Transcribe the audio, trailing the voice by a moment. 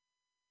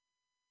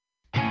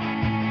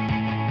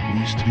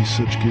used to be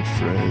such good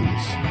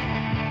friends.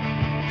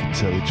 Could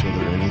tell each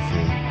other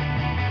anything.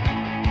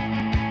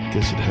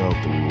 Guess it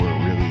helped that we weren't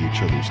really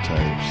each other's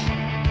types.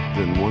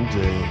 Then one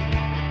day,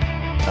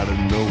 out of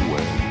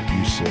nowhere,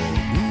 you said,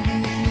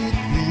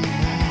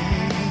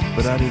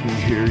 but I didn't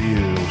hear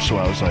you, so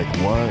I was like,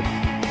 what?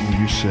 And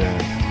you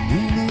said,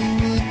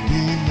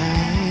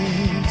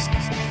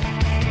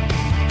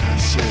 I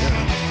said,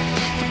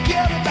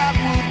 forget about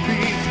would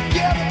be,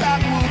 forget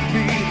about would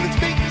be. Let's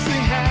make this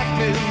thing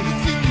happen, the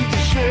thing you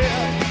just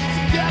said.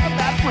 Forget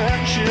about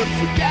friendship,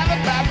 forget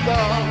about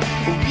love,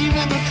 or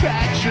even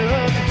attraction,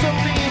 it's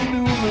something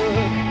new.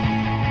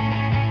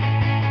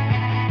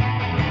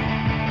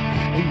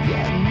 And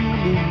yeah,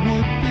 new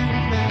would be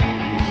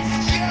nice.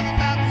 Forget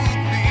about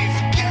would be,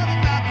 forget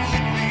about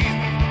would be.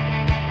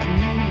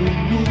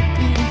 New would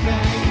be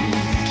nice.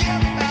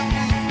 Forget about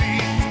would be,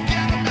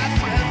 forget about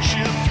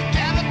friendship,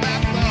 forget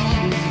about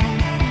love.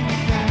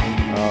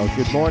 Oh,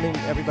 good morning,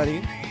 everybody.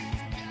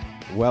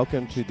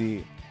 Welcome to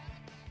the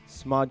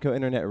Smodco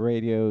Internet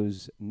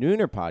Radio's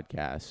Nooner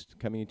podcast,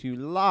 coming to you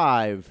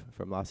live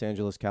from Los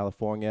Angeles,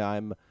 California.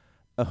 I'm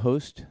a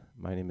host.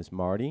 My name is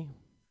Marty.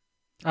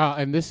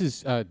 And this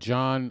is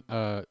John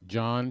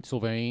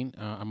Sylvain.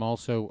 I'm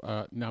also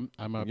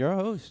I'm a. You're a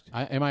host.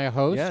 Am I a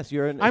host? Yes,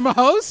 I'm a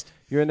host.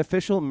 You're an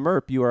official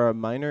MERP. You are a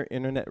minor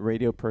internet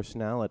radio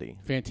personality.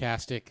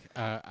 Fantastic.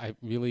 I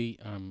really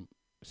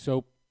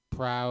so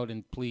proud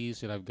and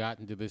pleased that I've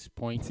gotten to this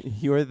point.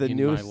 You're the in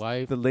newest, my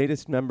life. the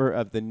latest member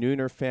of the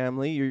Nooner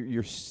family.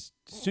 You're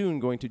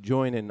soon going to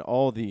join in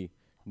all the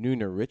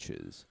Nooner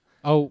riches.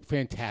 Oh,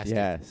 fantastic!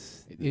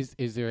 Yes.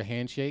 Is there a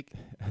handshake?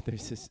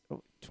 There's this.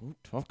 Oh, don't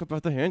talk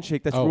about the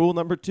handshake. That's Oh. rule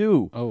number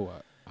 2. Oh,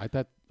 I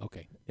thought.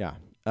 Okay. Yeah.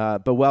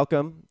 But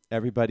welcome,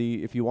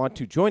 everybody. If you want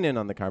to join in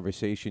on the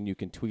conversation, you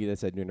can tweet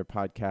us at Nooner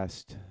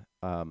Podcast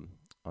on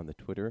the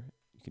Twitter.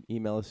 You can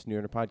email us,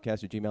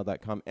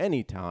 noonerpodcast@gmail.com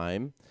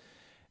anytime.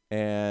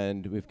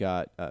 And we've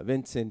got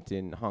Vincent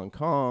in Hong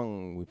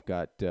Kong. We've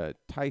got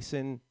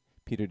Tyson,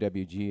 Peter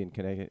WG in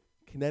Connecticut.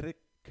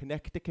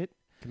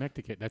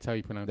 Connecticut. That's how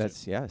you pronounce it.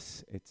 That's,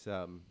 yes. It's,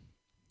 do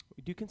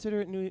you consider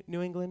it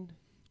New England?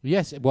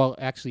 Yes. Well,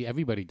 actually,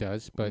 everybody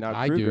does, but Not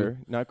I Kruger. do.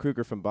 Not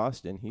Kruger from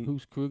Boston.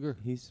 Who's Kruger?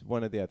 He's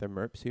one of the other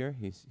MERPs here.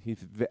 He's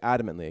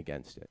adamantly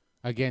against it.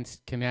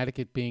 Against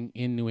Connecticut being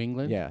in New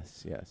England?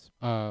 Yes, yes.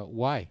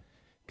 Why?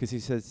 Because he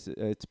says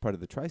it's part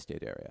of the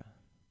tri-state area.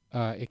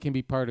 It can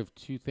be part of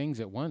two things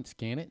at once,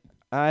 can it?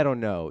 I don't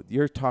know.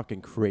 You're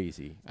talking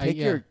crazy.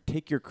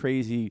 Take your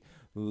crazy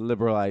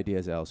liberal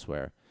ideas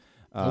elsewhere.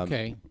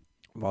 Okay.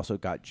 We've also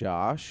got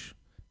Josh,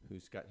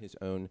 who's got his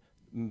own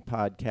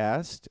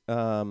podcast.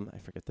 I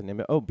forget the name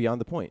of it. Oh,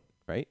 Beyond the Point,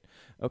 right?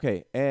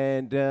 Okay.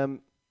 And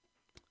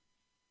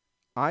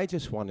I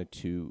just wanted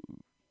to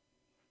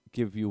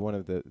give you one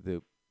of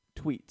the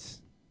tweets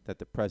that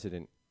the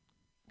president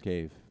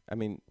gave. I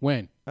mean,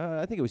 When?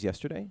 I think it was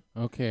yesterday.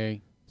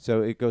 Okay.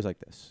 So it goes like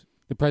this.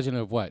 The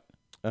president of what?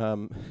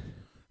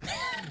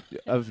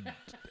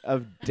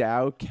 Of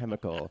Dow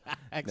Chemical.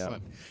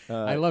 Excellent.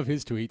 No. I love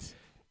his tweets.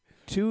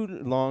 Two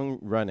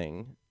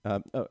long-running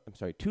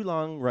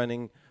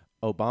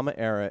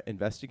Obama-era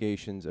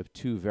investigations of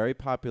two very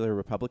popular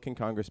Republican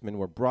congressmen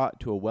were brought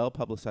to a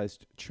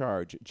well-publicized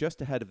charge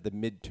just ahead of the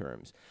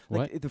midterms.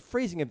 Like, What? the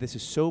phrasing of this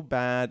is so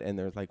bad, and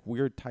there's like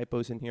weird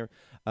typos in here,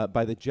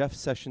 by the Jeff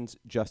Sessions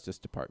Justice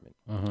Department.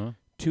 Uh-huh.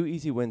 2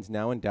 easy wins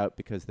now in doubt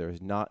because there is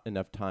not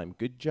enough time.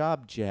 Good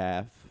job,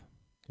 Jeff.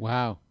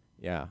 Wow.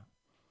 Yeah.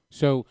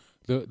 So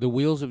the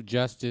wheels of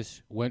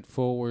justice went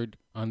forward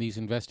on these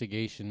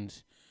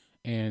investigations,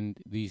 and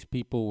these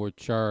people were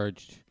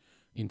charged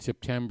in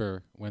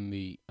September when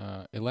the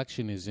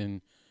election is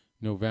in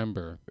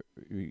November.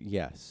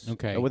 Yes.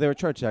 Okay. Well, they were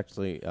charged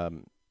actually.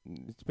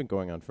 It's been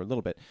going on for a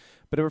little bit,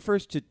 but it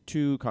refers to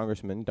 2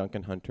 congressmen,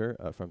 Duncan Hunter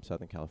from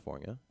Southern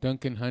California.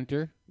 Duncan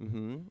Hunter?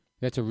 Mm-hmm.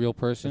 That's a real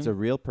person? It's a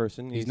real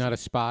person. He's not a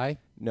spy?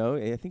 No,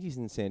 I think he's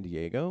in San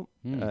Diego,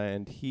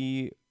 and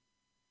he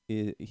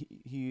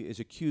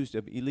is accused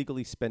of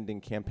illegally spending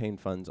campaign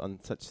funds on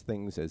such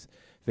things as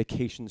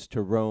vacations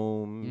to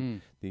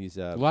Rome. These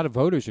a lot of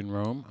voters in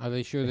Rome. Are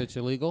they sure that's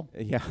illegal?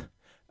 Yeah.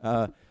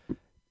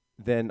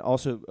 Then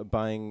also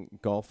buying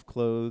golf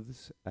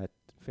clothes at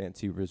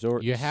fancy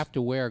resorts. You have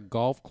to wear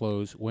golf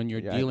clothes when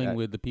you're dealing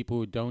with the people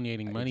who are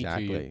donating money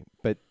to you. Exactly.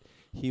 But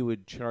he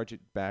would charge it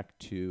back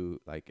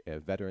to like a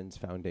veterans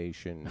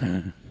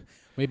foundation.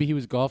 Maybe he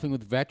was golfing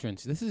with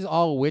veterans. This is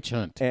all a witch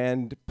hunt.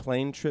 And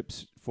plane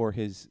trips for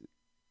his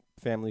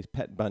family's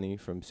pet bunny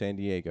from San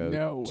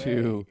Diego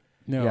to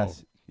No.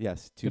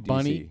 Yes, to The DC.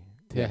 bunny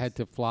Yes. had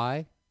to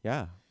fly?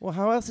 Yeah. Well,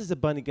 how else is a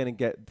bunny going to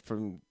get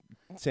from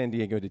San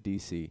Diego to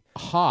DC?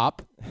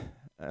 Hop.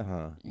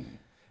 Uh-huh.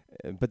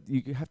 But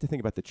you have to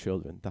think about the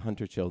children, the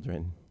Hunter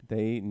children.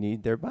 They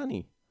need their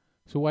bunny.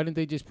 So why didn't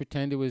they just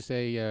pretend it was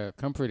a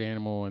comfort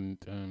animal and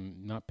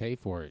not pay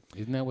for it?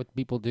 Isn't that what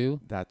people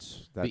do?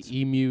 That's The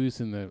emus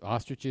and the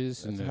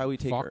ostriches and the how we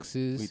take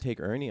foxes. we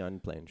take Ernie on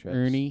plane trips.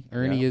 Ernie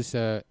Yeah. is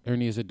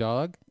a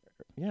dog.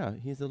 Yeah,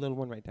 he's the little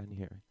one right down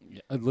here.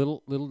 A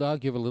little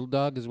dog. You have a little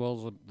dog as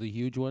well as the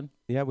huge one.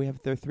 Yeah,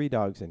 there are 3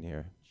 dogs in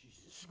here.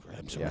 Jesus Christ,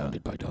 I'm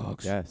surrounded by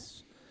dogs.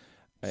 Yes.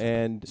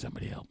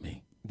 Somebody help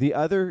me. The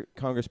other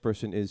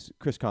congressperson is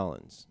Chris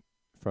Collins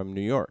from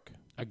New York.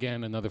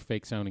 Again, another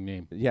fake-sounding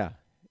name. Yeah,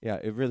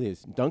 it really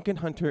is. Duncan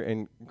Hunter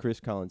and Chris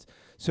Collins.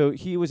 So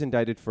he was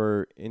indicted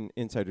for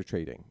insider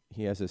trading.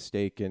 He has a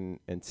stake in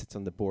and sits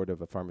on the board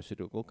of a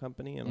pharmaceutical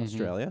company in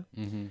Australia.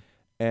 Mm-hmm.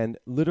 And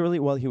literally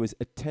while he was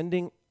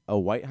attending a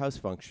White House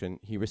function,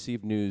 he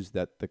received news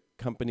that the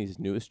company's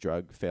newest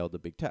drug failed a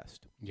big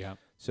test. Yeah.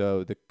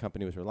 So the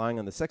company was relying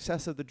on the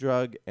success of the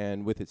drug,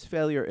 and with its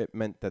failure, it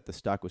meant that the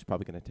stock was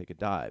probably going to take a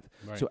dive.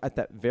 Right. So at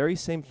that very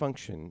same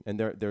function, and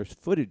there's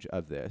footage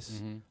of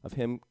this, of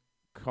him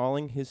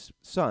calling his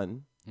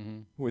son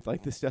with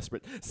like this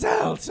desperate,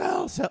 sell.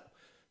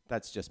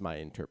 That's just my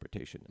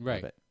interpretation of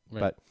it.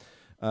 Right.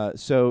 But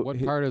so what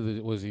part of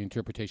it was the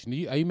interpretation?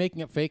 Are you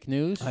making up fake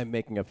news? I'm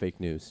making up fake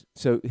news.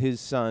 So his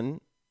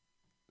son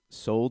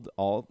sold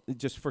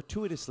just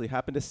fortuitously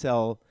happened to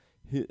sell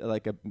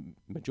like a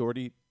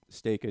majority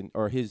stake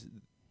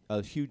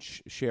a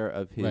huge share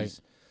of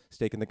his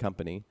stake in the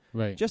company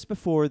just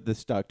before the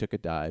stock took a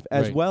dive,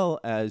 as well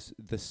as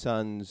the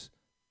son's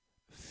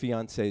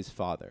fiance's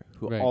father,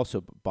 who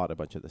also bought a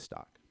bunch of the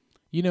stock.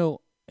 You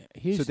know,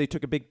 so they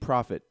took a big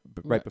profit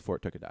right before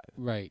it took a dive.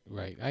 Right.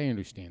 I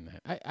understand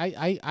that.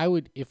 I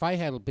would, if I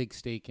had a big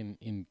stake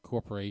in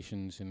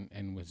corporations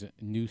and was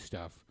new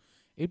stuff,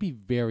 it'd be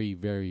very,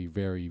 very,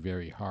 very,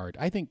 very hard.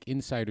 I think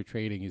insider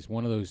trading is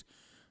one of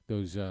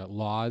those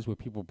laws where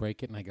people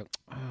break it, and I go,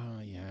 oh,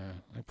 yeah,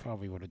 I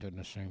probably would have done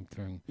the same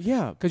thing.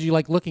 Yeah. Because you're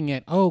like looking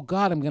at, oh,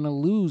 God, I'm going to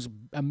lose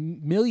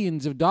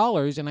millions of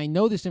dollars, and I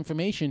know this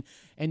information,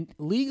 and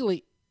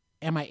legally,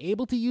 am I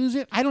able to use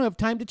it? I don't have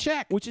time to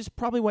check. Which is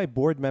probably why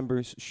board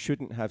members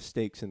shouldn't have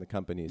stakes in the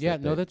companies. Yeah,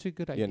 that's a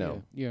good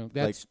idea.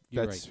 That's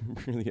that's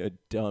really a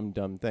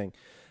dumb thing.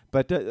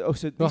 But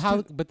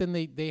but then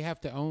they have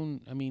to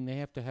own. I mean, they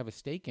have to have a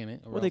stake in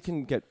it. They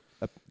can get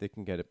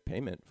a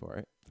payment for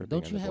it.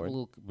 Don't you have a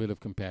little bit of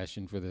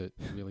compassion for the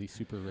really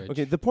super rich?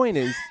 Okay, the point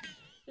is,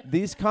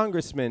 these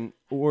congressmen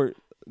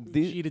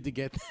cheated to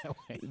get that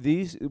way.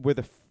 These were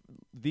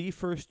the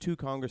first 2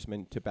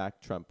 congressmen to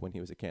back Trump when he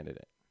was a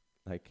candidate.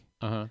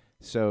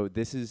 So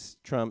this is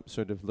Trump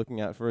sort of looking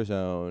out for his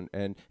own,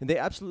 and they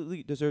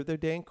absolutely deserve their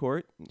day in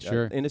court.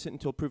 Sure, innocent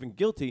until proven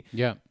guilty.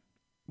 Yeah,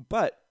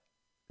 but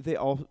they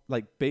all,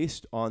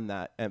 based on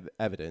that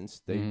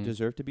evidence, they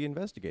deserve to be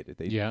investigated.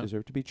 They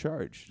deserve to be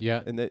charged.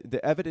 Yeah. And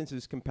the evidence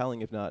is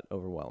compelling, if not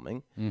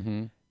overwhelming.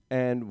 Mm-hmm.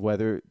 And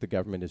whether the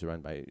government is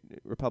run by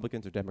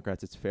Republicans or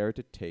Democrats, it's fair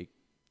to take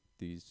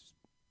these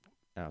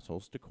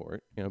assholes to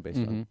court, based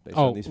on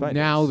these findings.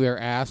 Now they're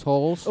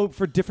assholes? Oh,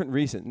 for different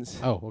reasons.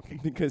 Oh, okay.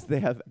 Because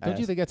they have... Don't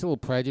you think that's a little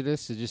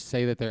prejudice to just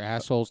say that they're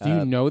assholes? Do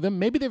you know them?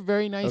 Maybe they're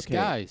very nice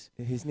guys.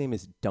 His name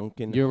is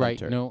Duncan You're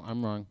Hunter. right. No,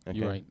 I'm wrong. Okay.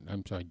 You're right.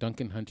 I'm sorry.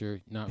 Duncan Hunter,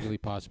 not really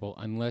possible,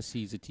 unless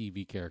he's a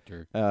TV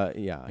character.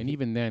 Yeah. And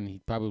even then,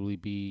 he'd probably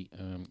be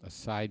a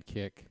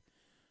sidekick.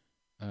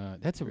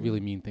 That's a really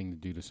mean thing to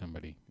do to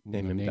somebody.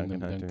 Name him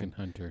Duncan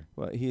Hunter.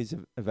 Well, he is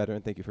a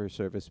veteran. Thank you for your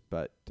service,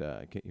 but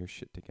get your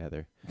shit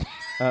together.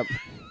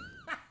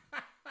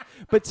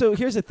 But so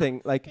here's the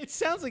thing. It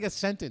sounds like a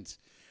sentence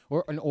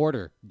or an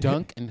order.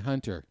 Dunk and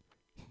Hunter.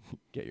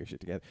 Get your shit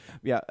together.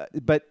 Yeah,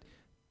 but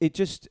it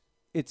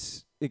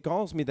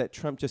galls me that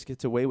Trump just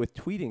gets away with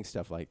tweeting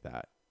stuff like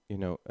that.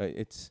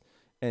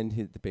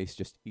 The base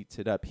just eats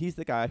it up. He's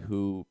the guy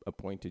who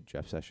appointed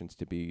Jeff Sessions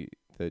to be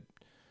the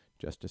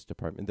Justice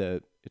Department,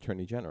 the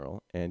Attorney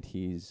General, and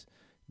he's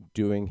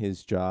doing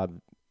his job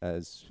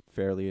as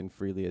fairly and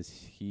freely as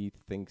he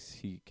thinks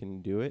he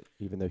can do it,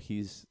 even though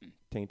he's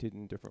tainted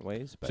in different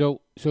ways. But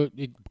so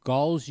it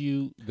galls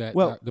you that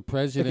the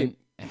president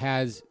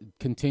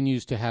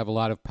continues to have a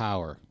lot of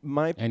power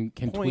and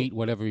can tweet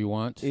whatever he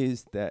wants.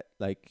 Is that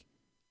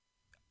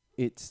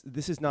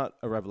this is not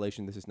a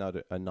revelation. This is not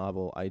a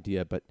novel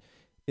idea, but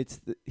it's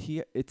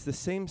the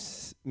same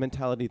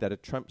mentality that a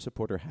Trump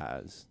supporter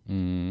has.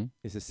 Mm-hmm.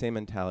 Is the same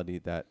mentality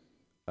that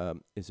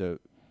is a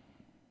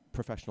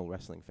professional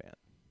wrestling fan.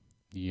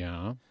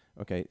 Yeah.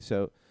 Okay.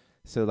 So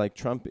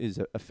Trump is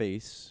a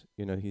face.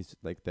 He's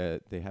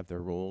they have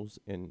their roles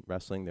in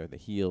wrestling. They're the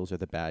heels or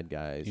the bad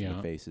guys, and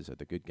the faces are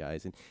the good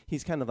guys. And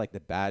he's kind of like the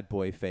bad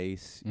boy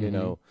face.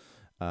 Mm-hmm.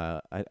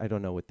 I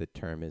don't know what the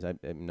term is. I'm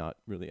not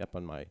really up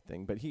on my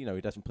thing, but he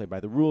doesn't play by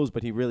the rules,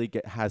 but he really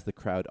has the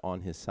crowd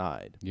on his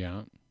side.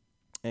 Yeah.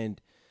 And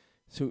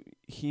so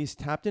he's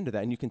tapped into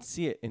that, and you can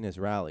see it in his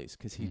rallies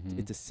because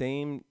it's the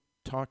same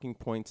talking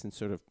points and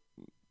sort of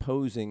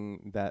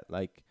posing that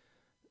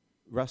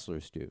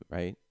wrestlers do,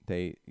 right?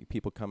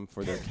 People come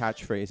for their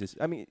catchphrases.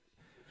 I mean,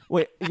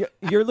 wait,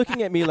 you're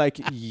looking at me like,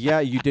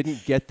 yeah, you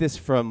didn't get this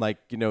from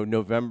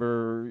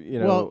November,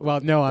 Well,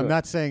 no, I'm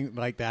not saying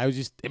like that. I was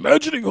just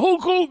imagining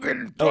Hulk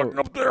Hogan talking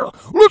up there.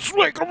 Let's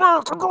make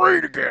America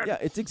great again. Yeah,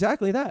 it's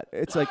exactly that.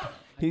 It's like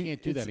I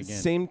can't do that again.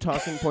 Same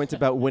talking points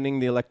about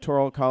winning the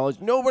Electoral College.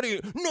 Nobody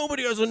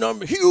has a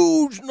number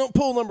huge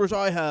poll numbers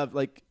I have.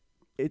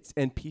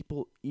 and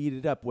people eat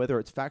it up, whether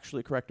it's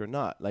factually correct or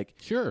not. Like,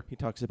 Sure. he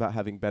talks about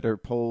having better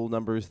poll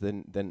numbers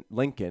than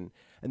Lincoln,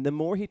 and the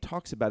more he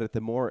talks about it,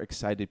 the more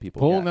excited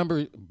people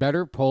get.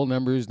 Better poll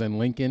numbers than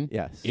Lincoln.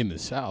 Yes. In the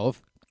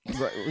South.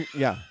 Right,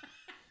 yeah.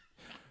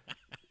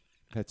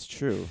 That's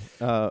true.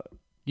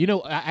 You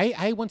know,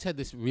 I once had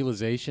this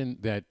realization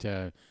that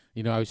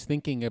I was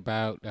thinking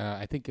about.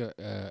 I think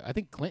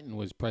Clinton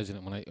was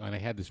president when I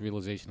had this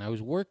realization. I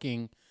was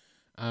working,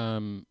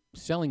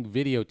 selling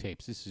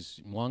videotapes. This is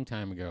a long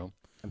time ago.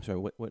 I'm sorry.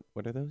 What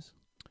are those?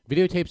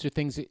 Videotapes are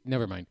things that,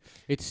 never mind.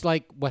 It's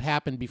like what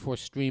happened before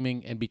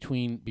streaming and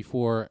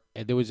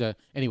there was a,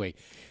 anyway.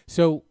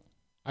 So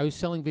I was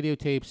selling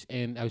videotapes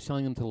and I was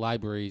selling them to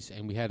libraries,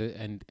 and we had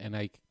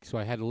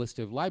I had a list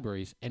of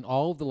libraries, and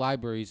all of the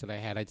libraries that I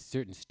had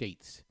certain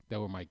states that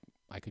were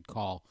I could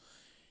call,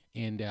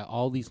 and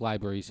all these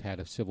libraries had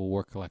a Civil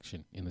War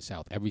collection in the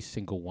South, every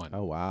single one.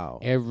 Oh, wow.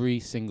 Every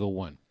single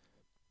one.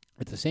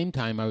 At the same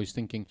time, I was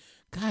thinking,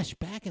 gosh,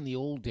 back in the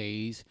old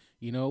days,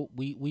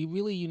 we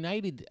really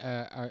united,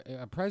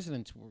 our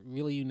presidents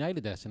really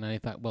united us. And I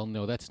thought, well,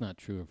 no, that's not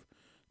true of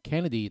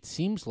Kennedy. It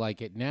seems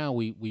like it now.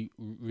 We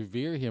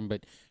revere him,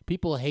 but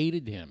people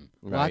hated him.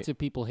 Right. Lots of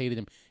people hated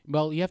him.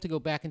 Well, you have to go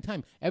back in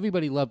time.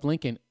 Everybody loved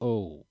Lincoln.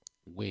 Oh,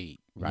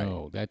 wait, Right.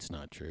 no, that's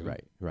not true.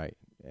 Right.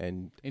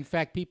 And In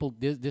fact, people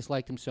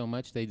disliked him so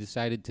much they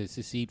decided to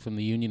secede from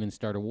the Union and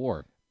start a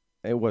war.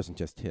 it wasn't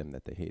just him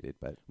that they hated,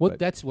 but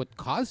That's what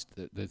caused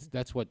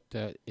that's what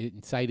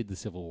incited the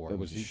Civil War.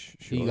 Was he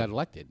sure. got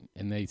elected,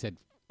 and they said,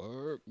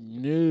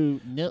 "No,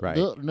 Right.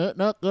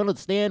 not gonna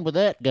stand with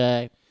that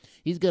guy.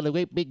 He's got a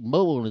great big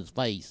mole on his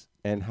face."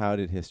 And how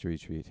did history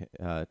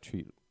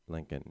treat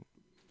Lincoln?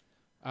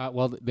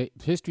 Well, the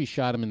history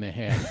shot him in the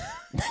head.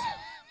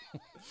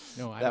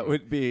 No, That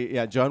would be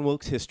John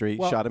Wilkes' history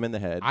Well, shot him in the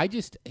head. I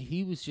just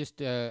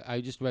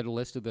read a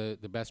list of the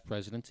best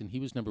presidents, and he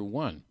was number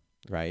one.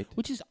 Right.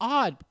 Which is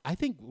odd. I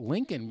think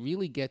Lincoln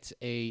really gets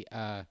a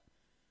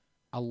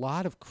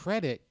lot of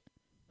credit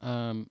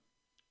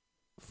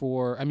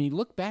for. I mean,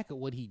 look back at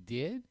what he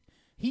did.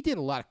 He did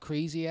a lot of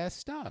crazy ass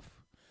stuff.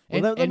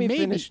 Well, let me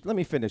finish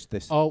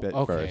this bit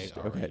okay, first.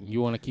 all Okay. right.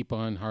 You want to keep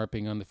on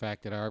harping on the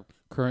fact that our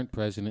current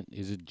president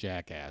is a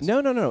jackass.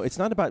 No. It's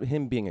not about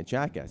him being a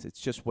jackass.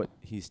 It's just what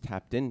he's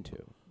tapped into.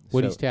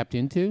 What So- he's tapped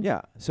into?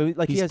 Yeah. So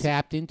like He's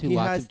tapped into he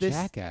lots has of this-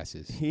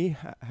 jackasses. He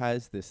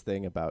has this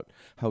thing about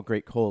how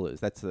great coal is.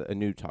 That's a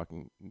new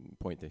talking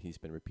point that he's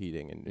been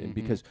repeating, and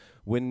because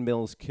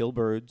windmills kill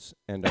birds,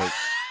 and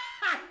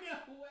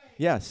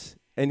yes,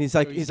 and he's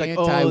like So he's oh,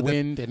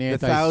 anti-wind and the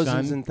thousands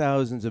anti-sun? and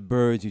thousands of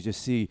birds you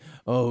just see.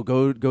 Oh,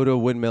 go to a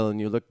windmill and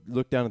you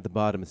look down at the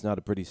bottom. It's not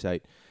a pretty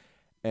sight.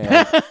 And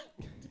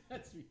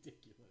That's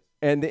ridiculous.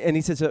 and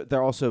he says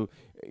they're also.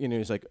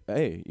 He's like,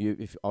 hey,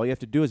 if all you have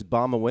to do is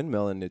bomb a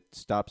windmill and it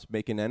stops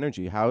making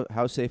energy,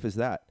 how safe is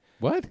that?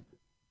 What?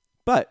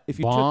 But if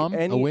you Bomb took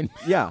a any, windmill?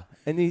 yeah,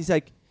 and he's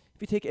like,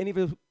 if you take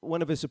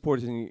one of his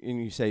supporters and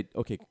you say,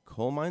 okay,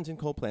 coal mines and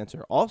coal plants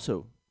are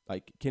also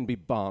can be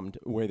bombed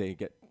where they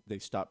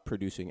stop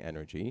producing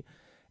energy,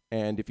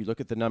 and if you look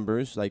at the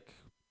numbers, like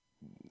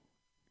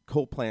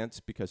coal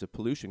plants because of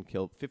pollution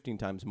kill 15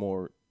 times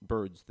more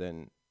birds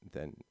than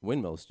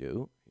windmills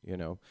do.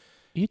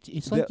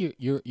 It's like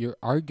you're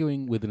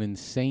arguing with an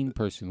insane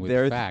person with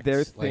facts.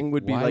 Their thing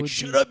would be why like, would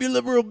shut up, you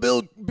liberal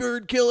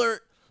bird killer.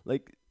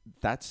 Like,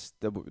 that's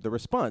the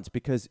response,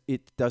 because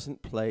it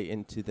doesn't play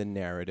into the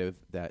narrative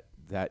that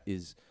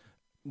is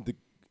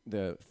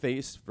the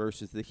face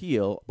versus the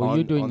heel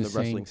you're doing on the the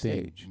same wrestling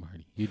thing, stage.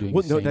 Marty. You're doing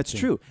Well, the no, same that's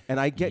thing. true. And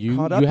I get You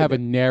caught up you have a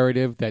in it.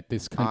 narrative that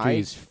this country I-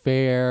 is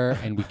fair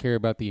and we care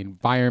about the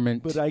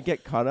environment. But I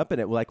get caught up in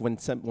it, like when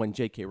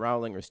J.K.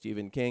 Rowling or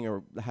Stephen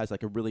King has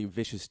like a really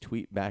vicious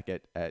tweet back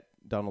at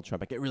Donald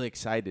Trump. I get really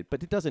excited,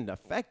 but it doesn't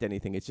affect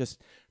anything. It's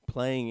just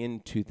playing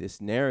into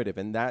this narrative,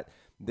 and that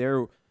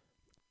their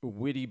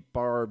witty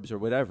barbs or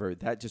whatever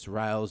that just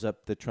riles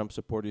up the Trump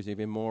supporters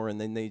even more, and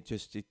then it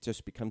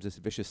just becomes this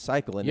vicious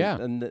cycle.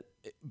 And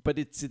but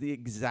it's the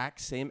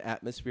exact same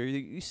atmosphere that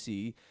you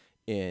see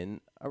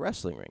in a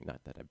wrestling ring.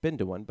 Not that I've been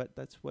to one, but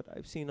that's what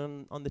I've seen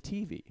on the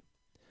TV.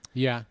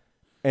 Yeah.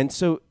 And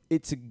so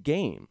it's a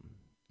game.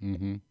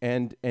 Mm-hmm.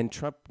 And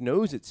Trump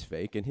knows it's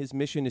fake, and his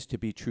mission is to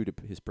be true to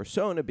his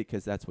persona,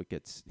 because that's what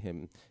gets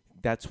him.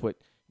 That's what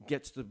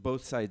gets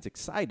both sides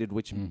excited,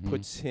 which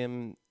puts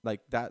him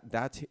like that.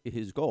 That's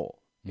his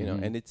goal, you know.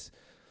 And it's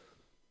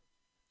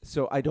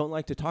so I don't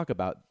like to talk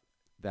about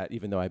that,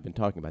 even though I've been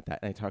talking about that,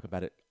 and I talk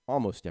about it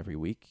almost every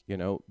week, you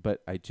know.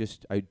 But I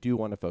do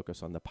want to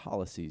focus on the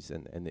policies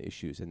and the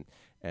issues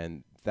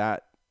and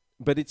that.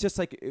 But it's just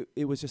like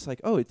it was just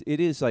like, oh, it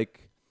is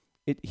like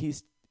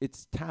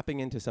it's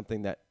tapping into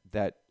something that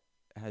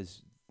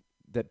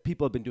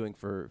people have been doing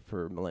for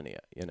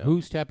millennia, you know.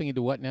 Who's tapping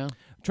into what now?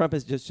 Trump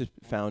has just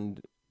found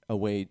a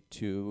way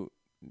to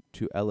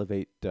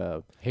elevate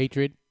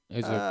Hatred?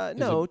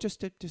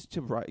 just to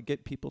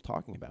get people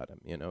talking about him,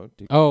 you know.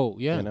 Oh,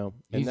 yeah. You know,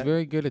 He's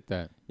very good at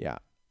that. Yeah,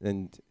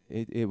 and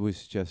it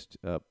was just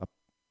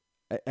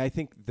I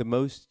think the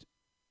most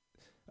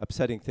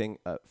upsetting thing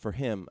for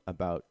him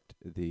about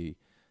the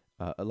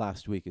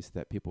last week is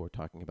that people were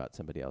talking about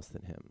somebody else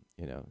than him.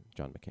 You know,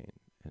 John McCain,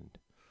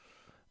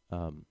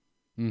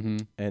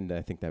 and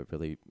I think that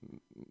really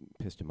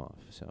pissed him off.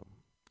 So,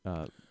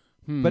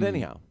 but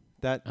anyhow,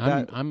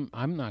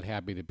 I'm not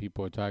happy that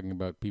people are talking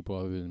about people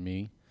other than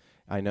me.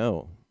 I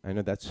know.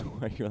 That's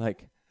why you're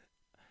like.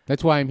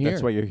 That's why I'm here.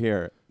 That's why you're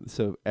here.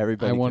 So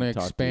everybody. I want to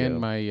talk expand to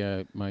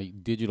my my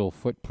digital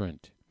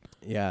footprint.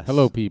 Yes.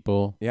 Hello,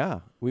 people. Yeah,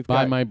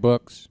 Buy my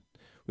books.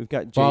 We've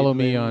got. Follow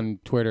me on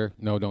Twitter.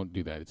 No, don't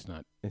do that. It's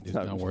not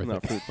worth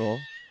not it. Fruitful.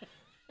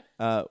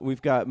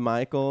 We've got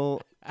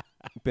Michael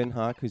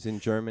Binhock, who's in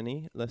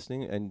Germany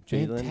listening, and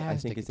Jalen, I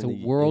think, is It's in a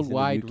the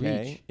worldwide is in the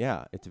UK. reach.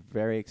 Yeah, it's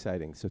very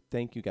exciting. So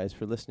thank you guys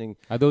for listening.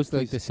 Are those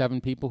like Please. the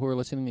 7 people who are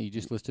listening that you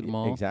just listed them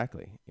all?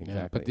 Exactly.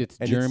 Yeah, but it's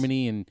And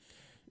Germany and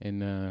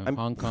I'm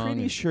Hong Kong.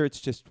 pretty sure it's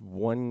just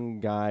one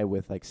guy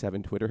with like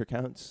 7 Twitter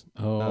accounts.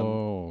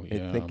 Oh,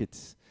 yeah. I think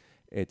it's.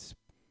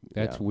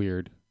 That's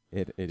weird.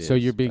 It is. So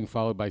you're being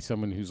followed by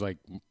someone who's like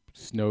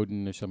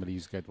Snowden or somebody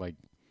who's got like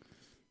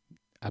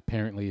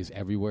apparently is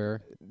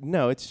everywhere.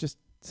 No, it's just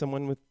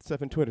someone with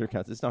 7 Twitter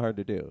accounts. It's not hard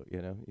to do.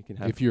 You know, you can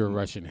have. If you're a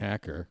Russian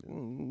hacker.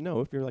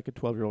 No, if you're like a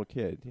 12-year-old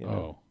kid. You know?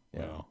 Oh,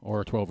 well, or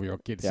a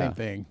 12-year-old kid. Same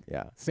thing.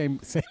 Yeah. Same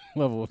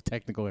level of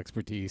technical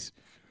expertise.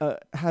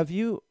 Have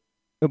you?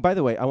 Oh, by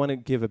the way, I want to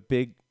give a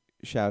big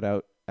shout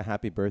out, a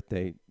happy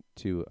birthday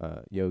to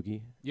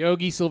Yogi.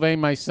 Yogi Sylvain,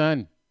 my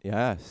son.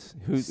 Yes.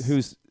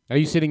 Who's? Are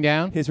you sitting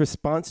down? His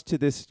response to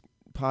this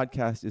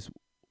podcast is,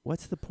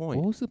 "What's the point?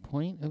 What was the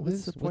point of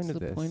What's this? the point of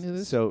this?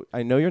 So, So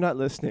I know you're not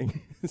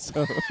listening.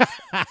 So,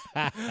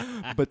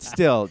 but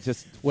still,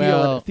 just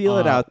feel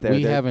it out there.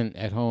 We haven't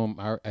at home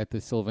at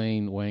the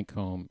Sylvain Wank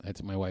home.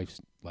 That's my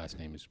wife's last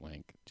name is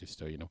Wank. Just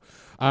so you know.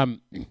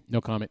 No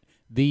comment.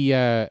 We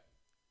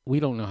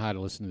don't know how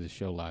to listen to the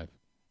show live.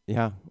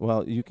 Yeah.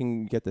 Well, you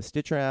can get the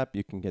Stitcher app.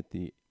 You can get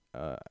the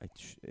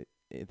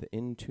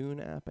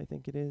Intune app. I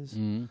think it is.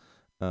 Mm-hmm.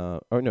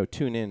 Or no,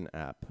 TuneIn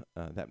app.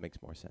 That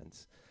makes more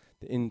sense.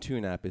 The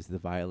Intune app is the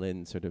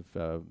violin sort of,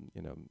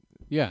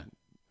 Yeah.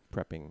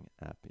 prepping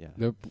app. Yeah.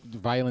 The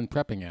violin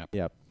prepping app.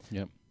 Yep.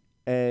 Yep.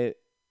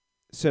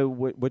 So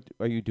what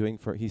are you doing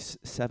for? He's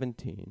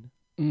 17,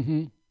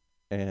 Mm-hmm.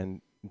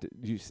 and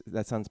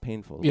that sounds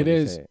painful. It when you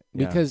is say it.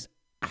 Yeah. because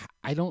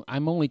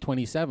I'm only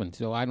 27,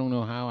 so I don't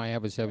know how I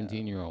have a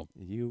 17-year-old.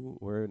 You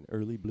were an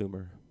early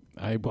bloomer.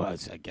 I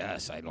was, I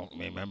guess. I don't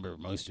remember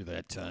most of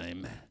that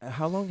time.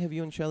 How long have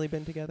you and Shelley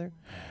been together?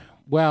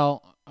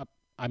 Well,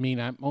 I mean,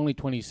 I'm only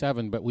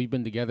 27, but we've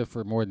been together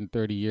for more than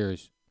 30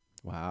 years.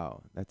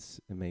 Wow, that's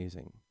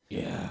amazing.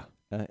 Yeah.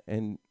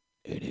 And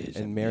It is.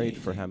 and married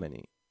for how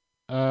many?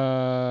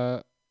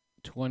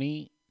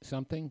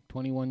 20-something,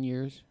 21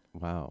 years.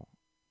 Wow.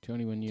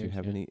 21 years. Do you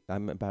have yeah. any?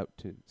 I'm about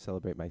to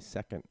celebrate my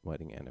 2nd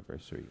wedding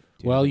anniversary.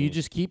 Well, you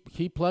just keep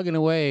plugging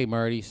away,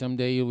 Marty.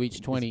 Someday you'll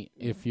reach 20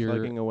 if you're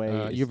plugging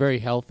away. you're very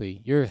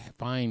healthy. You're a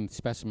fine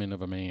specimen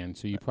of a man,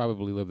 so you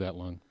probably live that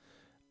long.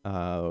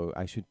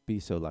 I should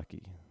be so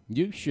lucky.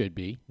 You should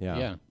be. Yeah.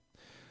 Yeah.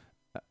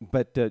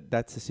 But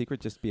that's the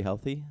secret. Just be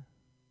healthy.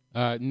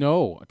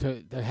 No,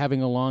 to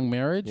having a long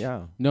marriage.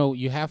 Yeah. No,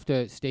 you have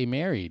to stay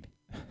married.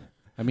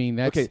 I mean,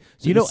 that's Okay.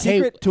 So you the know.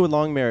 secret to a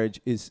long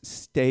marriage is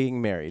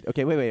staying married.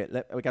 Okay. Wait.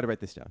 We got to write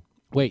this down.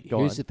 Wait. Go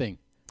Here's on. the thing.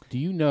 Do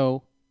you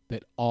know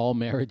that all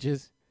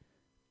marriages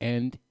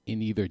end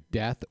in either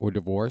death or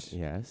divorce?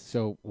 Yes.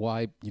 So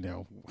why,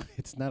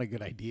 it's not a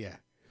good idea.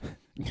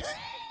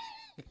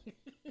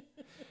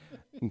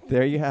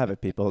 There you have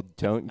it, people.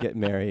 Don't get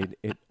married.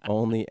 It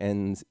only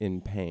ends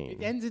in pain.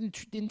 It ends in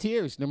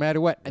tears, no matter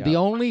what. Yeah. The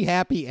only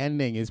happy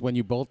ending is when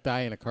you both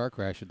die in a car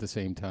crash at the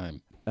same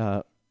time.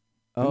 Oh,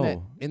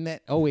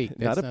 Oh wait,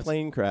 not that's a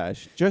plane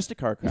crash, just a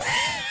car crash.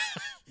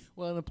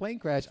 Well, in a plane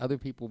crash, other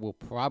people will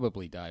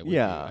probably die with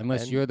Yeah, you,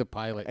 unless and- you're the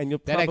pilot. and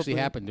you'll that actually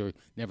probably- happened. Or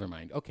never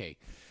mind. Okay,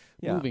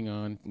 Yeah. moving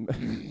on.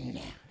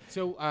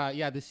 So,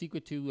 the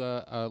secret to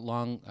a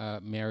long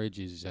marriage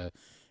is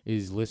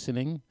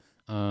listening,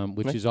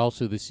 which Right. is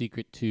also the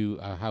secret to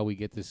how we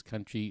get this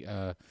country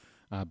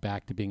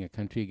back to being a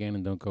country again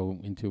and don't go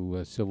into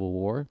a civil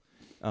war.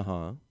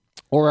 Uh-huh.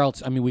 Or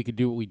else, I mean, we could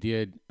do what we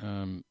did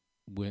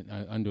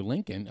under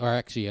Lincoln, or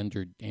actually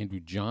under Andrew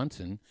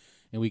Johnson,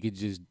 and we could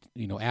just,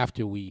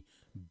 after we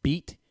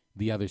beat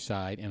the other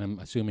side, and I'm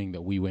assuming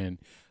that we win,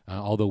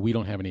 although we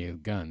don't have any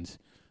guns,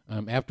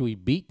 after we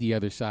beat the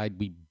other side,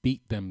 we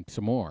beat them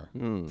some more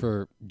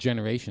for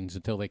generations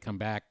until they come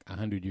back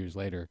 100 years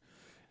later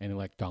and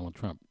elect Donald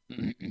Trump.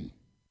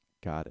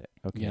 Got it.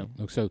 Okay. Yeah.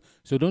 So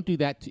don't do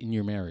that in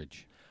your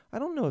marriage. I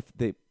don't know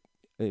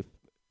if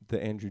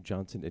the Andrew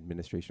Johnson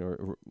administration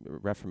or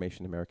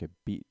Reformation America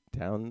beat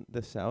down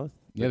the South.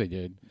 Yeah, they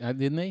did.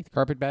 Didn't they?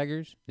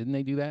 Carpetbaggers? Didn't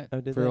they do that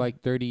did for they?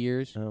 like 30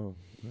 years? Oh,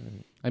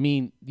 right. I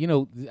mean,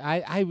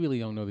 I really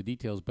don't know the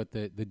details, but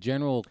the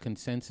general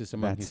consensus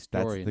among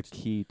historians. That's the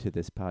key to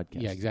this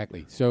podcast. Yeah,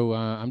 exactly. So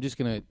I'm just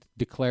going to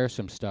declare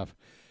some stuff.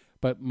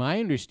 But my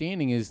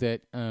understanding is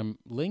that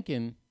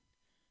Lincoln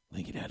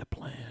had a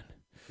plan.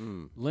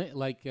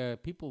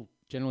 Mm. People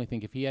generally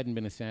think if he hadn't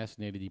been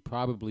assassinated, he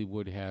probably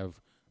would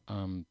have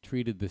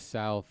treated the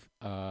South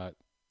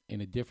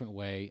in a different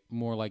way,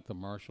 more like the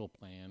Marshall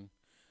Plan,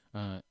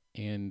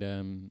 and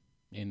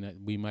that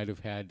we might have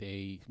had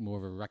a more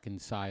of a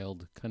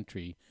reconciled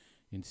country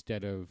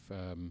instead of,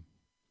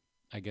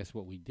 I guess,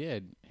 what we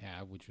did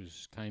have, which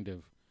was kind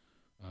of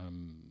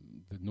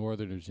the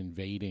Northerners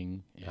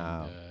invading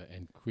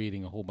and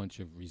creating a whole bunch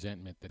of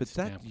resentment. But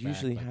that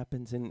usually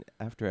happens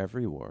after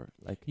every war.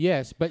 Like,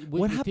 yes, but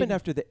what happened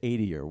after the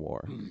 80-year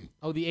war?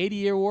 Oh, the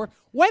 80-year war?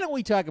 Why don't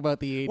we talk about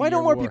the 80-year war? Why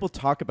don't more people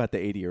talk about the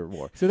 80-year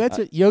war? So that's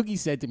what Yogi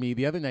said to me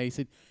the other night. He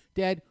said,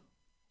 Dad,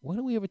 why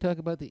don't we ever talk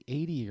about the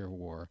 80-year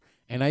war?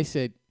 And I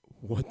said,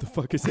 what the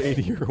fuck is the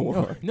 80-year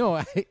war?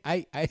 No,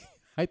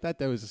 I thought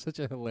that was such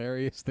a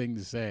hilarious thing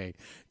to say.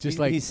 Just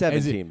he's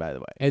 17, by the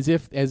way. As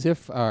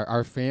if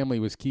our family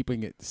was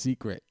keeping it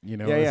secret, you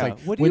know. Yeah, it's yeah. like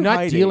What are we're you not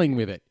hiding? dealing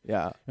with it.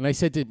 Yeah. And I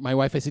said to my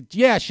wife, I said,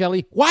 yeah,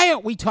 Shelley, why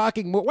aren't we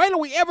talking more? Why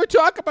don't we ever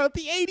talk about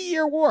the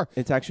 80-year war?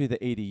 It's actually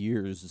the 80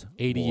 years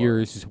 80 war.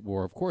 years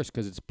war, of course,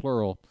 because it's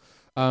plural.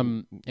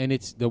 And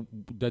it's the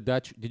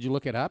Dutch. Did you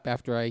look it up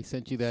after I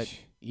sent you that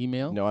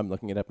email? No, I'm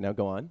looking it up now.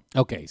 Go on.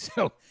 Okay,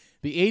 so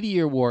the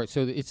 80-year war,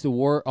 so it's the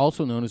war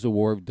also known as the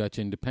War of Dutch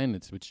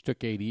Independence, which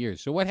took 80 years.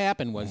 So what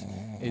happened was,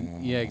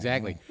 yeah,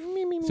 exactly.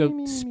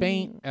 So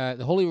Spain,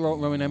 the Holy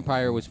Roman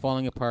Empire was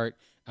falling apart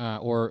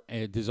or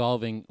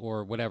dissolving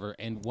or whatever,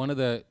 and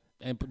the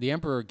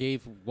emperor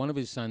gave one of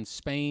his sons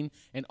Spain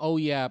and,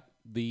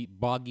 the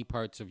boggy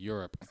parts of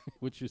Europe,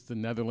 which was the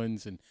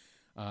Netherlands and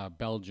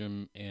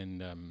Belgium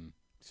and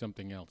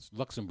something else,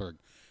 Luxembourg.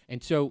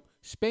 And so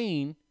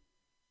Spain...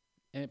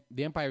 And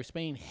the Empire of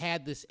Spain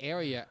had this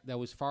area that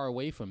was far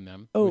away from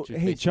them. Oh, which was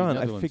hey, basically John, I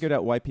Netherlands. figured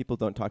out why people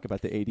don't talk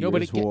about the 80 No,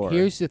 but years war.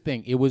 here's the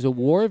thing. It was a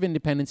war of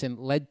independence and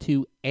led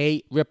to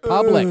a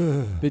republic,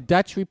 the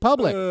Dutch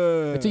Republic.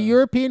 It's a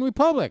European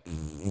republic.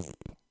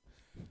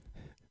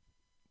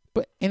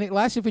 And it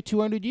lasted for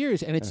 200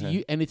 years. And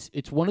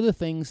it's one of the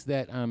things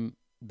that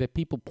that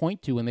people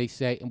point to when they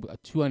say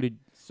 200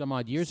 some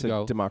odd years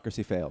ago.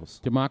 Democracy fails.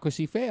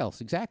 Democracy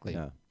fails, exactly.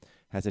 Yeah.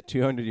 Has a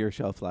 200-year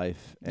shelf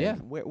life. And yeah.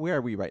 Where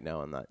are we right now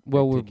on that?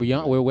 Well, we're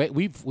beyond.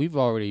 We've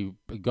already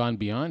gone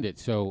beyond it.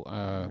 So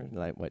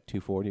like what,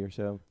 240 or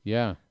so?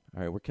 Yeah.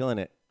 All right, we're killing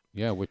it.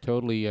 Yeah, we're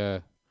totally.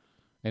 And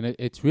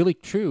it's really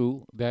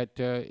true that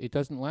it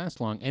doesn't last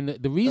long. And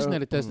the reason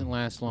that it doesn't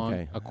last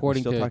long,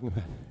 according still to. Talking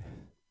about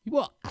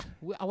Well,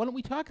 why don't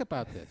we talk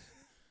about this?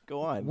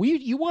 Go on.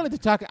 You wanted to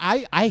talk.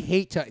 I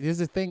hate. This is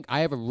the thing. I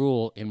have a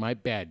rule in my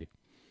bed.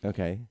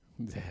 Okay.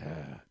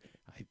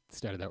 I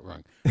started out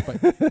wrong. But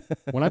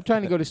when I'm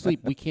trying to go to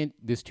sleep, we can't.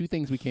 There's two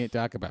things we can't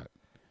talk about.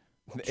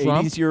 The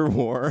Trump, 80s-year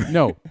war.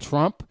 No,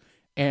 Trump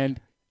and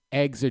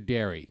eggs or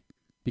dairy,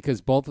 because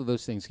both of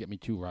those things get me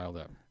too riled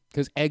up.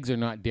 Because eggs are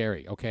not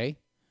dairy. Okay.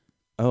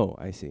 Oh,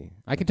 I see.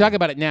 I can talk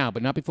about it now,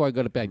 but not before I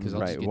go to bed because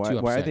I'll just get too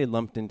upset. Why are they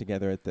lumped in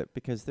together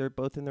because they're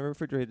both in the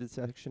refrigerated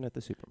section at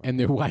the supermarket. And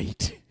they're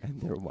white.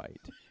 And they're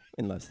white.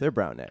 Unless they're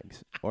brown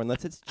eggs. Or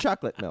unless it's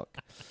chocolate milk.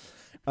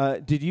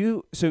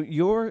 So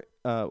your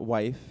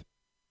wife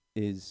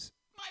is...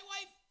 My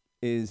wife!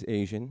 Is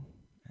Asian.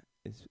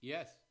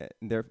 Yes.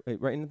 They're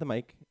right into the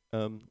mic.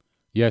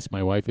 Yes,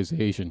 my wife is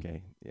Asian.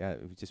 Okay. Yeah,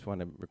 we just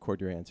want to record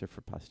your answer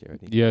for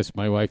posterity. Yes,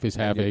 my wife is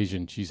half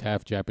Asian. She's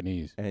half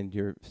Japanese. And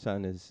your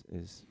son is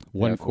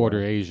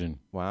 1/4 Asian.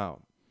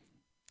 Wow.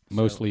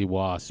 Mostly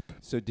WASP.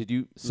 So did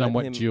you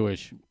somewhat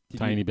Jewish,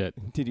 tiny bit.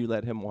 Did you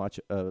let him watch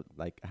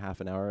like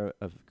half an hour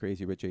of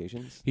Crazy Rich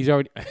Asians? He's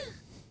already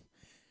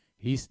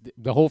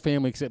the whole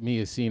family except me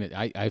has seen it.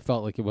 I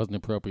felt like it wasn't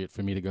appropriate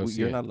for me to go see it.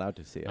 You're not allowed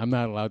to see it. I'm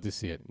not allowed to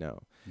see it. No.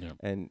 No.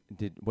 And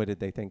what did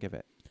they think of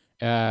it?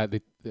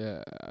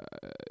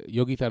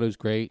 Yogi thought it was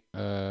great.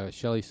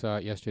 Shelley saw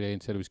it yesterday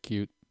and said it was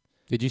cute.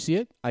 Did you see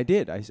it? I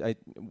did. I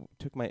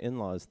took my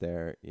in-laws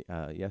there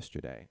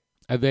yesterday.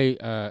 Are they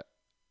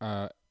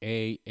A,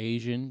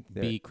 Asian,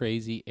 B,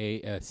 crazy,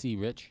 C,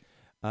 rich?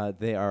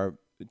 They are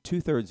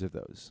 2/3 of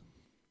those.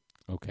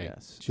 Okay.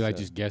 Yes. Should I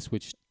just guess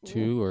which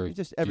two, or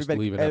just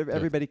leave it up?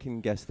 Everybody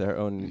can guess their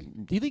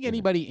own. Do you think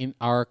anybody in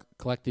our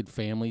collected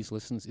families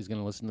is going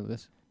to listen to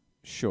this?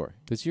 Sure.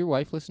 Does your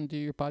wife listen to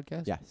your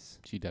podcast? Yes.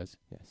 She does?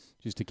 Yes.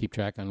 Just to keep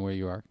track on where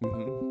you are?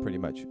 Mm-hmm, pretty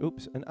much.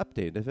 Oops, an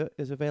update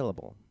is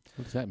available.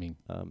 What does that mean?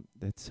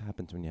 That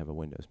happens when you have a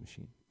Windows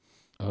machine.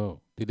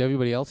 Oh. Did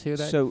everybody else hear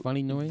that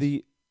funny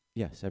noise?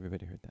 Yes,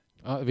 everybody heard that.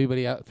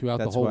 Everybody out throughout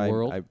the whole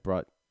world?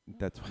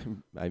 That's why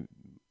I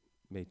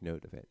made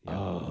note of it. Yeah.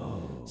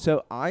 Oh.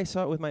 So I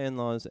saw it with my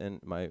in-laws and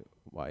my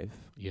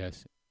wife.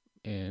 Yes.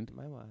 And?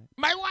 My wife.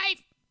 My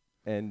wife!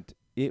 And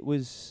it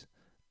was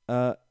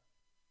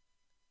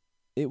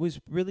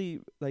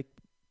really like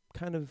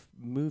kind of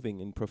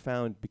moving and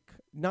profound,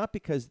 not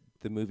because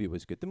the movie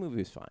was good. The movie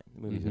was fine.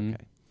 The movie's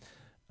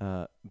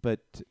okay.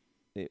 But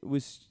it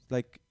was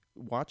like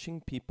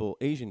watching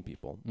Asian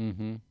people,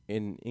 in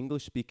an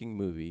English-speaking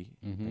movie,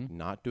 like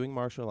not doing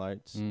martial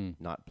arts,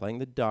 not playing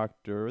the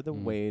doctor or the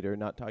waiter,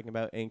 not talking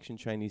about ancient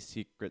Chinese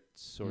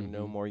secrets or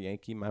no more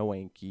Yankee my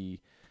wanky.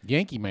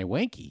 Yankee my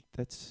wanky?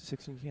 That's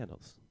 16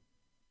 Candles.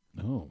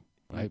 No,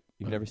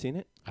 You've never seen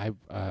it? I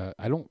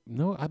don't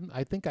know.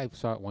 I think I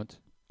saw it once.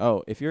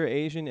 Oh, if you're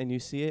Asian and you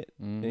see it,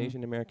 Mhm. an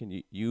Asian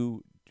American,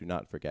 you do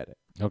not forget it.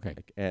 Okay.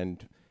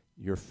 And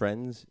your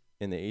friends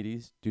in the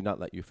 80s do not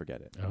let you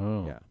forget it.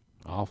 Oh, Yeah.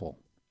 awful.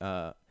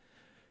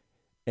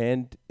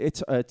 And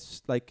it's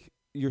like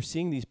you're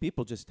seeing these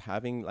people just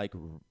having like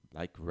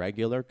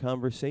regular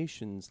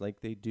conversations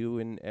like they do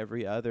in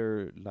every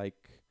other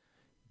like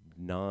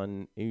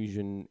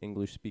non-Asian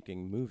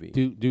English-speaking movie.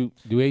 Do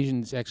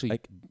Asians actually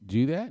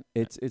do that?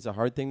 It's a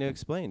hard thing to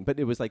explain, but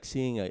it was like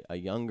seeing a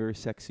younger,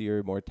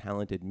 sexier, more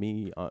talented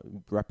me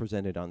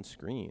represented on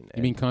screen.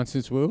 You mean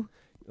Constance Wu?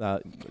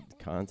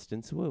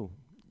 Constance Wu,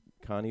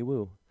 Connie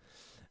Wu.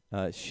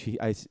 I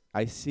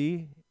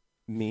see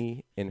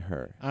me in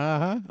her.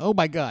 Oh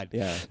my God.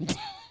 Yeah,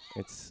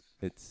 it's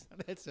That's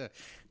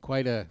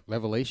quite a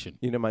revelation.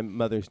 you know, my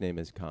mother's name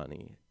is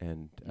Connie,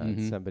 and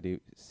Mhm. somebody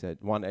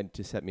wanted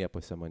to set me up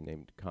with someone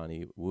named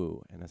Connie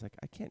Wu, and I was like,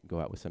 I can't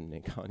go out with someone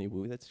named Connie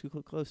Wu. That's too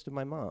close to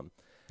my mom.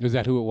 Is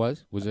that who it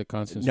was? Was it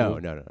Constance No.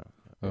 Wu?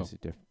 Oh. It's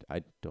a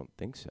I don't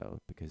think so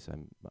because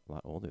I'm a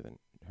lot older than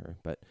her.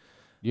 But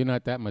You're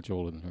not that much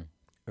older than her.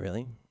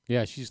 really?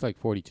 Yeah, she's like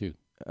 42.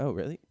 Oh,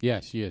 really?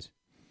 Yeah, she is.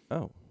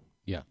 Oh.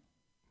 Yeah.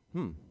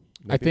 Maybe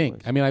I it think.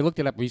 was. I mean, I looked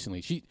it up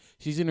recently.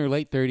 She's in her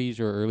late 30s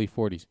or early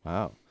 40s.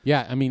 Wow.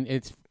 Yeah, I mean,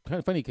 it's kind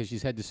of funny because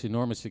she's had this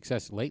enormous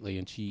success lately,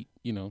 and she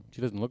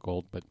doesn't look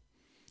old,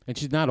 and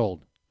she's not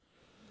old.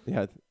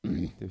 Yeah.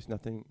 There's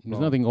nothing. There's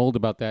wrong. nothing old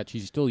about that.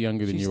 She's still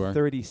younger than She's you are.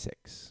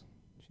 36.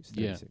 She's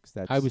Yeah. 36.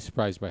 That's I was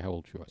surprised by how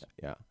old she was.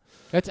 Yeah.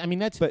 That's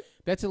But-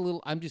 a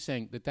little. I'm just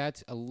saying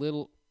that's a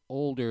little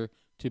older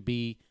to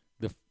be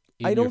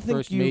in I your don't think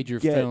first you major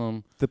get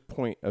film. The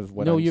point of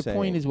what No, I'm your saying.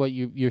 point is what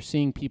you're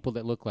seeing people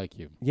that look like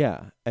you.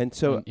 Yeah, and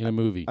so in a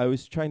movie. I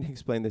was trying to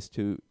explain this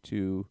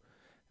to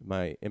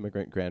my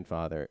immigrant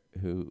grandfather,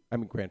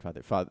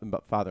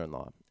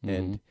 father-in-law,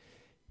 and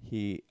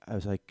I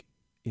was like,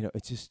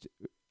 it's just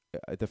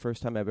the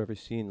first time I've ever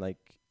seen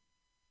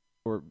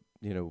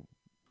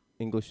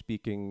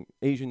English-speaking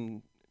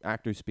Asian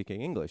actors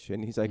speaking English,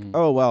 and he's like,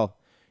 oh well,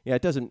 yeah,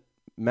 it doesn't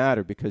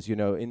matter because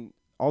in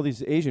all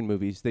these Asian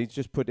movies they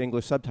just put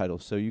English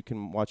subtitles so you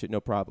can watch it no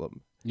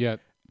problem. Yeah.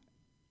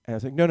 And I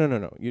was like,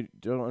 no, you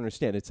don't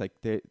understand. It's like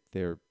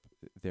they're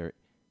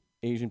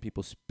Asian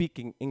people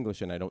speaking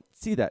English, and I don't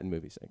see that in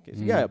movies. Like,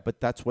 yeah,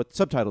 but that's what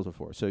subtitles are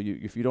for. So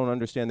if you don't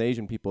understand the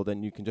Asian people,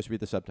 then you can just read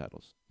the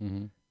subtitles.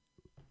 Mm-hmm.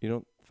 You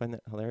don't find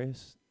that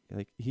hilarious?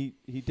 Like he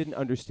didn't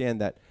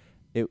understand that.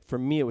 For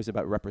me, it was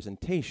about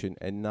representation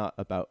and not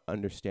about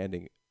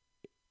understanding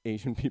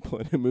Asian people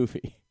in a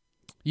movie.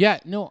 Yeah,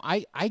 no,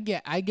 I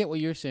get what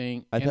you're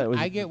saying. I thought it was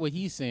I get what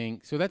he's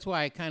saying. So that's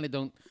why I kind of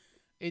don't.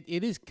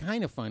 It is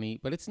kind of funny,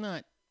 but it's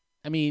not.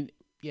 I mean,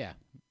 yeah,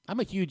 I'm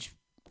a huge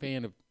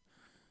fan of,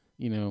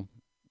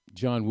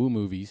 John Woo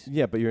movies.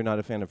 Yeah, but you're not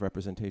a fan of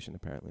representation,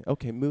 apparently.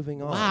 Okay,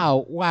 moving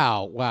on.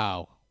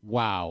 Wow.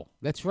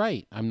 That's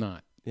right. I'm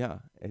not. Yeah,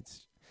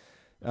 it's.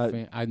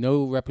 I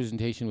know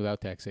representation without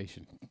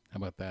taxation. How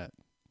about that?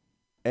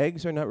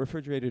 Eggs are not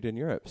refrigerated in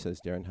Europe, says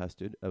Darren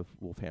Husted of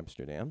Wolf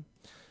Amsterdam.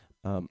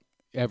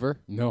 Ever?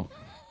 No.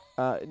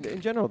 In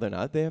general, they're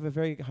not. They have a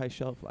very high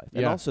shelf life,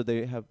 and Yeah. also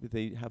they have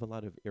a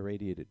lot of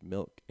irradiated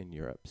milk in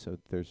Europe. So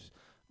there's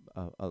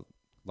a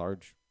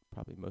large,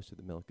 probably most of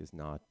the milk is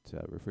not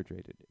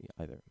refrigerated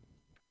either.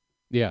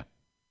 Yeah.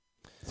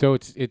 So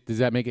does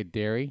that make it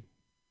dairy?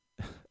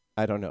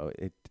 I don't know.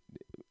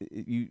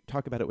 You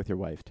talk about it with your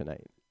wife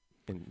tonight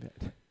in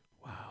bed.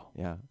 Wow.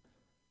 Yeah.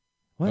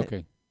 What?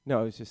 Okay.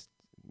 No, it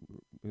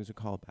was a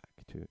callback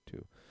to.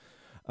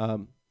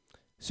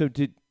 So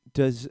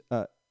does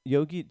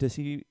Yogi, does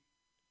he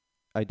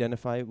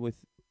identify with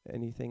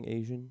anything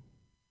Asian?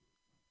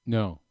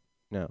 No.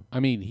 No. I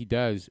mean, he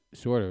does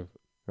sort of.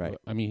 Right.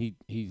 I mean,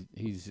 he's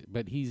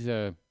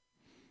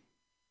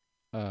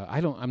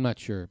I'm not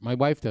sure. My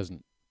wife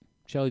doesn't.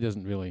 Shelley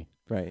doesn't really.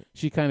 Right.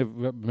 She kind of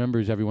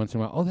remembers every once in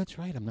a while. Oh, that's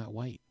right. I'm not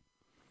white.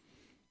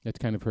 That's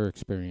kind of her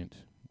experience,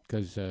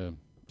 because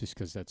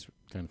that's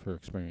kind of her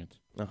experience.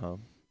 Uh-huh.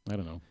 I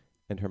don't know.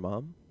 And her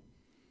mom?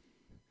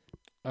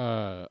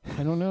 I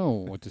don't know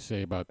what to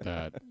say about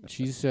that.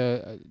 She's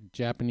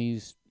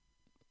Japanese.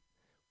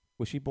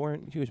 Was she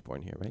born? She was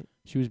born here, right?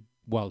 She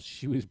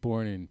was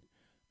born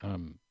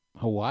in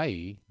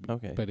Hawaii,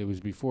 Okay. but it was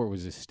before it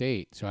was a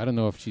state. So I don't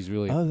know if she's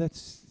really. Oh,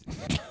 that's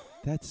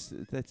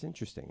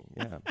interesting.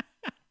 Yeah.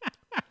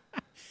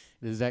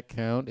 Does that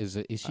count? Is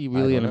she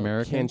really an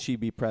American? Can she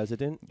be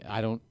president?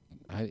 I don't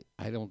know. I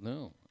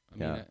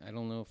Yeah. mean, I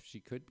don't know if she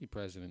could be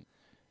president.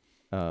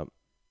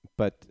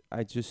 But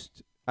I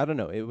don't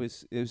know. It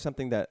was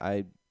something that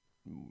I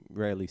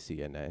rarely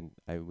see, and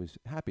I was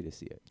happy to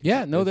see it.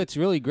 Yeah, no, that's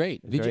really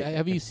great.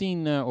 Have you it's-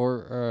 seen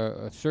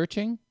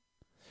Searching?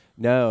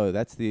 No,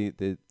 that's the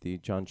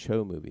John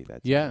Cho movie.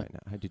 That's Yeah. right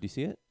now. Did you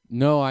see it?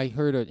 No, I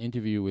heard an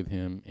interview with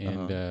him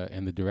and Uh-huh.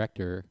 and the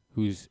director,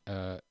 who's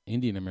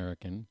Indian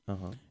American.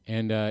 Uh-huh.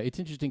 And it's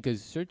interesting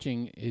because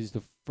Searching is the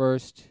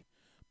first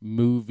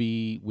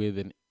movie with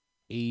an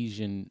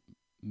Asian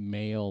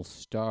male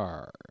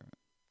star.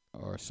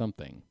 or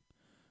something.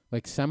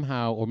 Like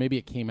somehow, or maybe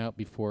it came out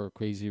before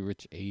Crazy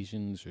Rich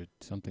Asians or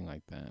something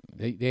like that.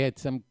 They had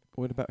some.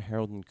 What about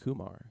Harold and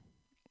Kumar?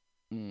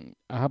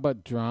 How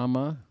about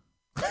drama?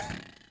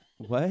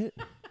 What?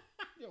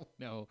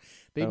 No,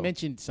 they Oh.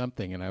 mentioned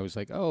something, and I was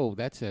like, "Oh,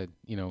 that's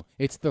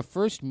it's the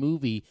first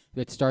movie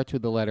that starts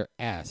with the letter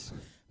S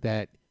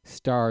that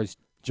stars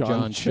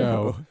John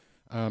Cho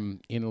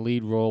in a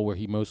lead role where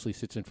he mostly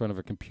sits in front of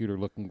a computer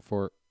looking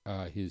for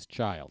his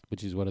child,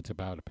 which is what it's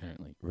about,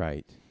 apparently.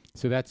 Right.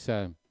 So that's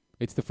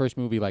it's the first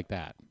movie like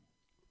that.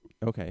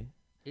 Okay.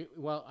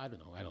 Well, I don't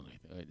know.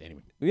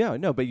 Anyway, Yeah,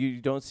 no, but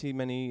you don't see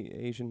many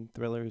Asian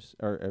thrillers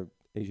or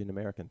Asian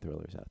American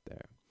thrillers out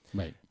there.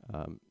 right.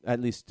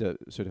 At least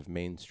sort of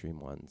mainstream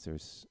ones.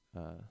 There's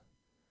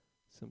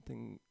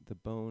something, The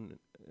Bone,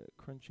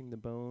 Crunching the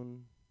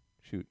Bone.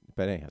 Shoot.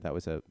 But anyhow, that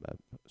was a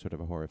sort of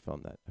a horror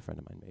film that a friend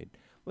of mine made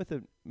with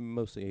a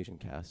mostly Asian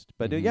cast.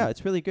 But Mhm. yeah,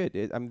 it's really good.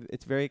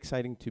 It's very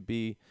exciting to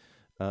be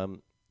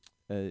an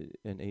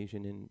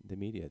Asian in the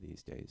media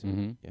these days.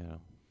 Mhm. Yeah.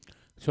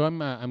 So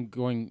I'm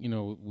going.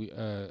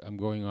 I'm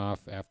going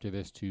off after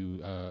this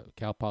to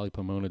Cal Poly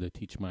Pomona to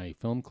teach my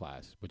film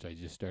class, which I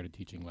just started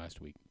teaching last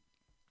week.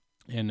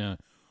 And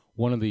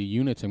one of the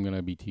units I'm going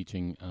to be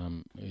teaching,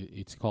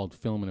 it's called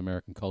Film and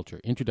American Culture,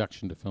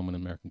 Introduction to Film and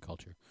American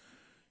Culture,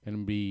 and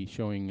I'll be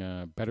showing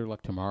Better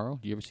Luck Tomorrow.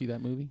 Do you ever see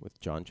that movie? With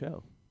John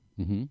Cho.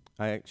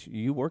 Mm-hmm.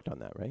 You worked on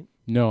that, right?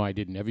 No, I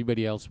didn't.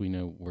 Everybody else we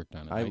know worked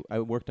on it. Right? I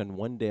worked on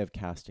one day of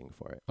casting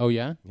for it. Oh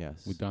yeah,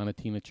 Yes. with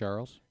Donatina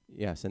Charles,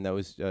 Yes, and that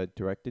was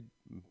directed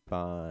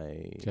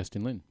by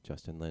Justin Lin,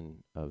 Justin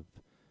Lin of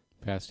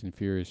Fast and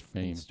Furious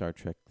fame. Star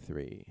Trek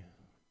 3,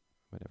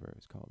 whatever it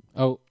was called.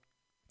 Oh,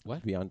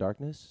 what? Beyond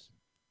Darkness?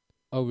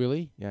 Oh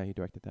really? Yeah, he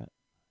directed that.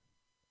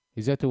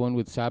 Is that the one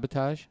with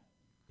Sabotage?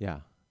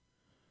 Yeah.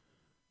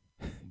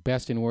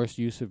 Best and worst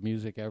use of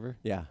music ever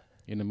Yeah.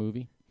 in a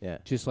movie. Yeah.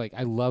 Just like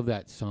I love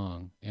that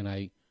song, and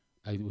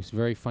it was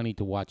very fun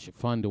to watch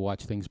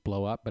things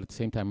blow up. But at the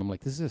same time, I'm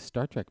like, this is a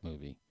Star Trek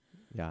movie.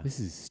 Yeah. This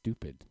is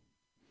stupid.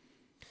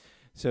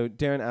 So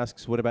Darren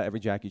asks, what about every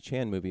Jackie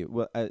Chan movie?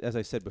 Well, as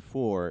I said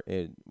before,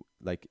 it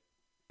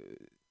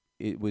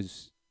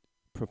was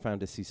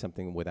profound to see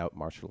something without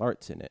martial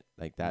arts in it,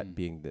 like that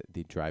being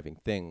the driving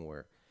thing,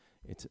 where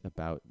it's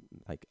about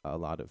like a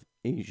lot of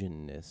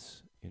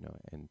Asianness,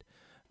 and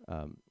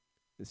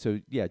so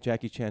yeah,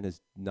 Jackie Chan has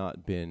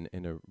not been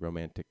in a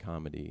romantic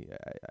comedy.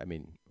 I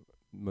mean,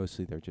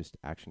 mostly they're just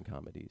action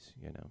comedies,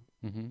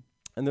 Mm-hmm.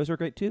 and those are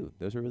great too.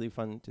 Those are really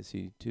fun to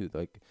see too.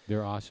 Like,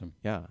 They're awesome.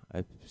 yeah,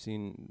 I've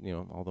seen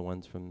all the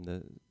ones from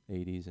the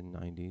 80s and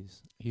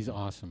 90s. He's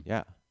awesome.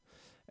 Yeah.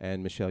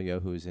 And Michelle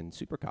Yeoh, who's in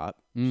Super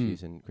Cop, Mm.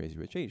 she's in Crazy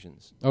Rich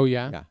Asians. Oh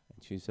yeah. Yeah,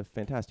 and she's a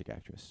fantastic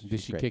actress. Does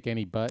She's she great. kick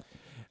any butt?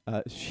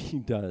 She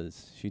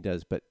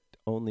does, but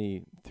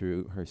only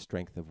through her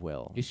strength of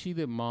will. Is she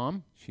the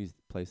mom? She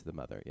plays the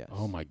mother. Yes.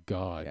 Oh my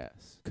God.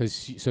 Yes.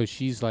 Because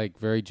she's like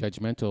very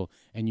judgmental,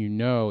 and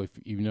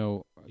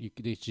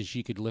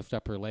she could lift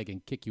up her leg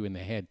and kick you in the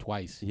head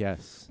twice,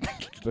 Yes.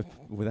 But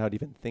without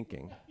even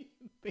thinking.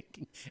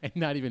 and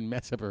not even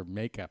mess up her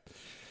makeup.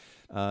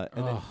 And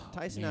then Oh,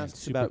 Tyson man, asks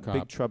Super about Cop.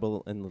 Big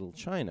Trouble in Little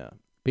China.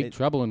 Big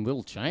Trouble in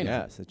Little China.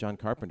 Yes, a John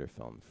Carpenter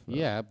film.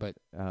 Yeah, but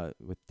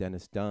With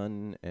Dennis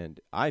Dunn, and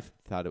I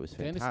thought it was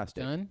Dennis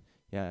fantastic. Dunn.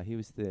 Yeah, he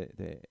was the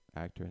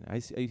actor, and I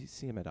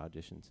see him at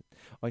auditions.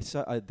 Oh, I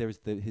saw there was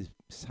his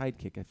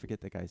sidekick. I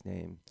forget the guy's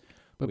name.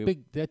 But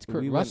that's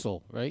Kurt we went-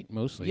 Russell, right?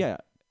 Mostly. Yeah.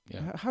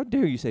 Yeah. How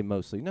dare you say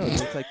mostly? No,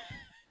 it's like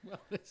Well,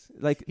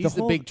 like he's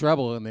the whole- Big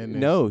Trouble, and then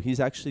No, he's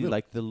actually Little-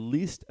 like the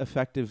least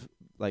effective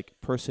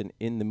person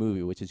in the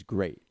movie, which is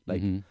great.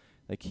 Like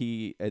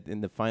he in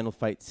the final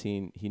fight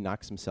scene, he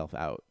knocks himself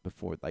out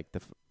before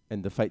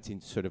and the fight scene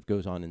sort of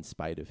goes on in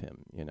spite of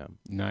him.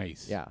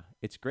 Nice. Yeah,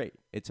 it's great.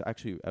 It's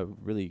actually a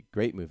really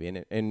great movie,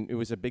 and it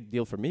was a big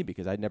deal for me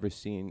because I'd never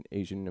seen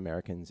Asian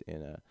Americans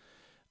in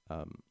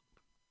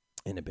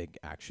a big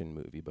action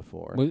movie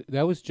before.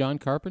 That was John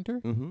Carpenter.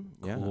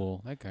 Mm-hmm. Yeah,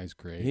 Cool. That guy's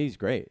great. he's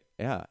great.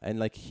 Yeah, and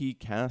like he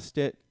cast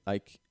it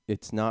like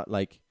it's not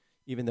like,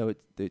 even though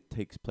it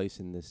takes place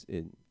in this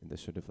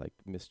sort of like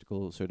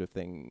mystical sort of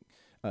thing,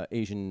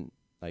 Asian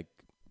like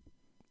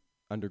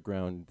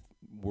underground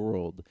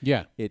world.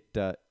 Yeah.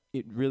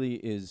 It really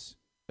is.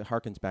 It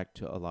harkens back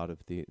to a lot of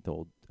the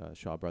old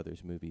Shaw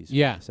Brothers movies.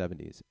 Yeah. From the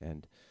 70s,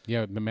 and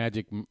Yeah, the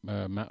Magic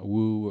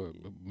Woo or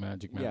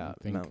Magic Mountain yeah,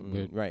 thing.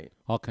 Mountain, right.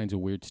 All kinds of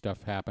weird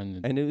stuff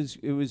happened. And it was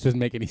doesn't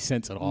make any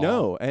sense at all.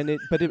 no,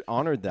 but it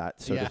honored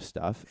that sort Yeah. of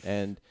stuff,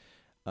 and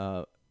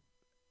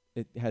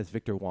it has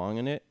Victor Wong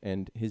in it,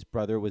 and his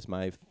brother was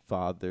my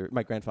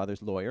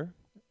grandfather's lawyer.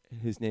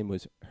 His name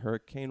was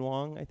Hurricane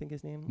Wong, I think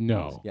his name was.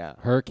 No. Yeah.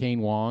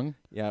 Hurricane Wong.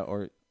 Yeah,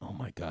 or Oh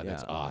my God, yeah,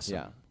 that's awesome.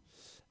 Yeah.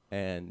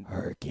 And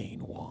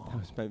Hurricane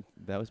Wong.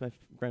 that was my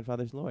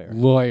grandfather's lawyer.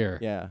 Lawyer.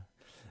 Yeah.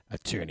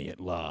 Attorney at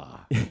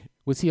law.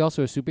 Was he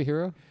also a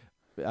superhero?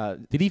 Uh,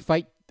 Did he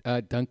fight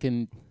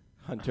Duncan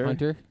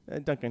Hunter?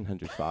 Duncan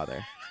Hunter's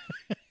father.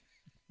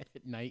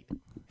 at night?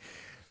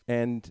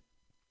 And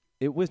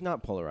it was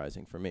not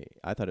polarizing for me.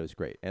 I thought it was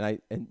great. And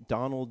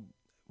Donald,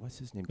 what's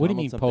his name? What do you Donald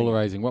mean something.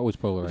 polarizing? What was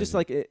polarizing? Just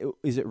like,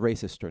 is it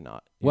racist or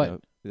not? You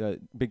What? know,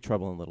 Big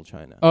Trouble in Little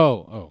China.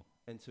 Oh.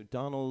 And so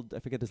Donald, I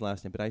forget his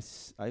last name, but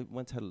I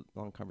once had a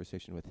long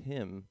conversation with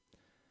him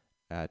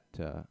at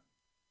the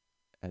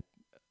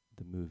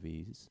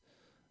movies,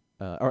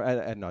 or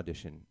at an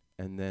audition.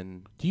 And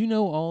then Do you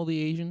know all the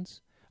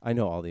Asians? I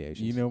know all the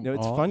Asians. You know no,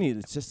 it's all? funny.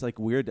 It's just like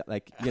weird.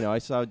 Like, you know, I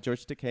saw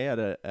George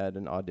Takei at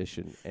an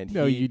audition, and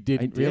No, you I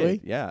didn't, did,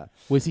 really? Yeah,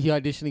 Was he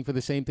auditioning for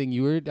the same thing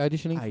you were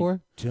auditioning I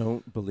for?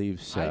 don't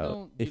believe so. I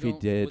don't. If he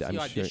did, was I'm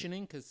he sure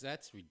auditioning? Because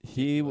that's ridiculous.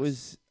 he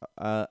was.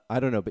 I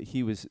don't know, but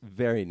he was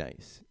very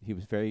nice. He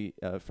was very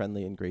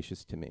friendly and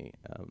gracious to me,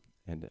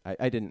 and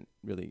I didn't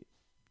really.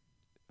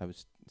 I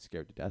was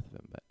scared to death of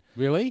him, but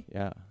Really?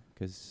 yeah,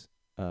 because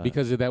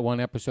Because of that one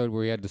episode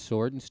where he had the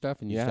sword and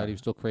stuff, and you Yeah. thought he was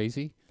still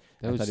crazy.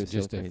 That I was thought he was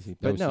just so a crazy.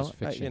 that But was no, just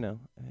fiction. you know,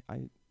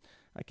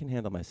 I can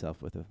handle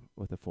myself with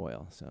a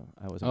foil, so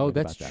I wasn't. Oh, worried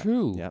that's about that.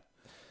 true. Yep.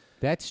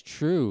 That's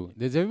true.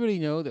 Does everybody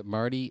know that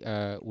Marty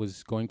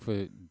was going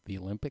for the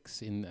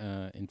Olympics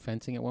in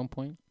fencing at one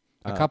point?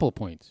 A couple of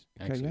points,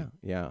 Okay, actually.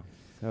 yeah.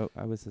 So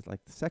I was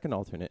like the second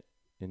alternate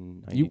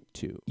in You-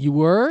 '92. You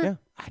were? Yeah.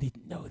 I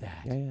didn't know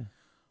that. Yeah.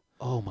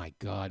 Oh my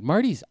God,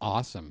 Marty's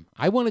awesome.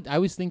 I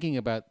was thinking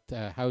about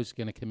how he's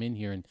going to come in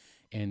here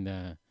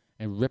and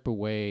rip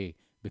away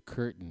the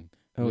curtain.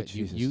 Oh, But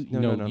Jesus.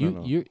 No.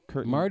 No.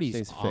 Curtain Marty's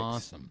stays fixed.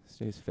 awesome.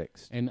 Stays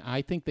fixed. And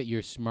I think that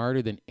you're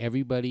smarter than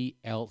everybody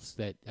else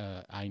that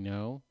I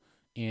know,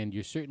 and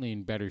you're certainly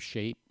in better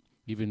shape,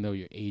 even though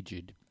you're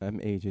aged. I'm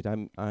aged.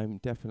 I'm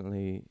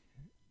definitely.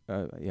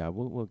 Yeah,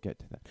 we'll get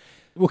to that.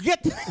 We'll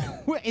get.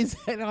 Is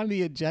that on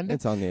the agenda?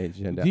 It's on the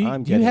agenda. Do you,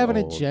 I'm do you getting have an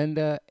old.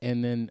 agenda,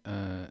 and then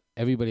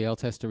everybody else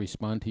has to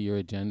respond to your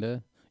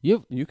agenda?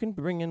 You. You can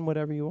bring in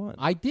whatever you want.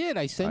 I did.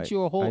 I sent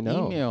you a whole I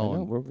know, email. I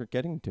know. We're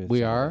getting to. We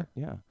some of are?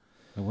 that. Yeah.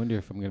 I wonder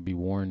if I'm going to be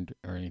warned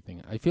or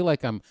anything. I feel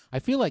like I'm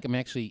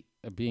actually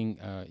being.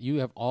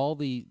 You have all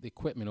the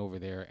equipment over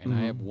there, and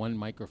I have Mhm. one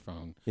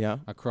microphone Yeah.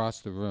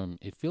 across the room.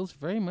 It feels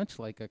very much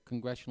like a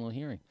congressional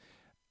hearing.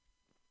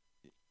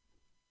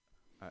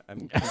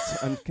 I'm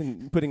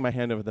putting my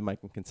hand over the mic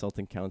and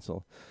consulting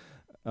counsel.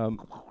 Are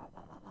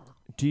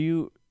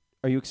you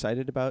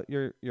excited about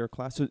your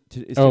class? So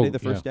is today the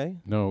first day?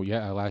 No,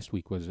 yeah. Last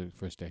week was the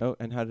first day. Oh,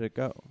 and how did it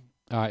go?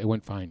 It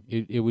went fine.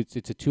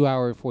 It's a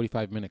 2-hour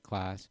 45-minute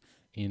class.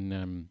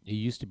 It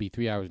used to be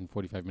 3 hours and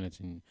 45 minutes,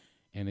 and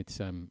it's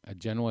a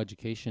general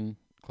education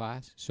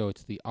class. So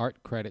it's the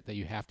art credit that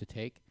you have to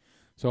take.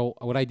 So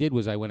what I did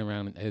was I went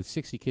around and I had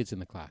 60 kids in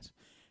the class,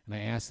 and I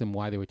asked them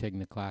why they were taking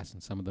the class,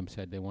 and some of them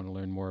said they want to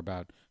learn more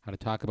about how to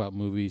talk about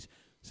movies.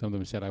 Some of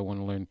them said I want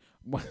to learn.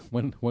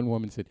 One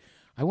woman said,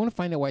 I want to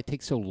find out why it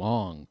takes so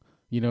long.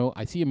 You know,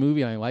 I see a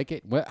movie and I like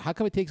it. How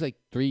come it takes like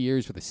 3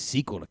 years for the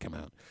sequel to come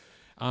out?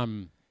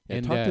 And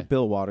talk to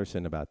Bill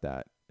Watterson about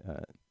that.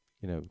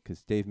 You know,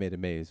 because Dave Made a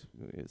Maze.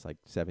 It's like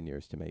 7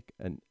 years to make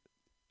an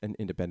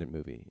independent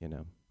movie. You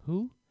know.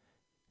 Who?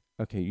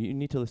 Okay, you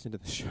need to listen to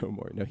the show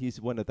more. No,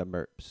 he's one of the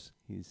MERPs.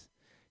 He's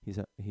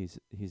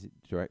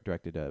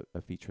directed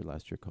a feature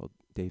last year called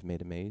Dave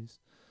Made a Maze.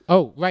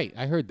 Oh, right.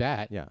 I heard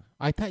that. Yeah,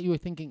 I thought you were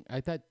thinking.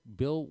 I thought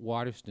Bill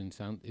Watterson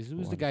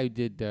was the guy who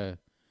did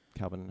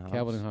Calvin and Hobbes.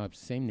 Calvin and Hobbes.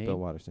 Same name. Bill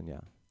Watterson. Yeah.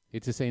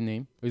 It's the same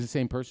name. It was the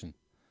same person.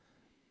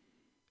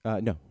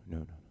 No.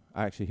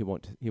 Actually, he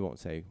won't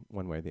say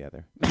one way or the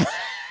other.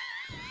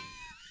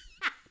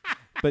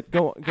 But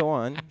go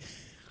on.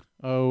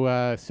 Oh,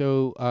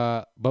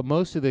 but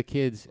most of the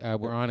kids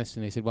were honest,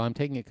 and they said, "Well, I'm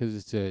taking it because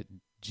it's a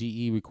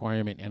GE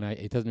requirement, and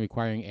it doesn't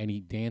require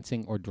any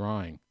dancing or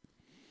drawing."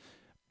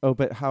 Oh,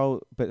 but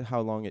how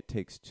long it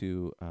takes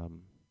to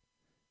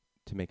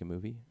make a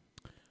movie?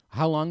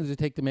 How long does it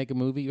take to make a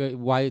movie?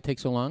 Why it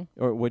takes so long?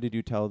 Or what did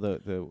you tell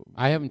the?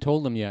 I haven't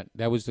told them yet.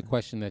 That was the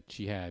question that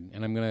she had,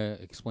 and I'm going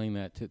to explain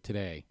that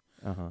today.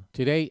 Uh-huh.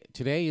 Today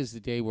is the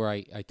day where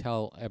I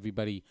tell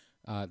everybody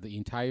the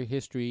entire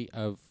history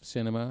of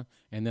cinema,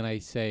 and then I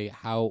say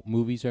how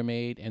movies are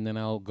made, and then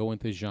I'll go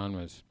into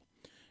genres.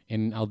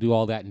 And I'll do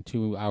all that in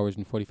 2 hours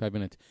and 45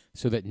 minutes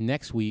so that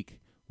next week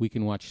we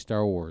can watch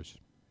Star Wars.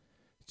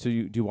 So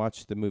do you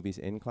watch the movies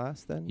in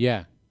class then?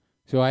 Yeah.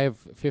 So I have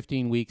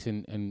 15 weeks,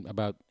 and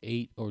about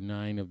 8 or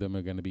 9 of them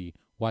are going to be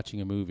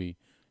watching a movie.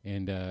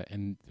 And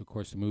of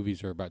course, the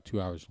movies are about 2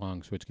 hours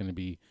long, so it's going to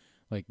be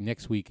like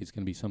next week it's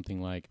going to be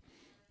something like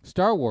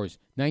Star Wars,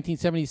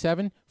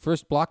 1977,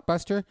 first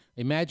blockbuster.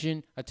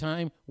 Imagine a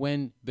time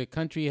when the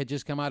country had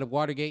just come out of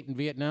Watergate in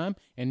Vietnam,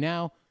 and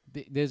now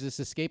there's this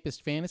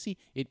escapist fantasy.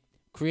 It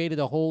created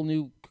a whole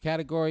new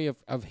category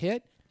of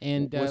hit.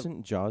 And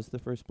wasn't Jaws the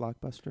first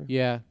blockbuster?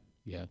 Yeah.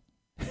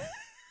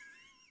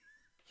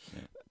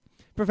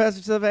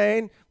 Professor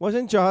Sylvain,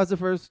 wasn't Jaws the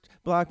first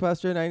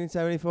blockbuster in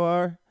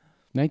 1974?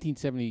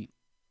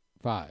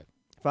 1975.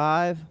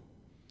 5?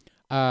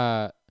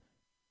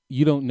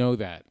 You don't know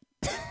that.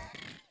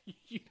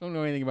 You don't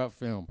know anything about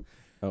film.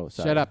 Oh,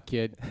 sorry. Shut up,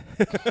 kid.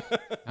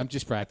 I'm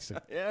just practicing.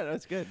 Yeah,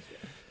 that's good.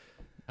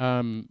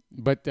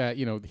 But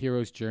the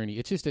hero's journey.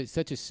 It's just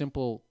such a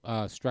simple,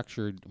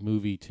 structured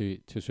movie to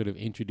sort of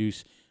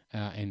introduce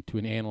and to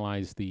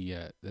analyze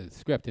the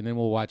script, and then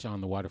we'll watch On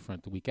the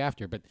Waterfront the week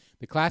after. But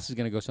the class is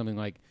going to go something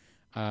like,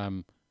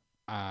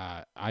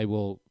 I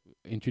will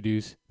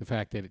introduce the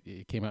fact that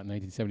it came out in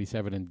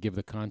 1977 and give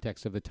the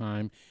context of the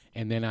time,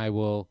 and then I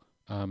will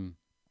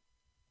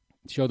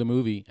show the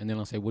movie, and then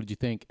I'll say, "What did you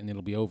think?" And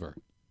it'll be over.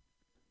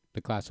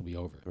 The class will be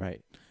over.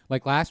 Right.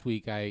 Like last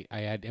week, I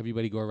had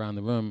everybody go around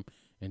the room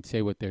and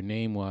say what their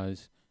name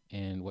was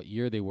and what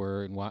year they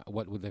were and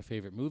what their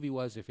favorite movie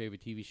was, their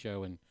favorite TV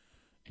show, and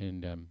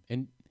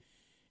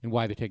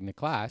why they're taking the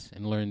class,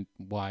 and learn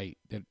why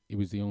that it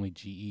was the only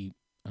GE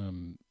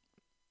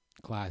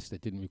class that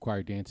didn't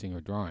require dancing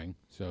or drawing.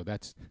 So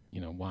that's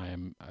why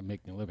I'm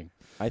making a living.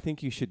 I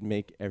think you should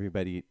make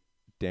everybody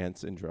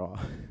dance and draw.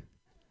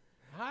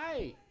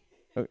 Hi.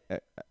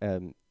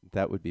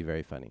 That would be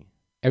very funny.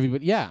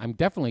 Everybody, yeah, I'm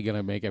definitely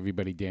gonna make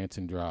everybody dance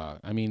and draw.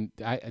 I mean,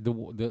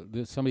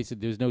 somebody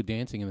said there's no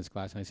dancing in this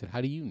class, and I said,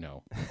 how do you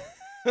know?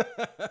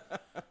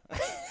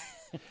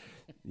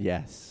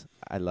 Yes,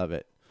 I love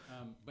it.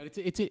 But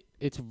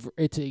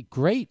it's a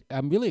great.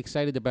 I'm really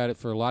excited about it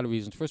for a lot of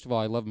reasons. First of all,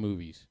 I love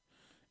movies,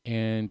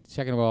 and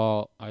second of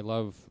all, I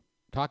love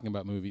talking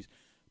about movies.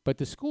 But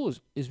the school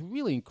is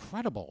really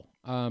incredible.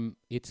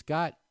 It's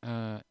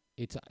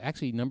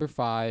actually number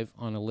 5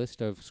 on a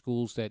list of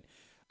schools that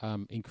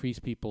increase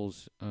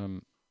people's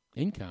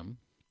income,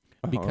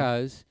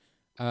 because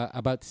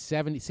about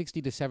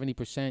 60 to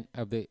 70%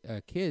 of the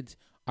kids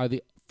are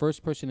the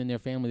first person in their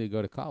family to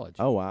go to college.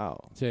 Oh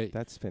wow,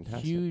 that's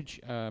fantastic. Huge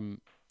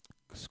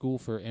school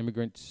for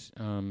immigrants.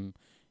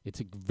 It's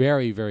a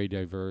very, very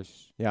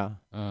diverse. Yeah.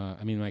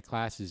 I mean, my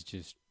class is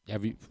just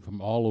from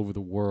all over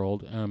the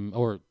world,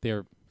 or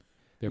their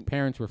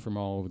parents were from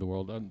all over the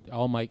world.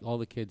 All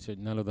the kids,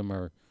 none of them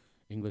are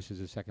English as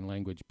a second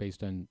language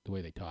based on the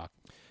way they talk.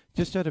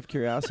 Just out of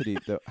curiosity,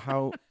 though,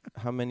 how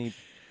many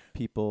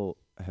people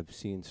have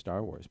seen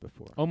Star Wars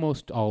before?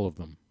 Almost all of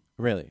them.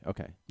 Really?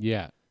 Okay.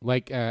 Yeah,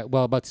 about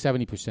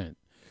 70%.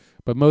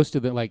 But most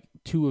of them,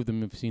 2 of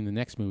them have seen the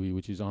next movie,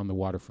 which is On the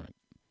Waterfront.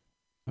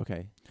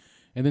 Okay.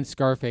 And then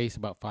Scarface,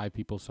 about 5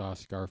 people saw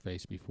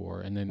Scarface before.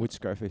 And then which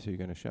Scarface are you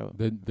going to show?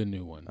 The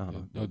new one.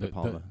 The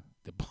Palma.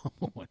 The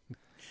Palma one.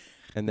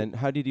 And then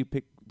how did you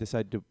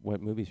decide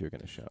what movies you were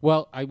going to show?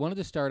 Well, I wanted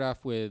to start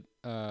off with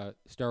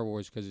Star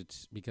Wars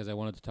because I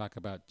wanted to talk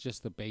about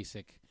just the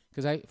basic.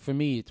 Because for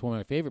me, it's one of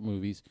my favorite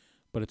movies,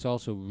 but it's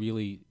also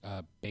really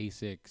a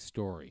basic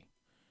story.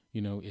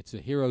 It's a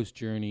hero's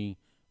journey,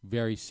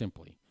 very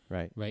simply.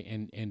 Right. Right.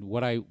 And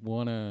what I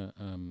want to,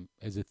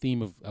 as a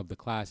theme of the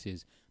class,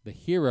 is the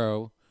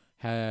hero.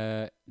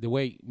 The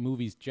way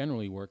movies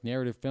generally work,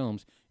 narrative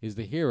films, is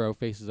the hero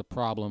faces a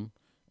problem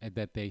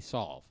that they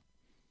solve.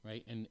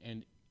 Right,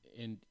 and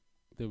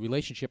the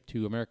relationship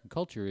to American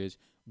culture is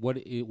what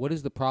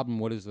is the problem,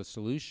 what is the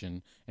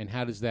solution, and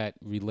how does that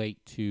relate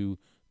to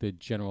the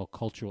general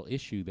cultural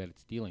issue that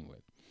it's dealing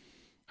with?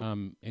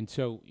 And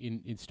so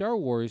in Star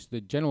Wars, the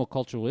general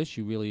cultural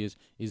issue really is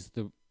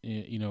the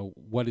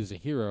what is a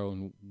hero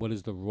and what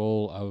is the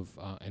role of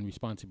and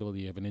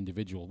responsibility of an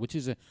individual, which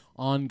is an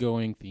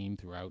ongoing theme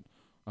throughout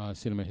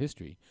cinema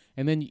history.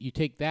 And then you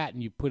take that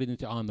and you put it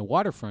into On the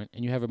Waterfront,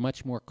 and you have a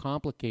much more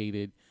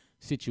complicated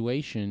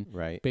situation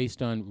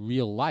based on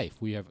real life.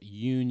 We have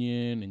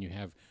union, and you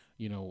have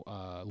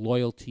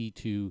loyalty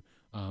to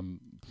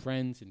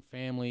friends and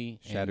family.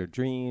 Shattered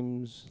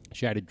dreams.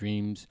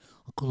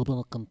 I could have been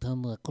a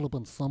contender. I could have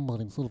been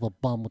somebody instead of a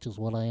bum, which is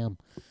what I am.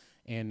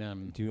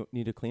 And do you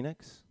need a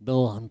Kleenex?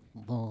 No.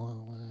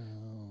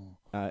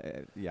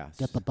 Yes.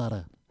 Get the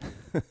butter.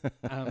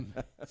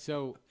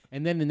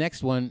 And then the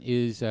next one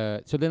is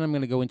so then I'm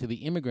going to go into the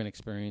immigrant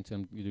experience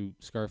and do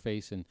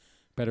Scarface and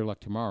Better Luck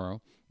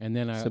Tomorrow, and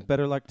then so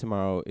Better Luck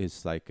Tomorrow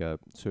is like a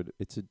sort of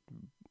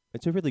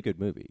it's a really good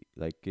movie.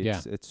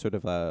 It's sort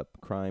of a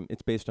crime.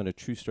 It's based on a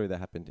true story that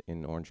happened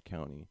in Orange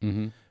County,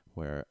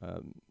 where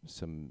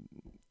some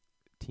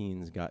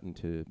teens got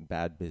into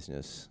bad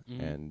business,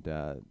 and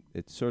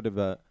it's sort of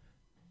a.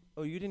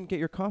 Oh, you didn't get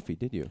your coffee,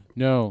 did you?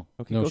 No.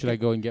 Okay. No. Should I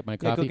go and get my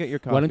coffee? Yeah, go get your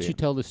coffee. Why don't you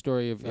tell the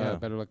story of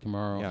Better Luck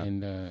Tomorrow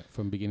and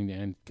from beginning to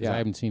end? Because I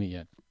haven't seen it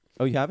yet.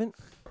 Oh, you haven't?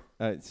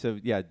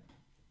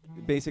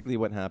 Basically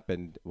what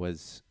happened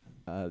was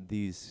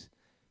these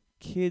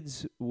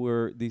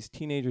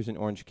teenagers in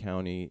Orange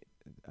County.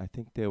 I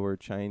think they were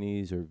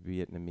Chinese or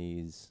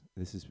Vietnamese.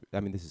 This is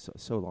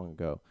so long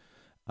ago,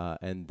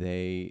 and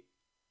they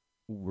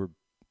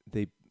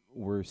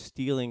were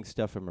stealing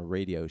stuff from a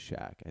Radio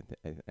Shack.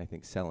 I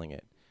think selling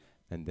it,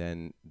 and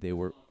then they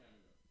were.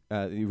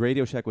 The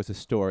Radio Shack was a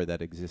store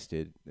that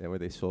existed where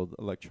they sold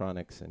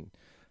electronics and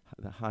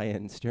the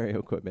high-end stereo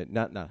equipment.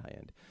 Not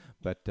high-end,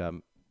 but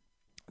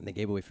and they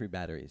gave away free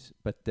batteries.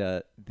 But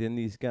then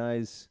these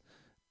guys,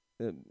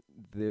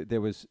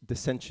 there was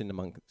dissension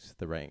amongst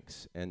the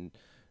ranks, and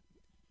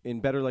in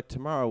Better Luck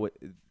Tomorrow,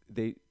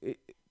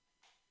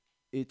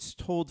 it's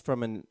told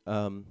from an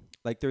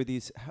there are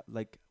these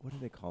what do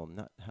they call them?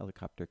 Not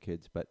helicopter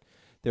kids, but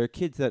there are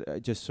kids that are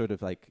just sort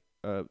of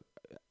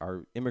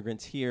are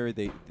immigrants here.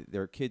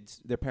 Their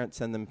kids, their parents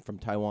send them from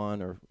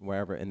Taiwan or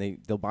wherever, and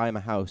they'll buy them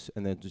a house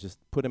and then just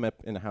put them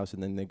up in a house,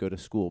 and then they go to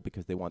school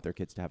because they want their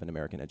kids to have an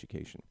American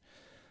education.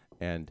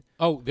 And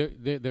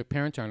their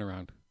parents aren't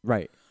around.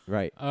 right.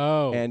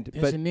 Oh, And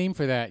there's a name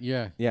for that.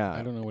 Yeah. Yeah.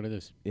 I don't know what it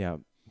is. Yeah,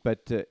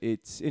 but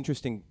it's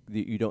interesting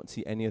that you don't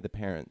see any of the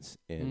parents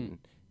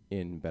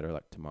in Better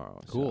Luck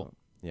Tomorrow. Cool. So,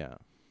 yeah.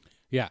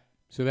 Yeah.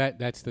 So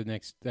that's the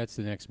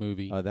next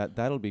movie.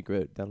 That'll be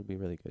good. That'll be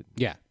really good.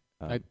 Yeah.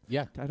 I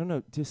don't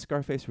know. Does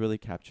Scarface really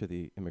capture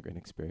the immigrant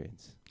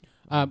experience?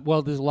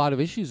 Well, there's a lot of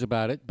issues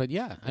about it, but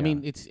yeah, I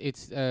mean, it's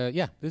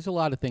there's a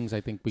lot of things I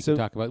think we can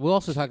talk about. We'll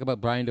also talk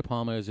about Brian De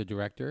Palma as a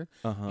director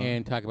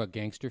and talk about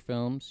gangster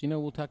films.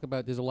 We'll talk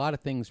about, there's a lot of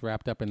things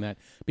wrapped up in that,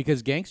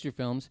 because gangster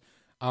films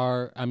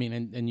are, I mean,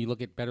 and you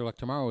look at Better Luck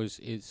Tomorrow,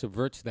 it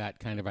subverts that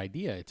kind of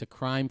idea. It's a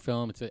crime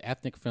film. It's an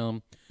ethnic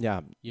film.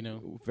 Yeah.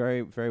 Very,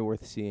 very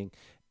worth seeing.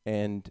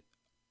 And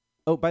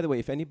oh, by the way,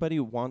 if anybody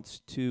wants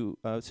to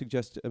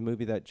suggest a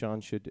movie that John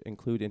should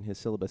include in his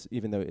syllabus,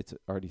 even though it's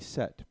already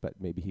set, but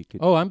maybe he could.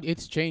 Oh,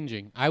 it's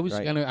changing. I was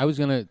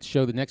gonna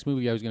show the next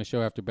movie I was gonna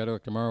show after Better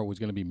Luck Tomorrow was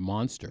gonna be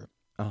Monster.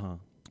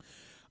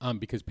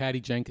 Because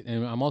Patty Jenkins,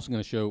 and I'm also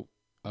gonna show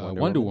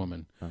Wonder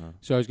Woman.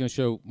 So I was gonna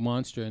show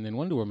Monster and then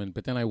Wonder Woman,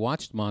 but then I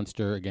watched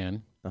Monster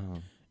again,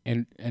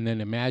 and then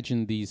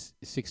imagine these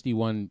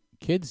 61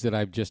 kids that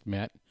I've just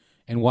met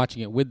and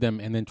watching it with them,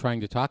 and then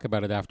trying to talk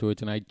about it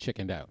afterwards, and I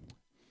chickened out.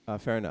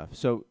 Fair enough.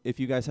 So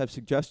if you guys have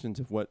suggestions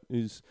of what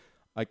is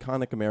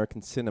iconic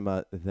American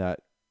cinema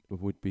that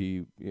would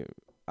be,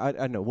 I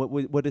don't know,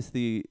 what is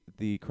the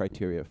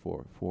criteria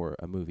for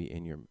a movie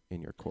in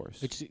your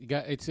course? It's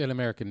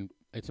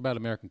about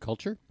American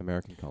culture.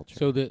 American culture.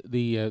 So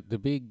the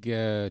big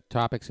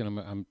topics, and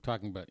I'm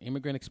talking about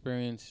immigrant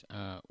experience,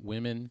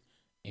 women,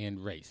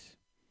 and race.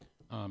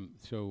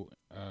 So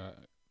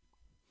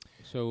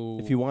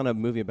if you want a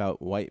movie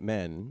about white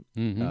men,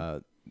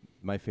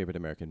 my favorite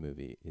American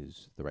movie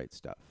is The Right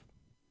Stuff.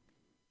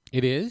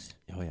 It is?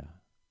 Oh, yeah.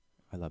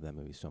 I love that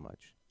movie so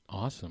much.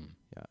 Awesome.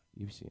 Yeah.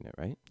 You've seen it,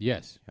 right?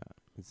 Yes. Yeah.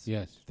 It's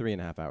yes.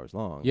 3.5 hours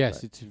long.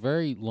 Yes, it's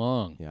very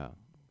long. Yeah.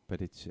 But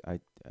it's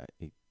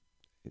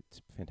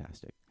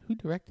fantastic. Who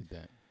directed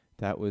that?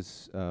 That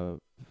was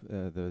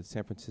the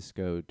San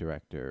Francisco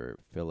director,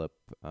 Philip,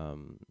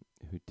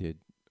 who did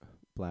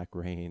Black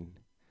Rain.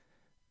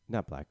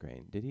 Not Black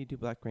Rain. Did he do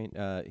Black Rain?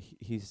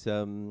 He's,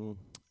 go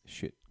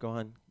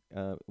on.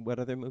 What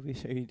other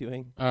movies are you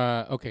doing?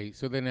 Okay,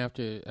 so then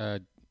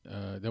after,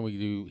 then we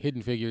do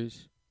Hidden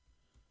Figures.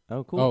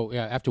 Oh, cool. Oh,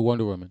 yeah, after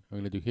Wonder Woman, we're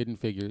going to do Hidden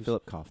Figures.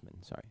 Philip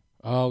Kaufman, sorry.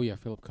 Oh, yeah,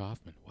 Philip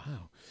Kaufman.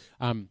 Wow.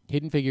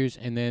 Hidden Figures,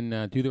 and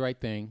then Do the Right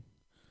Thing,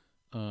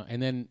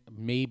 and then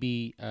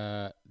maybe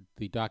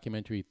the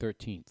documentary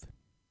 13th,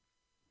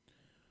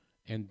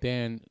 and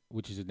then,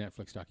 which is a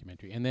Netflix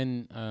documentary, and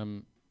then...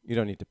 you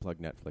don't need to plug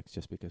Netflix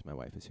just because my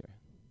wife is here.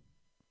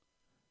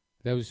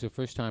 That was the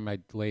first time I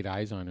laid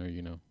eyes on her,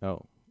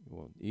 Oh,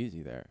 well,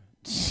 easy there.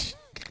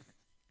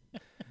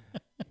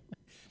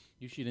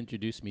 You should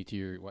introduce me to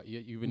your...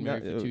 You've been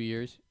married for 2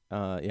 years?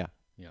 Yeah.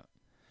 Yeah.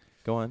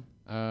 Go on.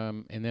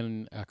 And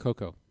then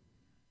Coco.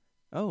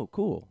 Oh,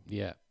 cool.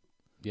 Yeah.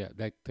 Yeah,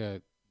 that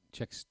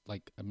checks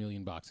like 1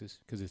 million boxes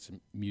because it's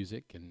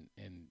music and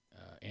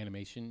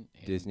animation.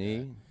 And,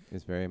 Disney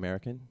is very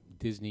American.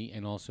 Disney,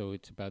 and also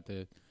it's about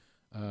the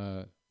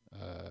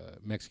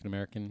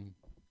Mexican-American...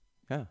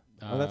 Yeah.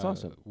 Oh, that's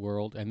awesome.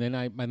 World, and then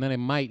I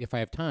might, if I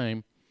have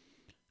time,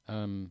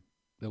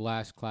 the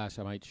last class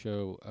I might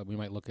show. We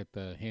might look at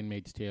the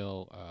 *Handmaid's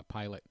Tale*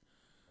 pilot,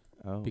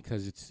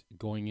 because it's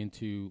going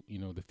into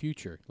the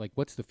future. Like,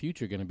 what's the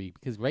future going to be?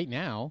 Because right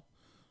now,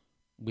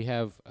 we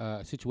have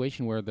a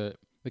situation where the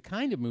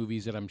kind of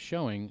movies that I'm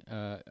showing,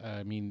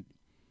 I mean,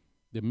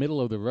 the middle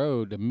of the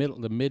road, the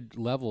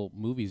mid-level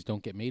movies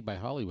don't get made by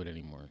Hollywood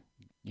anymore.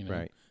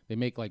 Right. They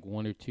make like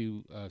 1 or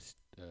 2.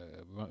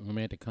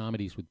 Romantic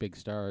comedies with big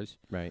stars,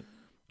 right?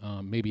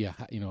 Maybe a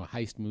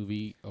heist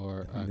movie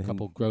or a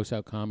couple gross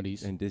out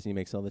comedies. And Disney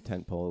makes all the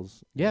tent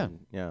poles. Yeah,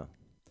 yeah.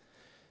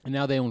 And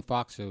now they own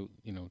Fox, so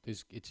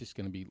it's just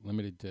going to be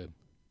limited to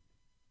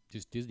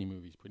just Disney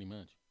movies, pretty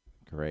much.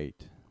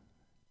 Great.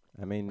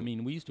 I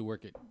mean, we used to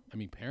work at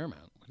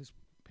Paramount.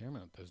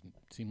 Paramount doesn't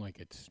seem like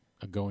it's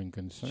a going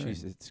concern.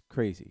 Jeez, it's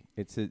crazy.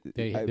 It's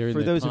they're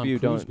for those Tom of you who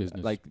Cruise don't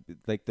business.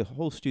 like the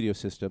whole studio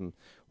system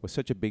was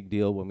such a big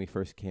deal when we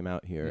first came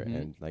out here,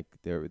 and like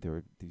there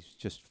were these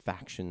just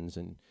factions,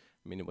 and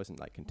I mean it wasn't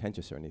like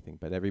contentious or anything,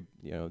 but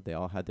they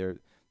all had their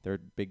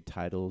big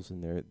titles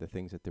and the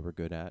things that they were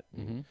good at,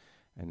 and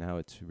now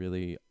it's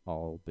really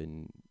all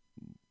been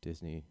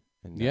Disney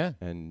and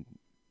and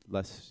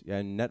less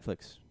and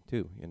Netflix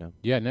too.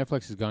 Yeah,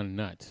 Netflix has gone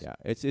nuts. Yeah,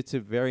 it's a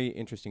very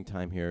interesting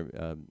time here.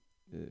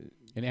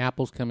 And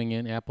Apple's coming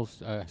in.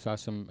 Apple's saw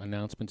some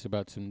announcements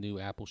about some new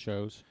Apple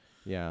shows.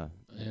 Yeah.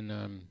 And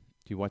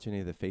do you watch any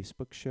of the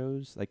Facebook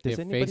shows? Like, does does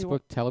anybody Facebook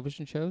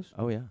television shows?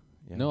 Oh yeah.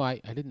 No, I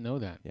didn't know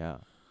that. Yeah.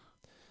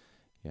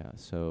 Yeah.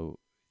 So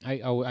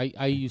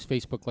I use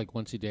Facebook like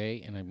once a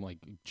day, and I'm like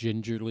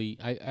gingerly.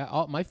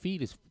 My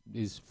feed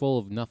is full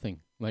of nothing.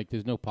 Like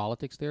there's no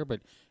politics there,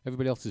 but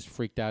everybody else is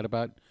freaked out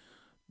about.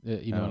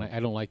 And I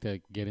don't like to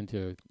get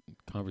into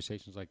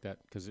conversations like that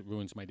because it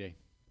ruins my day.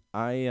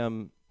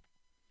 I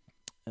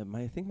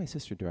think my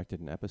sister directed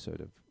an episode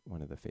of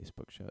one of the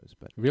Facebook shows,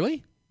 but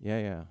Really?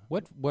 yeah.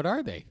 What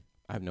are they?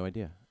 I have no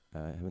idea.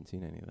 I haven't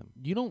seen any of them.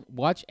 You don't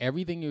watch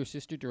everything your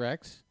sister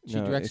directs? She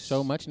No, directs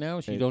so much now,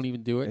 she don't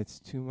even do it? It's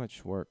too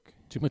much work.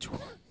 Too much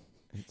work.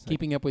 It's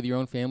Keeping up with your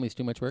own family is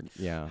too much work?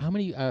 yeah. How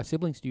many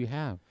siblings do you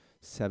have?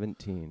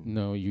 17.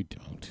 No, you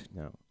don't.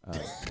 No.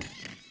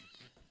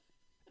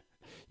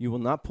 You will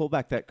not pull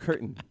back that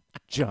curtain,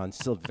 John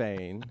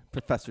Sylvain,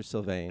 Professor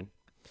Sylvain.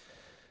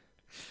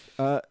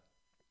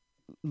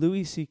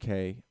 Louis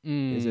C.K.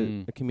 is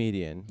a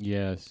comedian.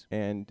 Yes.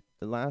 And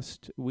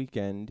last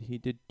weekend, he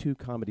did 2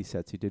 comedy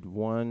sets. He did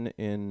one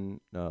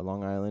in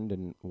Long Island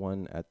and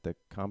one at the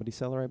Comedy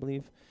Cellar, I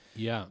believe.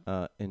 Yeah.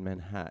 In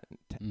Manhattan.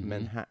 Mhm.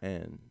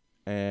 Manhattan.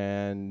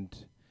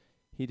 And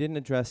he didn't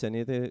address any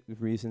of the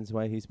reasons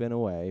why he's been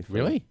away.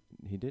 Really?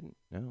 He didn't,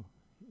 no.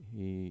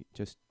 He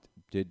just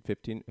did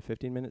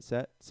 15-minute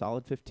set,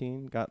 solid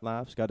 15, got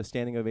laughs, got a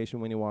standing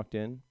ovation when he walked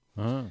in.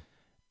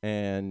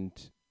 And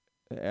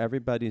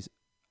everybody's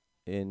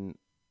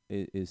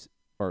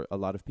or a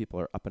lot of people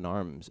are up in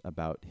arms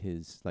about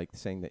his, like,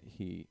 saying that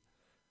he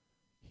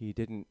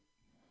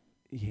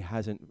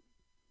hasn't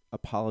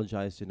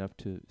apologized enough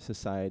to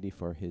society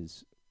for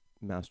his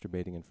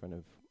masturbating in front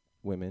of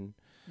women.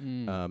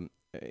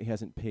 He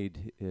hasn't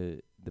paid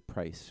the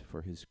price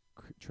for his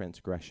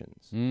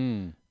transgressions.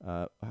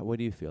 What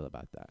do you feel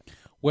about that?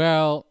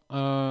 Well,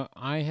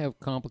 I have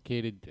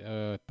complicated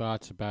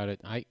thoughts about it.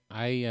 I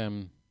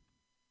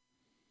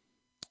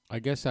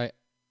guess I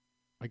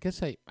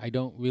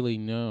don't really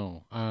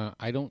know.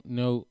 I don't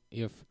know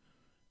if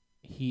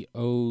he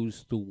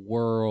owes the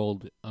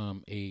world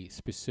a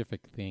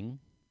specific thing.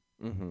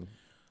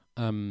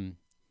 Mm-hmm.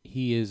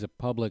 He is a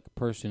public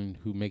person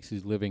who makes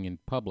his living in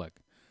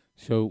public.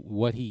 So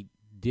what he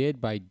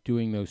did by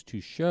doing those 2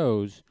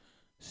 shows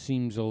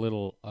seems a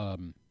little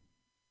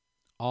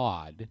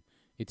odd.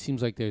 It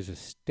seems like there's a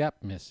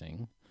step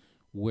missing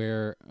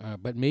where,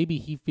 but maybe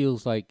he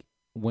feels like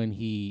when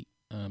he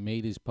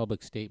made his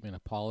public statement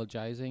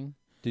apologizing,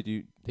 that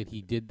he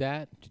did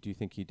that. Did you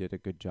think he did a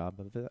good job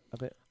of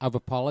it? Of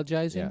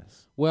apologizing?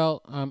 Yes.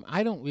 Well,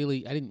 I didn't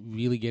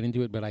really get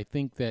into it, but I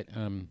think that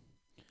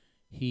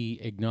he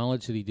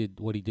acknowledged that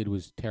what he did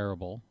was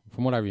terrible,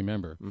 from what I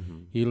remember. Mm-hmm.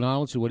 He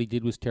acknowledged that what he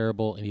did was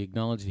terrible, and he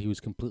acknowledged that he was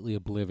completely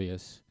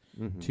oblivious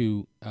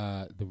to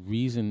the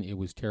reason it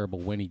was terrible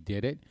when he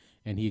did it,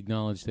 and he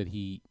acknowledged that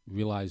he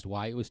realized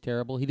why it was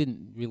terrible. He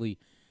didn't really,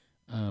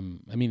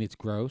 it's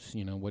gross,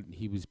 what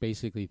he was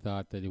basically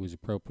thought that it was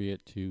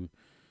appropriate to,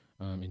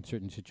 in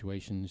certain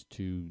situations,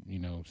 to,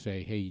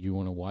 say, hey, you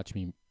want to watch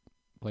me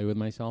play with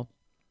myself?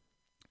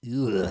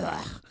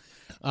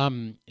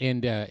 And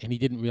he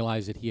didn't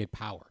realize that he had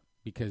power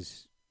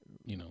because,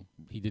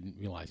 he didn't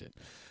realize it.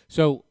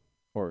 So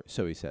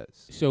he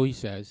says. So he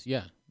says,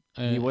 yeah.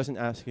 He wasn't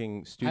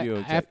asking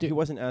he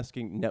wasn't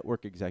asking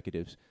network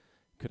executives,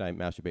 could I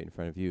masturbate in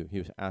front of you? He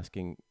was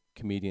asking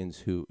comedians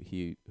who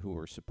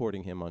were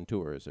supporting him on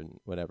tours and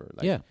whatever.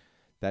 Like, yeah.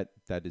 That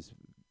is,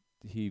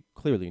 he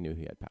clearly knew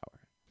he had power.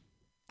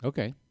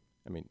 Okay.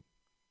 I mean,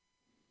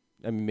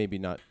 maybe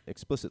not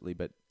explicitly,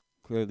 but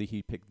clearly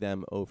he picked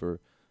them over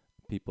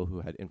people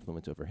who had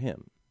influence over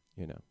him,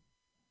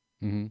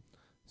 Mm-hmm.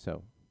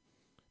 So,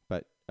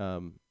 but,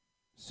 go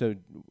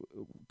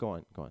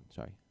on.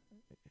 Sorry.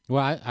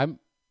 Well,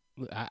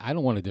 I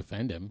don't want to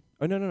defend him.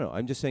 Oh, no.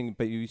 I'm just saying,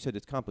 but you said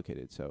it's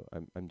complicated, so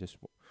I'm just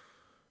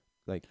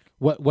like.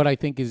 What I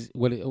think is,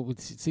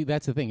 see,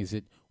 that's the thing, is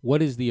that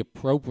what is the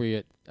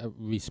appropriate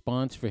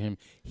response for him?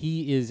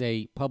 He is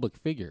a public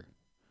figure,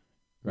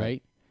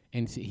 right?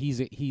 And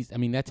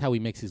that's how he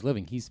makes his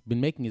living. He's been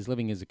making his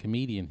living as a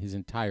comedian his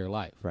entire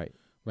life.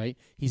 Right?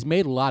 He's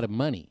made a lot of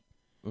money.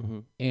 Mm-hmm.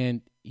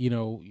 And,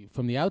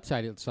 from the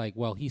outside, it's like,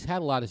 well, he's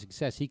had a lot of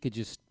success. He could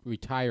just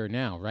retire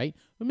now, right?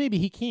 But maybe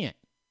he can't.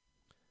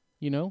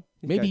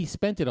 Maybe he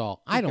spent it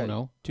all. I don't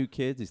know. 2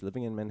 kids. He's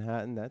living in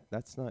Manhattan.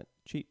 That's not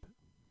cheap.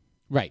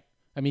 Right.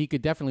 He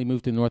could definitely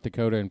move to North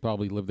Dakota and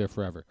probably live there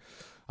forever.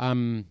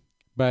 I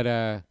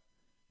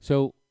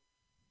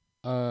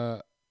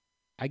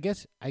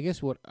guess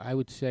what I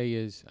would say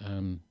is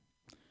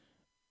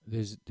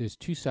there's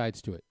 2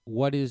 sides to it.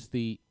 What is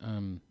the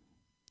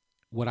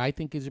what I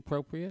think is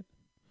appropriate,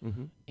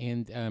 mm-hmm.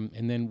 and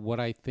then what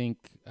I think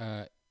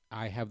I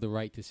have the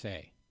right to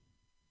say.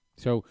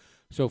 So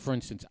for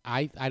instance,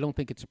 I don't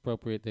think it's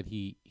appropriate that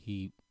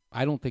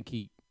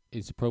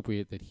it's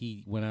appropriate that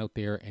he went out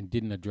there and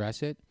didn't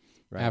address it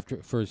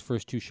for his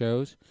first 2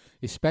 shows,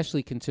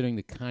 especially considering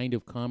the kind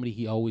of comedy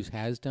he always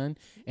has done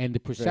and the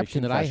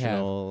perception that I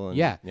have.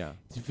 Yeah,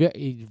 it's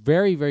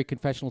very, very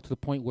confessional to the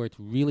point where it's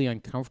really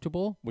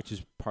uncomfortable, which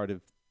is part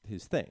of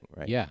his thing,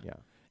 right? Yeah.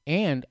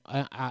 And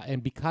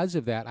because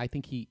of that, I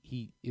think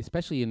he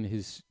especially in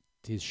his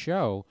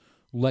show,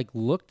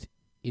 looked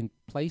in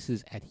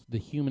places at the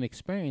human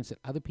experience that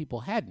other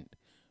people hadn't,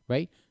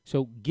 right?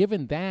 So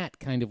given that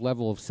kind of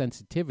level of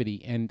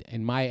sensitivity and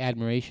my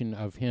admiration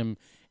of him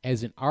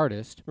as an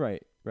artist,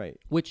 Right.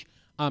 which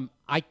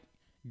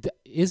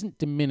isn't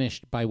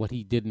diminished by what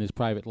he did in his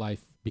private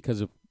life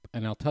because of,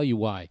 and I'll tell you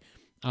why.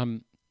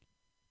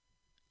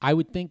 I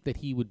would think that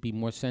he would be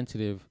more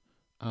sensitive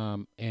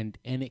and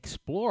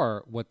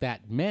explore what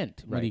that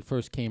meant when he Right.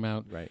 first came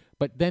out. Right.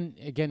 But then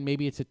again,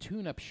 maybe it's a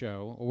tune-up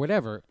show or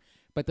whatever.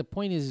 But the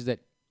point is that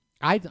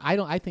I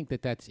think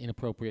that that's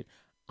inappropriate.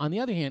 On the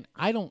other hand,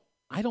 I don't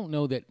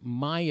know that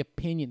my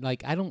opinion,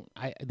 like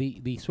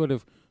the sort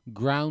of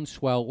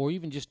groundswell, or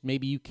even just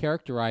maybe you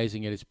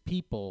characterizing it as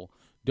people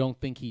don't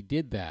think he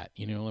did that.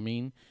 You know what I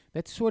mean?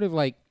 That's sort of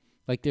like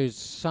there's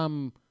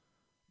some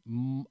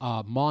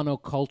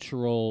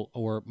monocultural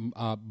or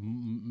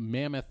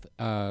mammoth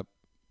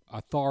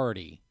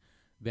authority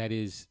that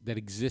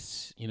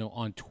exists,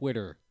 on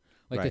Twitter.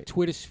 Like the Right.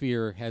 Twitter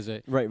sphere has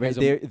a Right. has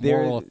a They're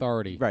moral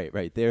authority.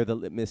 Right. They're the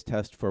litmus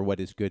test for what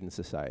is good in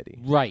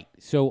society. Right.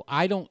 So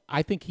I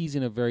think he's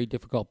in a very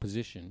difficult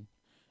position,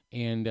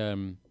 and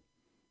on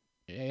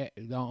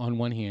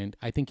one hand,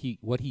 I think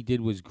what he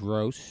did was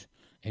gross,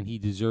 and he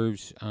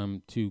deserves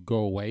to go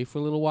away for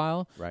a little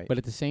while. Right. But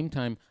at the same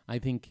time, I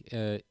think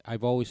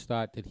I've always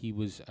thought that he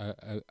was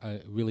a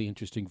really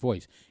interesting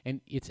voice,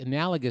 and it's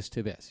analogous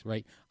to this,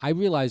 right? I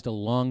realized a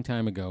long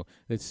time ago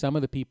that some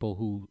of the people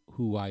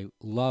who I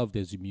loved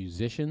as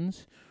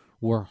musicians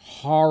were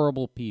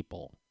horrible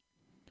people,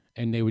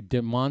 and they were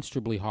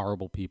demonstrably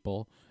horrible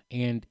people.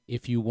 And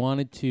if you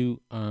wanted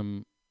to,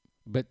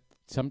 but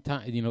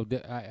sometimes,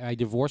 I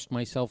divorced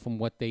myself from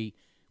what they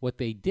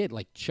did,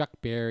 like Chuck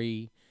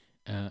Berry.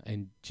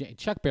 And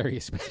Chuck Berry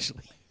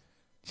especially.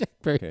 Chuck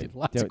Berry did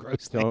lots of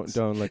gross things.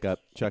 Don't look up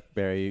Chuck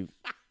Berry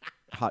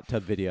hot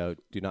tub video.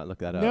 Do not look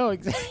that up. No,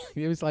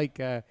 exactly. It was like,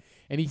 and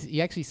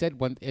he actually said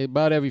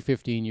about every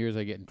 15 years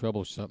I get in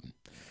trouble or something.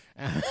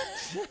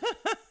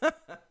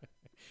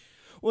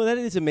 Well, that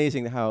is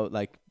amazing how,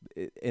 like,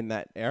 in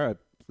that era,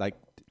 like,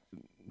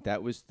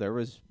 there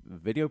was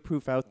video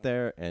proof out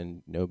there,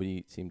 and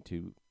nobody seemed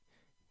to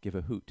give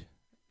a hoot.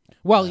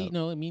 Well,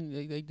 I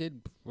mean, they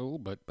did rule,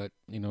 but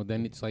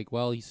then it's like,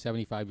 well, he's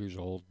 75 years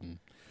old, and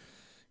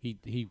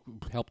he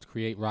helped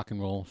create rock and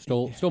roll.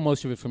 Stole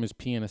most of it from his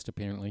pianist,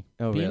 apparently.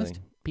 Oh, Pianist?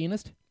 really?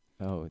 Pianist?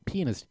 Oh,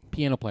 Pianist.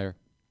 Piano player.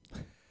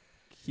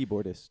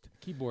 keyboardist.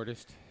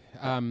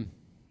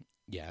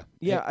 Yeah.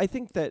 Yeah, I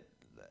think that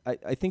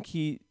I think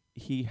he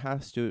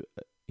has to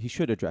he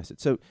should address it.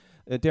 So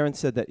Darren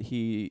said that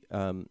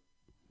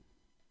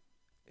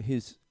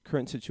his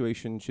current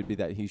situation should be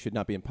that he should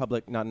not be in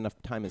public. Not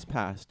enough time has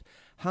passed.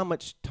 How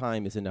much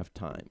time is enough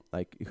time?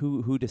 Like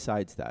who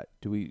decides that?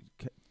 Do we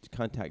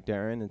contact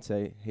Darren and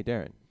say, "Hey,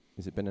 Darren,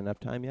 has it been enough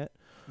time yet?"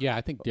 Yeah,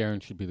 I think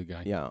Darren should be the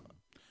guy. Yeah.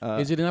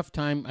 Is it enough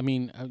time? I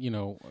mean,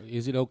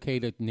 is it okay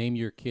to name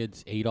your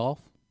kids Adolf?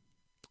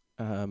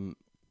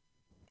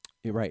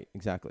 You're right.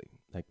 Exactly.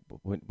 Like,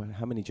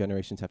 how many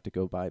generations have to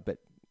go by? But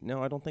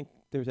no, I don't think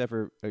there's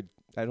ever.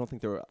 I don't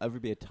think there will ever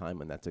be a time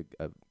when that's a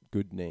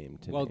good name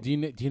to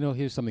name. Do you know?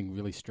 Here's something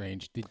really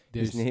strange.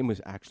 His name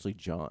was actually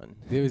John.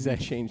 There was He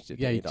changed it.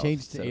 Yeah, to he Adolf,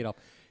 changed it so- to Adolf.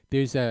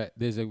 There's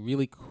a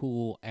really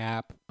cool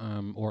app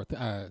or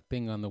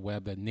thing on the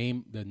web, the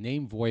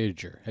name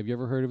Voyager. Have you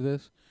ever heard of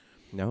this?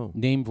 No.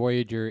 Name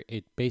Voyager,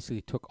 it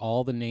basically took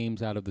all the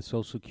names out of the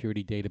Social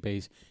Security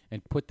database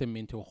and put them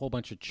into a whole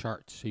bunch of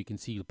charts, so you can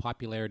see the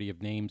popularity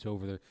of names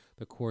over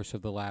the course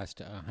of the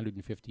last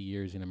 150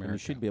 years in And America. you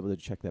should be able to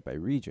check that by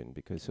region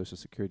because Social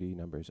Security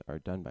numbers are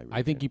done by region.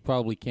 I think you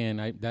probably can.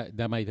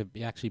 That might have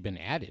actually been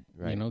added.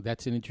 Right.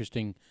 That's an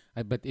interesting.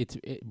 But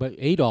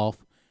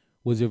Adolf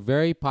was a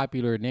very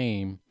popular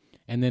name,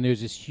 and then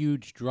there's this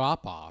huge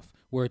drop off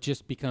where it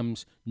just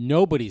becomes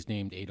nobody's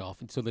named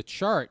Adolf, and so the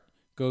chart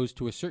goes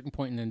to a certain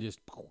point, and then just.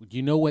 Do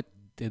you know what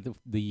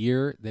the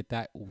year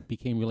that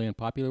became really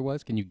unpopular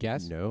was? Can you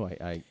guess? No,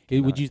 I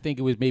Would you think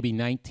it was maybe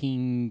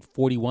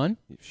 1941?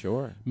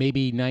 Sure.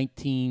 Maybe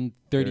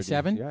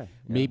 1937? 30s, yeah.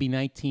 Maybe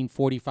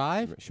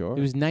 1945? Sure.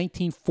 It was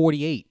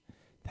 1948.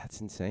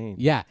 That's insane.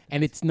 Yeah,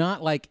 and it's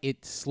not like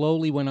it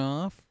slowly went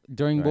off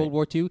during Right. World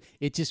War II.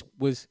 It just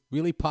was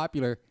really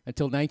popular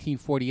until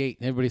 1948,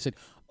 and everybody said,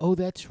 "Oh,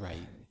 that's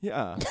right."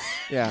 Yeah.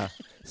 Yeah.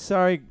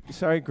 Sorry,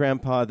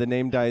 Grandpa. The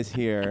name dies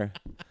here.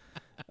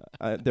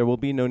 There will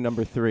be no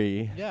number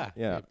 3. Yeah.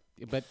 Yeah.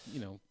 But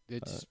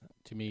it's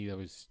to me that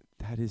was.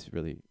 That is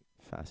really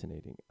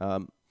fascinating.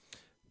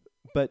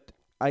 But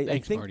I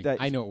Thanks, think Marty.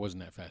 that I know it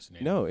wasn't that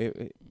fascinating. no,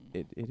 it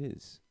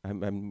is.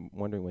 I'm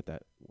wondering what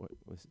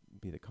was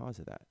be the cause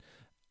of that.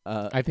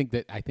 I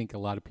think a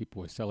lot of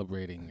people were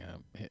celebrating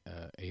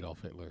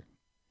Adolf Hitler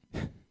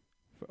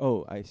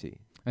Oh, I see.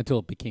 until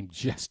it became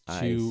just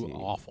I too see.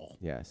 awful.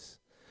 Yes.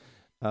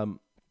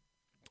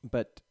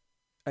 But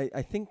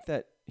I think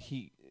that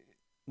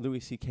Louis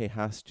C.K.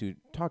 has to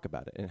talk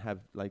about it and have,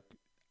 like,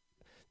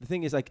 the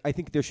thing is, like, I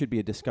think there should be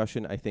a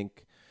discussion. I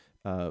think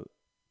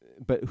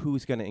but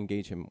who's going to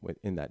engage him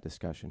in that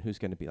discussion? Who's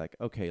going to be like,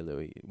 okay,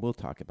 Louis, we'll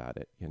talk about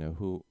it. You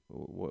know,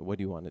 what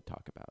do you want to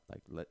talk about?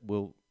 Like,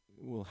 we'll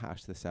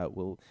hash this out.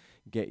 We'll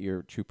get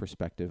your true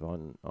perspective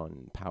on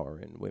power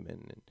and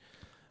women. And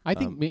I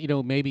think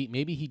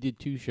maybe he did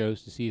 2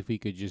 shows to see if he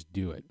could just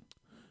do it,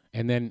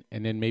 and then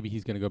maybe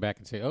he's going to go back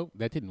and say, oh,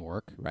 that didn't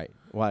work. Right.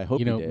 Well, I hope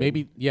he did.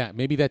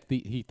 Maybe that's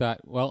he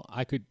thought, well,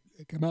 I could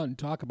come out and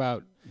talk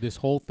about this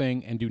whole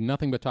thing and do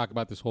nothing but talk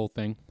about this whole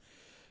thing.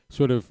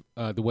 Sort of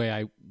the way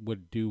I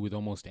would do with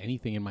almost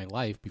anything in my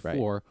life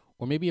before, right.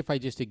 Or maybe if I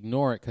just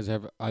ignore it because I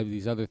have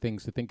these other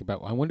things to think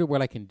about. I wonder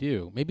what I can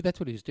do. Maybe that's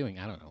what he's doing.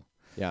 I don't know.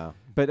 Yeah,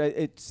 but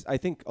I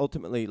think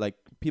ultimately, like,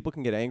 people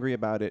can get angry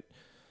about it,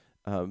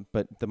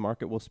 but the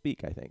market will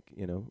speak. I think,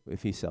 you know,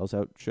 if he sells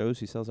out shows,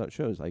 he sells out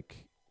shows.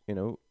 Like, you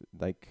know,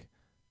 like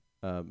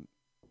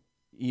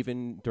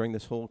even during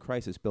this whole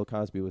crisis, Bill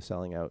Cosby was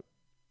selling out,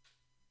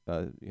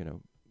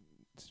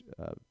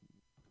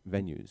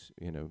 venues,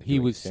 you know. He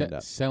was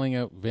selling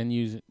out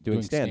venues,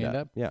 doing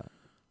stand-up. Yeah.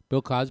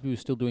 Bill Cosby was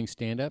still doing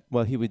stand-up?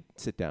 Well, he would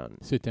sit down.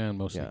 Sit down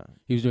mostly. Yeah.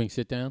 He was doing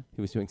sit-down?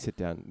 He was doing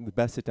sit-down. The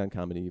best sit-down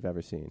comedy you've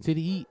ever seen. Did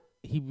he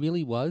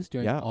really was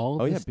during all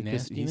this because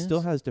nastiness? He still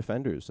has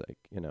defenders, like,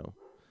 you know.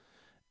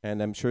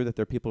 And I'm sure that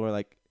there are people who are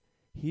like,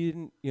 he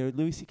didn't, you know,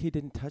 Louis C.K.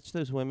 didn't touch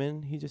those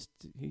women. He just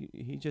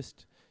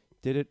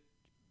did it,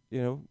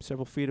 you know,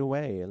 several feet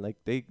away. And,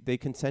 like, they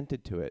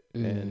consented to it.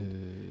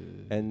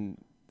 And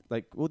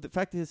like, well, the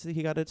fact is that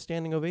he got a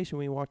standing ovation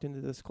when he walked into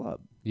this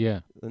club. Yeah.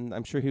 And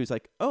I'm sure he was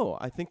like, oh,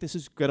 I think this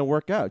is going to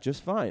work out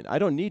just fine. I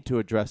don't need to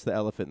address the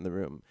elephant in the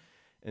room,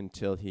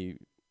 until he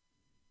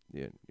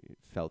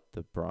felt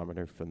the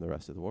barometer from the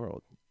rest of the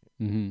world.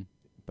 Mm-hmm.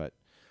 But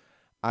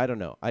I don't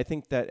know. I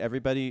think that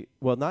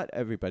not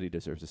everybody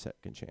deserves a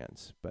second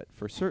chance, but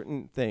for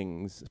certain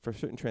things, for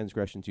certain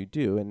transgressions you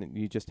do, and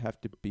you just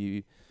have to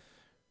be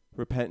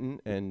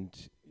repentant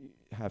and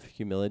have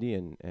humility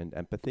and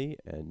empathy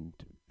and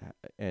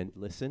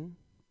listen,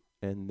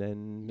 and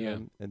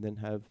then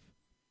have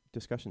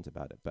discussions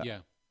about it. But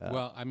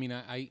well, I mean,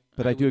 I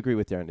do agree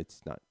with Darren.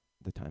 It's not,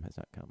 the time has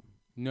not come.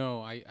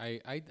 No,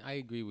 I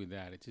agree with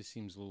that. It just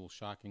seems a little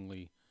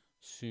shockingly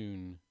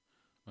soon.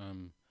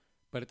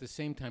 But at the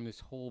same time, this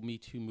whole Me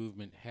Too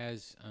movement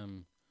has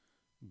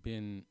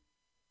been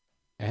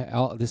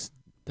this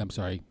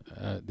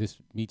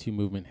Me Too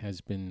movement has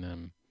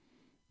been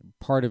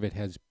part of it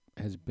has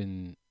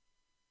been,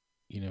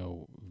 you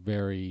know,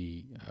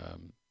 very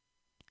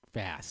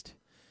fast.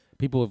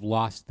 People have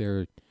lost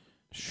their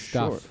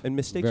stuff, and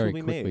mistakes very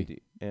will be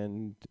quickly.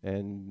 made,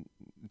 and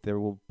there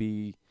will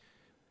be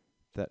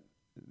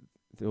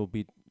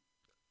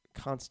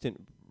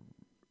constant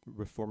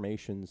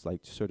reformations,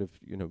 like sort of,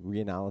 you know,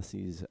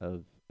 reanalyses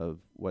of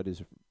what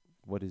is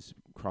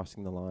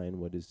crossing the line,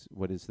 what is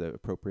the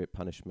appropriate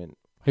punishment.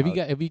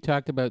 Have you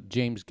talked about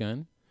James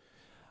Gunn?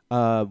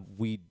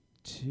 We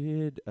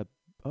did. I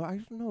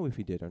don't know if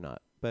he did or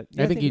not, but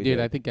I think he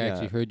did. I think I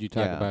actually heard you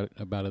talk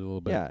about it a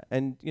little bit. Yeah,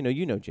 and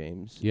you know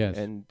James. Yes,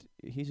 and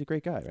he's a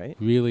great guy, right?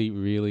 Really,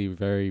 really,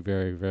 very,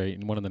 very, very,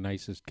 one of the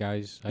nicest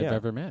guys I've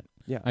ever met.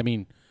 Yeah, I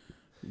mean,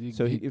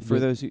 so for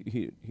those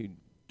who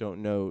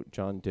don't know,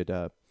 John did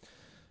a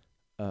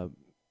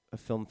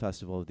film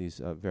festival of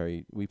these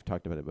we've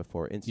talked about it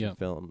before, Instant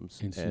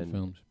Films.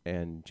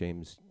 And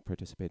James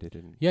participated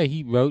in. Yeah,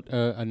 he wrote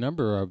a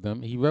number of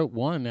them. He wrote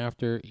one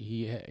after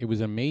it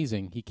was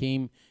amazing. He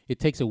came. It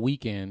takes a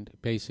weekend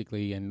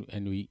basically, and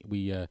we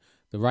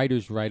the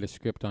writers write a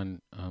script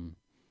on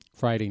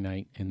Friday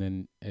night, and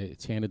then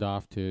it's handed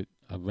off to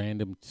a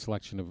random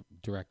selection of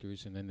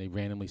directors, and then they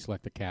randomly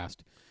select a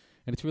cast,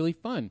 and it's really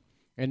fun.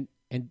 And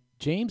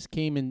James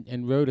came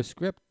and wrote a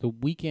script the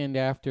weekend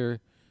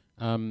after.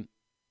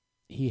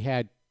 He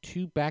had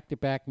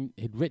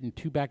written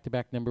two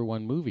back-to-back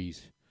 #1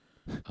 movies.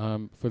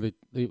 For the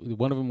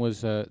one of them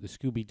was the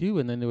Scooby-Doo,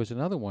 and then there was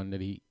another one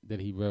that he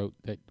wrote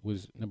that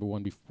was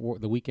 #1 before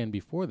the weekend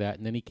before that,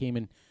 and then he came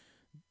and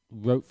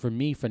wrote for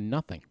me for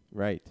nothing.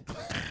 Right.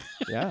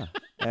 Yeah,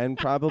 and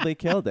probably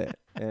killed it.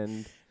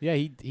 And yeah,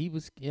 he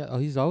was. Yeah,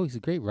 he's always a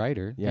great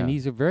writer, yeah. And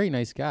he's a very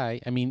nice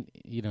guy. I mean,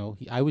 you know,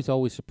 I was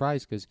always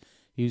surprised because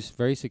he was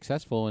very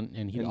successful,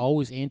 and he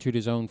always answered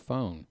his own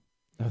phone.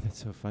 Oh, that's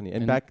so funny.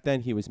 And back then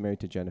he was married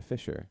to Jenna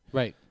Fisher.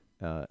 Right.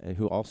 And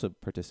who also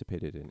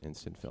participated in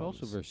Instant Films.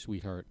 Also a very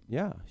sweetheart.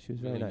 Yeah, she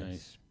was really very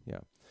nice.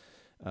 Yeah.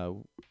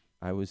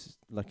 I was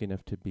lucky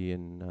enough to be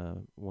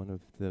in one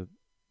of the...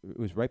 It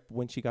was right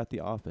when she got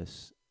The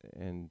Office,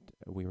 and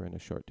we were in a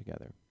short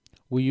together.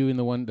 Were you in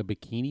the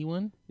bikini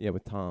one? Yeah,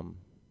 with Tom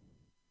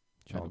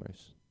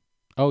Chalmers.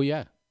 Oh,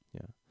 yeah.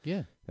 Yeah.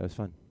 Yeah. That was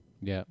fun.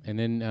 Yeah. And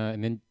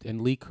then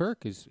Lee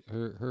Kirk is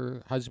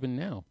her husband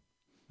now.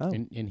 Oh.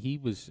 And he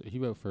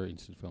wrote for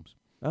Instant Films.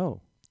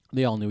 Oh.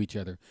 They all knew each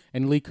other.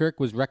 And Lee Kirk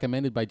was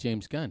recommended by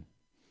James Gunn.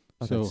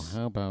 Oh, so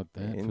how about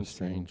that?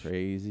 Insane,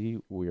 crazy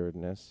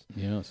weirdness.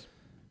 Yes.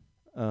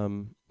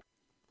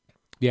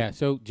 Yeah.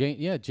 So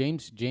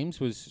James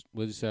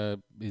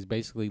is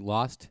basically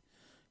lost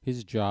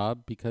his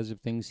job because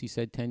of things he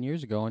said 10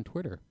 years ago on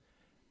Twitter.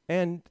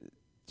 And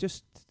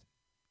just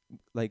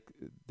like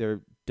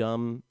they're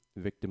dumb,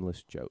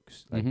 victimless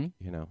jokes, like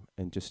Mhm.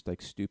 and just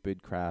like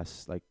stupid,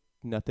 crass, like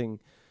nothing,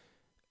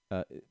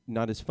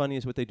 not as funny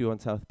as what they do on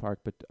South Park,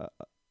 but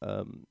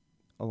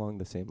along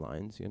the same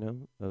lines,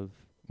 of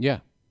Yeah.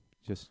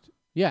 just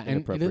Yeah,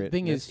 and the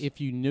thing is, inappropriateness. if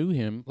you knew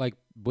him, like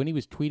when he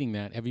was tweeting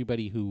that,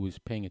 everybody who was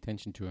paying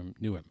attention to him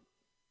knew him.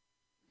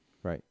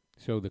 Right.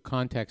 So the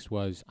context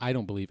was, I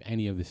don't believe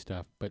any of this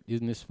stuff, but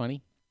isn't this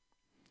funny?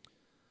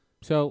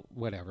 So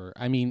whatever.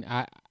 I mean,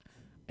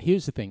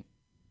 here's the thing.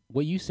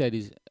 What you said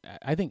is,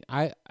 I think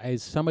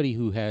as somebody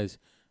who has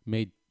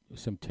made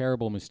some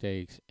terrible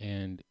mistakes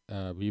and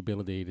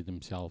rehabilitated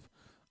himself,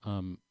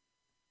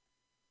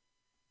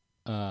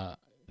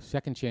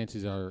 second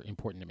chances are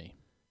important to me.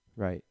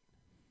 Right.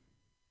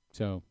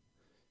 So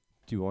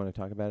Do you want to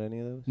talk about any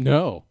of those?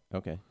 no.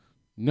 Okay.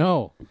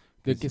 No,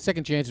 the 'Cause-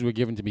 second chances were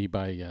given to me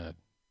by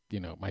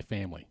my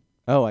family,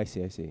 Oh, I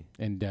see.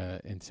 and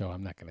so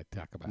I'm not going to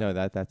talk about. No,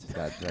 that's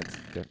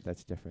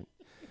different.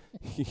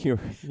 you're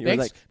Thanks,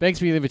 like, thanks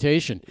for the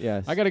invitation.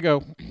 yes. I got to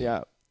go.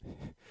 Yeah.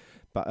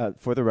 But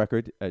for the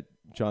record,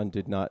 John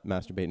did not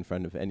masturbate in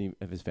front of any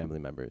of his family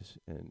members,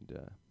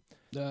 and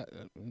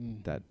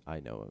that I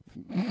know of.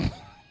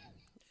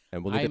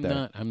 And we'll leave it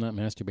there. I'm not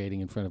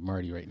masturbating in front of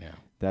Marty right now,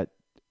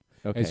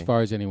 Okay. as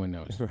far as anyone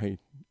knows. Right.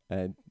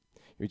 And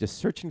you're just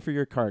searching for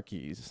your car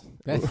keys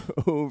That's-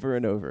 over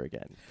and over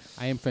again.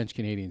 I am French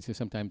Canadian, so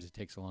sometimes it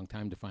takes a long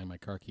time to find my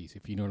car keys.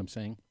 If you know what I'm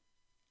saying.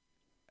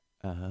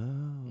 Oh.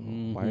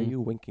 Why are Mhm.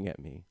 you winking at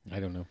me? I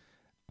don't know.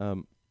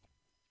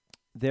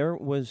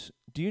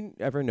 Do you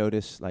ever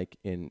notice, like,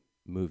 in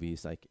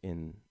movies, like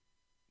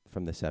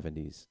from the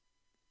 70s,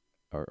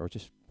 or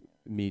just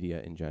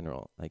media in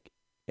general, like,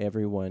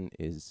 everyone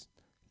is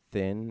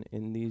thin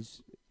in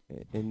these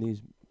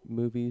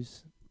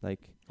movies?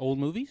 Like, Old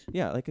movies?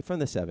 yeah, like from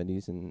the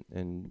 70s,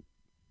 and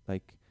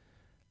like,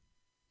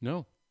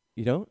 No,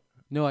 you don't?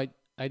 no. I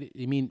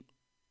mean,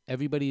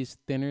 everybody is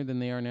thinner than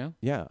they are now.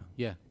 Yeah.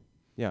 Yeah.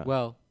 Yeah.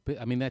 Well, but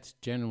I mean that's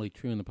generally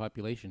true in the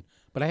population,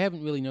 but I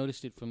haven't really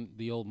noticed it from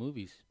the old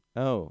movies.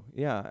 Oh,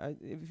 yeah.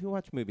 If you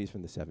watch movies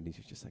from the 70s,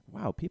 you're just like,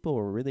 wow, people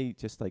were really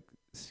just like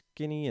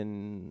skinny,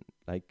 and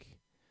like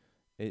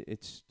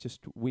it's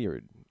just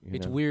weird.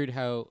 It's weird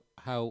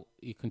how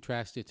you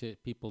contrast it to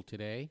people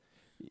today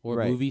or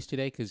Right. movies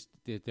today because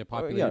they're Or,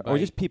 populated yeah, by or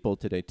just people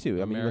today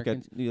too. I mean,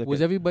 Americans. you look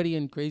Was at everybody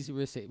in Crazy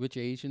Rich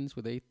Asians?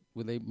 Were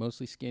they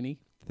mostly skinny?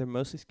 they're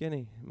mostly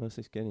skinny,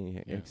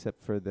 Yeah.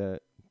 except for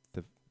the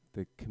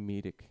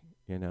comedic,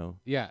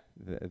 Yeah,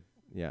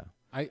 yeah.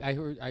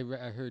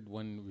 I heard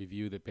one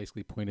review that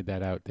basically pointed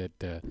that out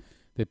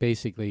that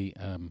basically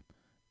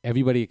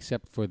everybody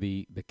except for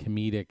the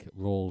comedic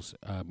roles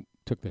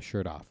took their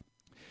shirt off.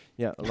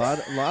 Yeah, a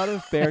lot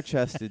of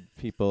bare-chested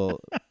people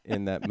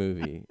in that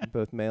movie,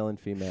 both male and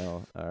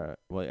female. Are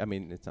well, I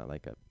mean, it's not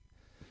like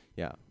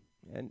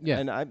and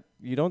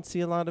you don't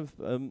see a lot of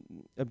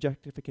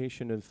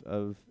objectification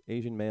of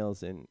Asian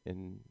males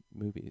in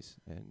movies,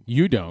 and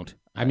You don't.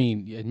 I Right.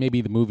 mean, maybe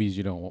the movies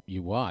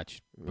you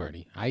watch, Right.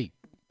 Marty.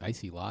 I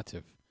see lots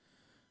of.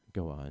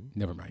 go on.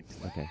 Never mind.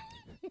 Okay.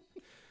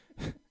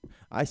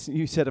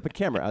 You set up a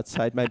camera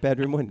outside my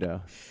bedroom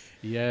window.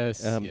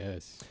 Yes. Um,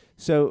 Yes.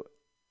 So,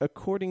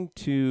 according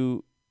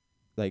to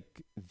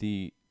like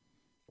the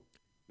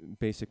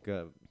basic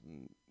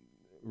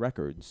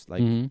records,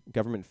 like Mhm.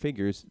 government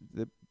figures,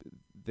 the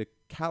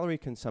calorie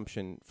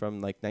consumption from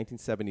like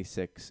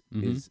 1976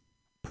 Mhm. is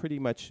pretty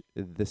much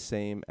the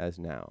same as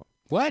now.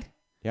 What?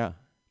 Yeah,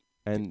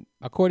 and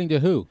According to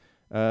who?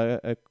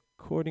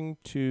 according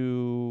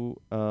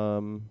to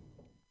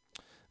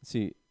let's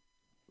see,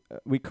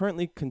 we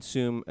currently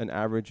consume an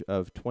average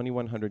of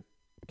 2,100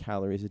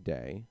 calories a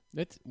day,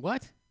 That's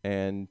what?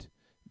 and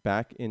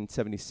back in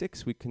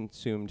 76 we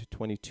consumed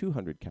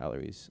 2,200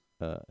 calories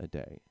a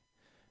day,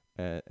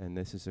 and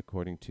this is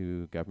according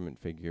to government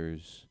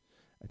figures,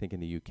 I think, in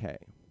the UK.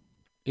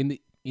 In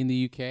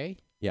the UK?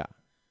 Yeah,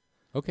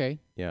 Okay.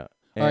 yeah.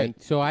 All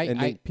right. So and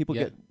then people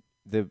yeah.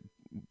 get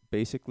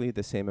basically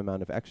the same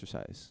amount of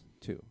exercise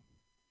too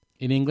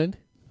In England.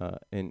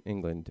 in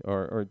England,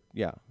 or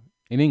yeah,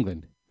 In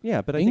England.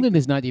 yeah. But England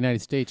is not the United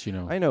States, you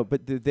know. I know,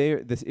 but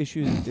this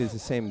issue is the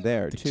same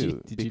there Did too, you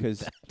know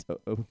because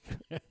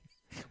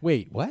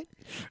Wait, what?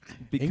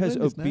 because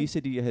England is not-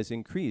 obesity has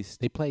increased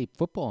They play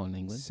football in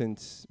England.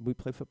 since we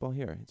play football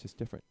here. It's just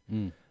different.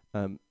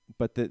 Mm.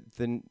 But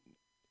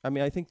I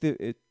mean, I think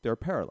there are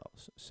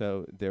parallels.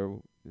 So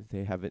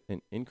they have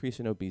an increase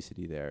in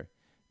obesity there,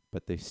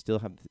 but they still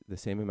have the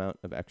same amount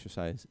of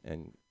exercise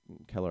and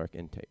caloric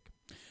intake.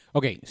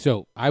 Okay,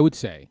 so I would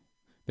say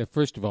that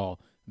first of all,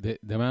 the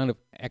amount of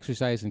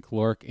exercise and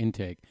caloric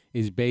intake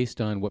is based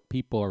on what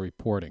people are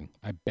reporting.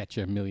 I bet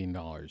you $1 million.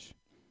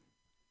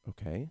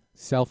 Okay.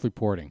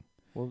 Self-reporting,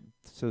 Well,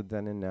 so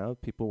then and now,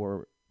 people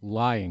were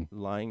lying.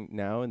 lying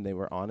now, and they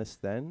were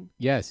honest then.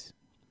 Yes,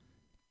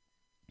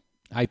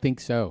 I think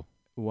so.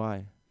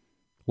 Why?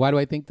 Why do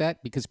I think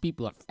that? Because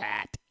people are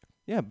fat.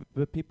 Yeah,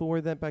 but people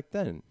were that back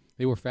then.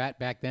 They were fat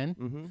back then.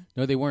 Mm-hmm.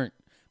 No, they weren't.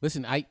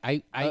 Listen, I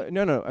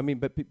no. I mean,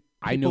 but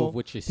I know of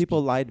which is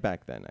people lied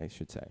back then, I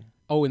should say.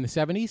 Oh, in the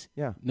 70s?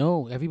 Yeah.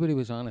 No, everybody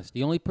was honest.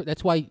 The only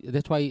that's why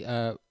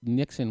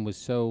Nixon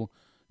was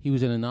he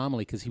was an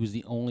anomaly because he was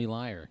the only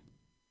liar.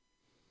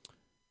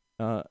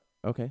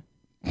 Okay.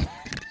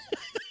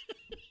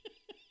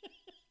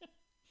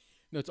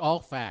 No, it's all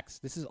facts.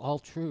 This is all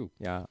true.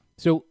 Yeah.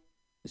 So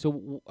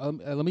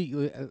let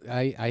me.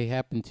 I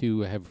happen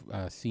to have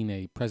seen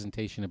a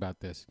presentation about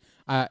this.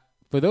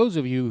 For those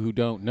of you who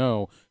don't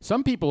know,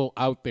 some people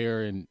out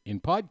there in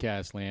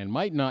podcast land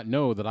might not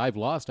know that I've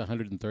lost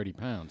 130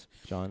 pounds.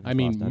 John, I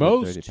mean,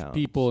 most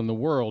people in the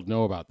world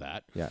know about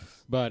that. Yes.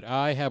 But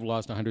I have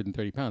lost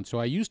 130 pounds. So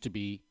I used to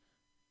be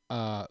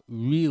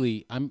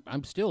really.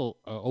 I'm still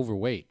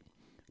overweight,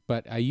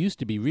 but I used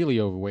to be really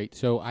overweight.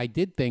 So I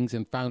did things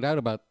and found out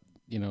about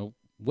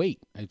weight.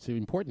 It's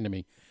important to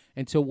me.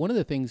 And so one of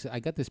the things, I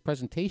got this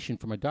presentation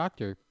from a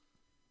doctor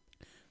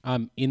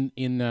in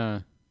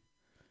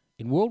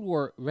World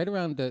War, right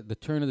around the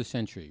turn of the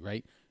century,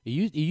 right? It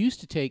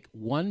used to take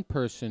one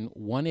person,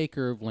 1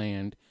 acre of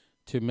land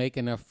to make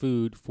enough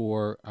food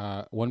for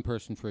one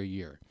person for a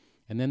year.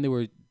 And then there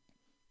were,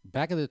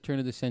 back at the turn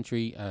of the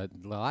century, the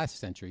last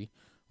century,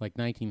 like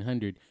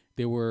 1900,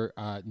 there were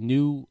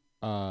new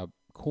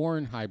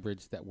corn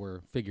hybrids that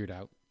were figured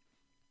out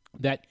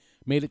that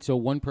made it so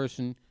one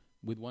person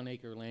with 1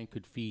 acre of land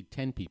could feed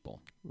 10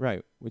 people.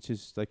 Right, which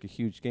is like a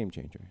huge game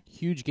changer.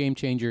 Huge game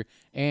changer.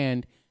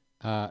 And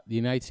the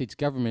United States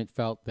government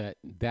felt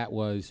that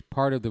was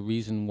part of the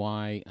reason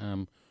why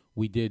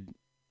we did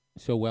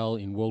so well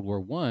in World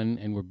War I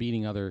and we're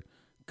beating other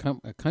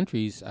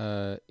countries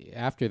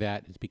after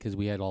that. It's because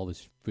we had all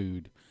this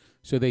food.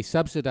 So they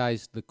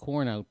subsidized the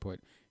corn output.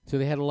 So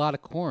they had a lot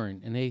of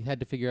corn, and they had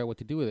to figure out what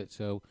to do with it.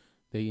 So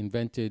they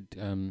invented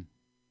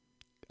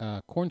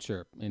corn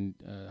syrup and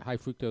high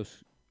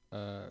fructose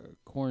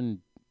corn.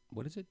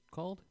 What is it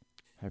called?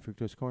 High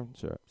fructose corn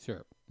syrup.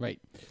 Syrup, right.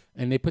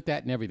 And they put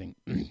that in everything.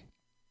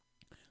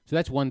 So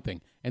that's one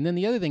thing. And then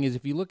the other thing is,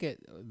 if you look at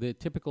the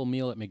typical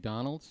meal at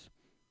McDonald's,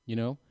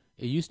 it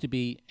used to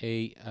be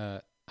a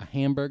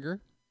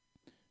hamburger,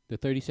 the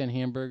 30-cent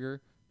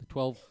hamburger, the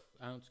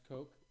 12-ounce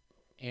Coke,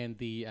 and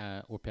the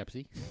or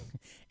Pepsi,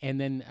 and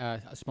then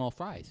small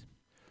fries.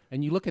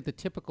 And you look at the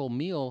typical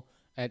meal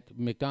at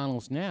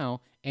McDonald's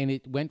now, and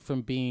it went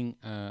from being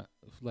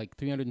like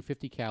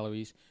 350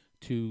 calories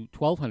to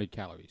 1,200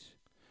 calories.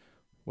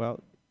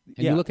 Well,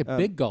 and you look at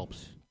big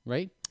gulps,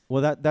 right?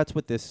 Well, that's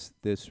what this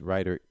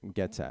writer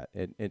gets at.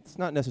 It's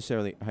not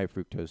necessarily high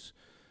fructose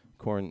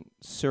corn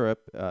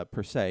syrup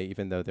per se,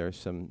 even though there's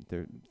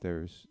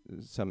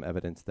some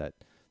evidence that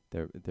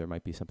there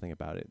might be something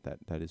about it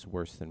that is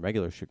worse than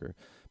regular sugar.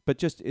 But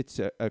just it's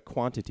a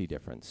quantity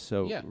difference.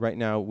 So right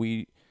now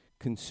we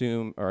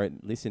consume, or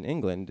at least in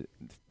England,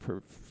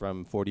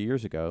 from 40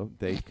 years ago,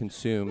 they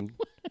consume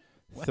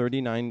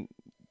 39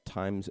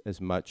 times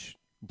as much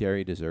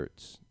dairy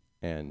desserts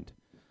and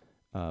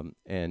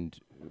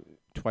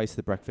twice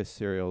the breakfast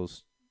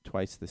cereals,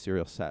 twice the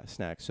cereal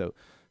snacks.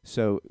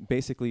 So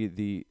basically,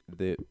 the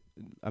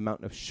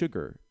amount of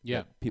sugar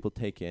that people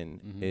take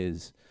in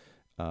has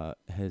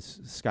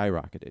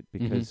skyrocketed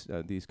because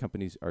these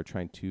companies are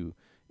trying to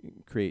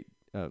create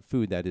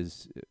food that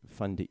is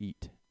fun to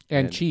eat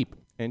and cheap.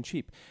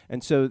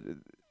 And so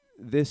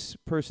this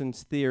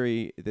person's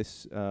theory,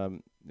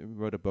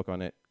 wrote a book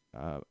on it.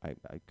 I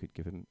could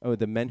give him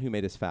The Men Who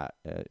Made Us Fat,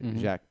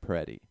 Jacques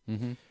Peretti,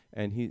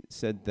 and he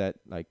said that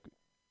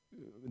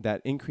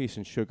that increase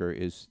in sugar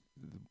is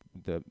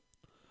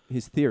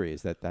his theory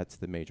is that's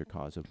the major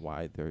cause of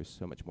why there's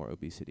so much more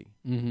obesity.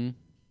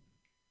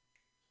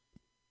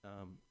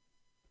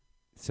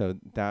 So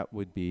that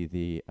would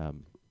be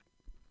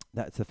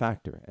that's the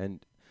factor,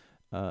 and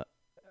I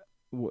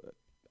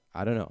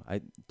don't know.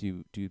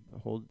 Do you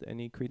hold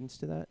any credence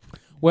to that?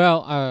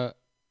 Well,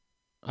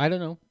 I don't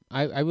know.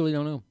 I really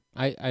don't know.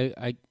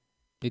 I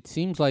it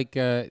seems like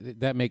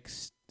that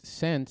makes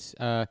sense.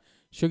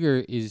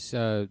 Sugar is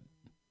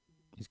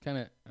kind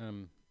of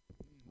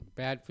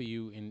bad for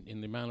you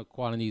in the amount of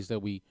quantities that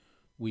we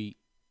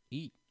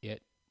eat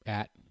it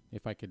at.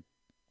 If I could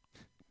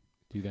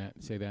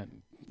say that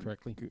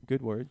correctly.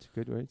 Good words.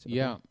 Okay.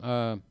 Yeah.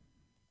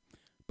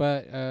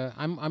 But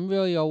I'm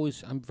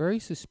very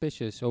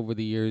suspicious over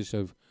the years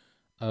of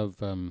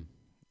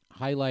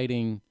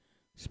highlighting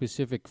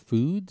specific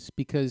foods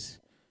because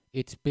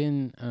it's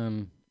been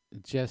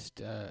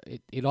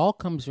it all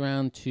comes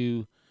around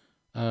to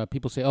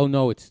people say, oh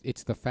no,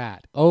 it's the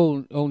fat.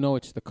 Oh no,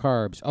 it's the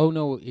carbs. Oh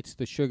no, it's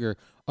the sugar.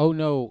 Oh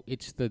no,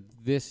 it's the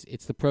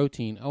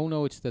protein. Oh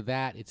no, it's the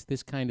that. It's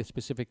this kind of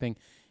specific thing,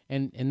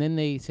 and then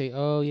they say,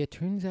 oh yeah, it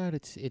turns out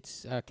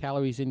it's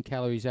calories in,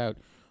 calories out.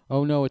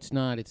 Oh no, it's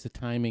not. It's the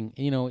timing.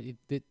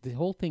 The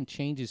whole thing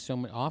changes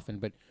so often.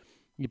 But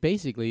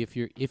basically,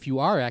 if you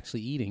are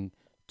actually eating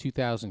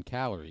 2,000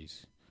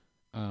 calories,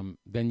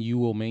 then you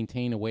will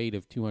maintain a weight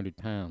of 200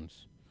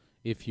 pounds.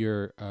 If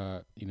you're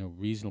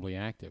reasonably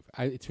active,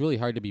 it's really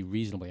hard to be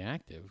reasonably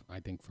active.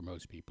 I think for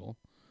most people,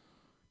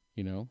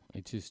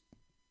 it's just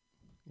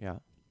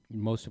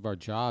most of our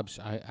jobs.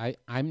 I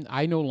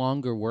no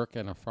longer work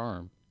on a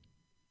farm.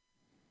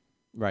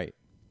 Right.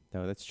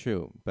 No, that's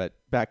true. But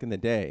back in the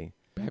day,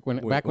 Back when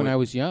When- I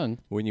was young,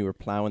 when you were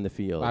plowing the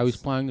fields, I was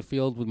plowing the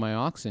field with my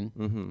oxen,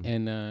 Mm-hmm.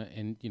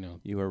 and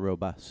You were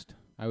robust.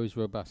 I was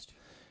robust.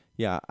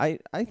 Yeah, I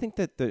think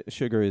that the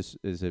sugar is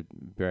a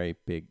very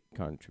big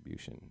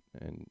contribution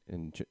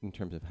in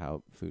terms of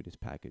how food is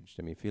packaged.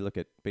 I mean, if you look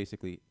at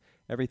basically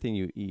everything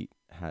you eat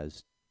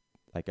has,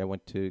 like I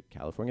went to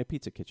California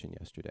Pizza Kitchen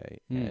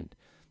yesterday, and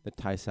the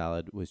Thai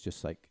salad was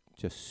just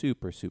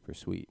super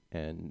sweet,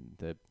 and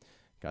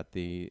got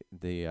the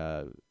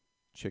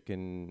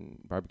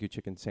barbecue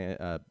chicken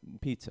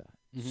pizza,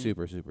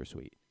 super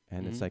sweet,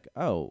 and it's like,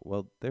 oh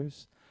well,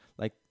 there's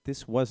like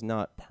this was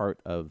not part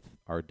of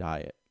our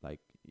diet like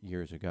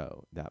years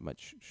ago, that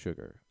much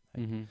sugar.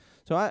 Like,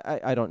 so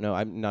I don't know.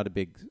 I'm not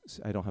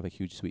I don't have a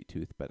huge sweet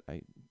tooth, but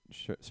I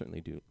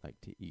certainly do like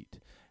to eat.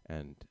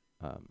 And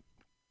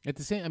At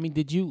the same, I mean,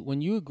 did you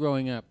when you were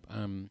growing up?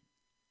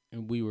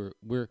 And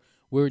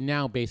we're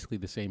now basically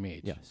the same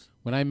age. yes,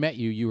 When I met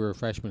you, you were a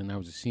freshman and I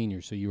was a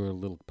senior, so you were a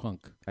little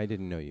punk. I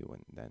didn't know you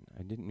then.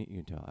 I didn't meet you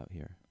until out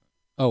here.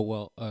 Oh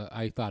well,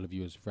 I thought of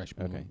you as a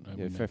freshman. Okay, when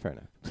yeah, we met. fair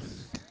enough.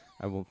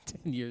 I will.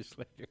 10 years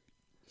later.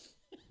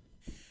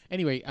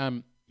 Anyway,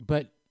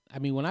 but I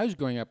mean, when I was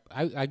growing up,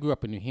 I grew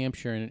up in New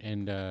Hampshire,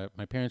 and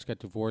my parents got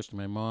divorced, and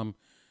my mom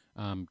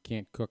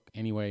can't cook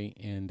anyway,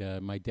 and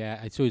my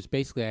dad. So it's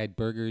basically I had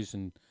burgers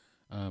and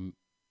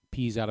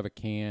peas out of a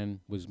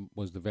can was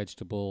the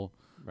vegetable,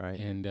 Right.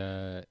 and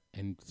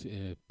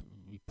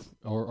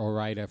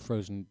Ore-Ida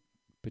frozen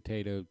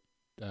potato,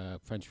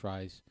 French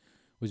fries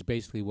was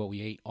basically what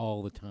we ate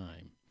all the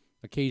time.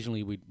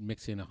 Occasionally, we'd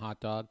mix in a hot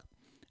dog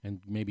and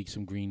maybe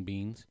some green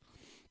beans.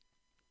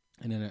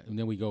 And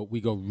then we go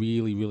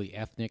really, really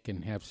ethnic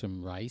and have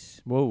some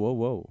rice.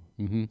 Whoa.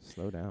 Mm-hmm.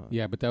 Slow down.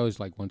 Yeah, but that was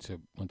like once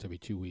every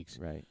 2 weeks.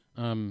 Right.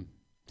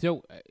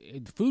 So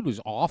the food was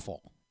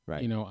awful.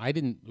 Right. You know, I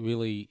didn't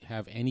really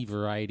have any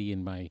variety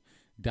in my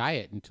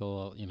diet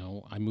until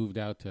I moved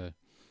out to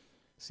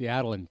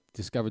Seattle and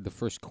discovered the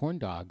first corn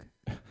dog.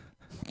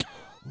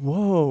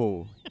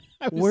 Whoa.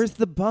 Where's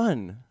the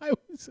bun? I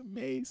was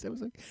amazed. I was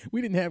like,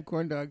 we didn't have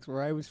corn dogs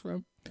where I was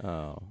from,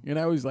 Oh. and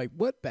I was like,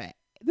 what the?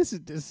 This is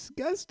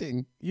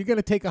disgusting. You're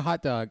gonna take a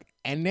hot dog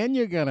and then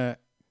you're gonna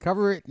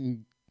cover it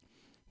in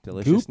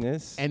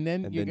Deliciousness. and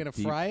then you're gonna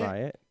deep fry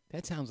it? it.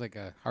 That sounds like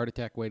a heart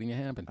attack waiting to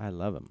happen. I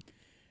love them.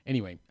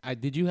 Anyway,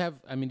 did you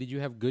have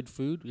good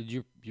food? Did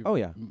your Oh,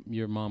 yeah.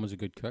 your mom was a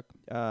good cook,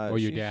 or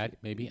your dad?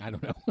 Maybe, I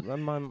don't know. My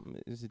mom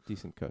is a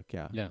decent cook,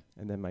 yeah. Yeah,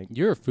 And then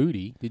you're a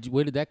foodie.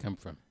 Where did that come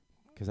from?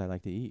 because I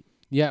like to eat.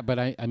 Yeah, but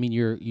I mean,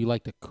 you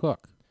like to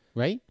cook,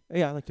 right?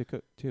 Yeah, I like to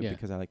cook too Yeah.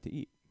 because I like to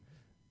eat.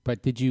 But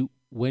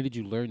when did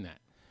you learn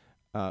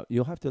that?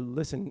 You'll have to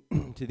listen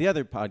to the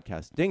other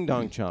podcast, Ding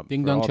Dong Chomp.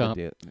 Ding for Dong all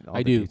the Chomp. all I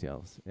the do.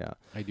 details. Yeah.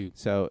 I do.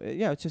 So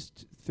yeah, it's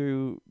just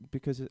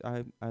because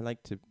I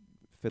like to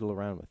fiddle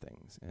around with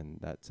things, and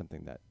that's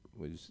something that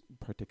was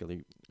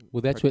particularly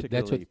Well, that's what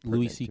particularly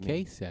Louis pertinent to C.K.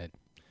 me. said.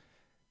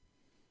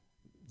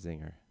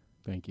 Zinger.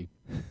 Thank you.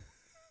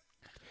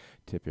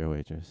 Tip your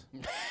waitress.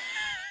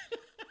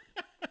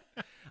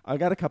 I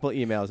got a couple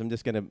emails. I'm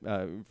just going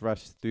to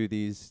rush through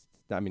these.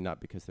 I mean, not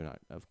because they're not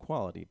of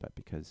quality, but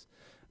because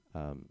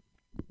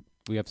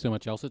We have so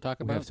much else to talk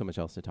we about. have so much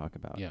else to talk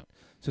about. Yeah,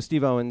 So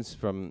Steve Owens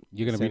from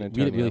you're gonna San read it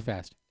really Antonio.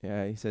 fast.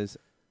 Yeah, he says,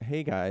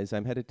 "Hey guys,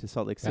 I'm headed to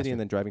Salt Lake City Faster. and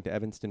then driving to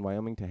Evanston,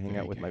 Wyoming to hang Very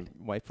out with my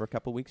wife for a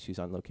couple weeks. She's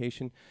on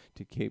location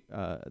to keep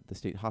the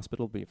state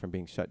hospital from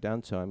being shut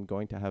down. So I'm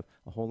going to have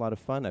a whole lot of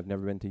fun. I've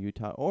never been to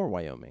Utah or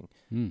Wyoming.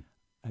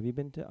 Have you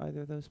been to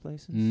either of those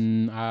places?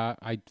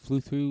 I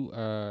flew through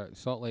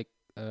Salt Lake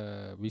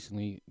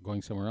recently,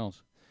 going somewhere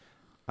else,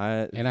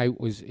 and I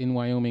was in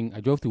Wyoming.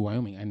 I drove through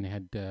Wyoming and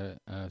had a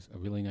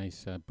really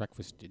nice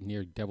breakfast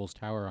near Devil's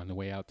Tower on the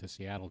way out to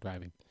Seattle.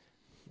 Driving,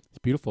 it's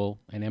beautiful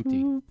and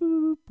empty.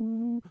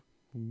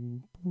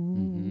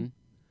 Mm-hmm.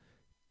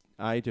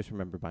 I just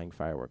remember buying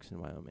fireworks in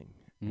Wyoming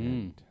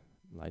and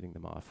lighting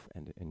them off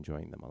and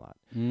enjoying them a lot.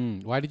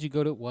 Why did you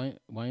go to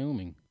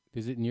Wyoming?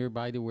 Is it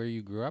nearby to where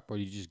you grew up, or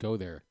did you just go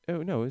there?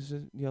 Oh no, it was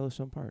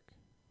Yellowstone Park.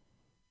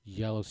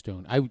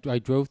 Yellowstone. I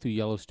drove through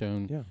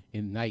Yellowstone Yeah.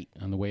 in night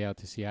on the way out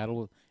to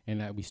Seattle,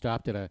 and we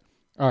stopped at a.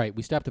 All right,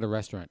 we stopped at a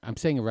restaurant. I'm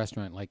saying a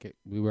restaurant like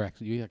we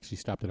actually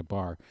stopped at a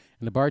bar,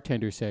 and the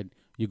bartender said,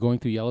 "You're going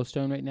through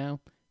Yellowstone right now?"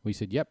 We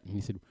said, "Yep." And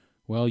he said,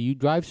 "Well, you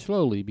drive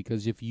slowly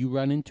because if you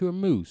run into a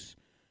moose,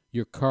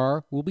 your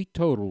car will be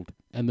totaled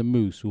and the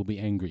moose will be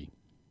angry."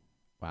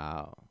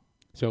 Wow.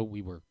 So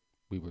we were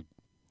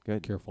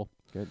Good. careful.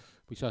 Good.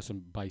 We saw some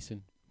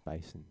bison,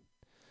 Bison.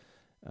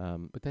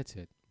 but that's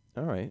it.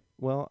 All right.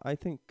 Well, I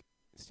think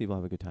Steve will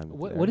have a good time.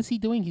 What is he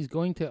doing? He's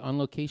going on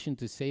location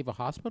to save a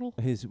hospital?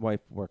 His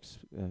wife works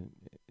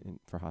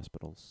for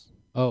hospitals.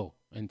 Oh,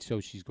 and so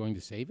she's going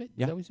to save it? Is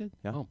Yeah. that what he said?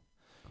 Yeah. Oh.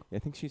 I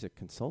think she's a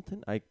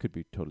consultant. I could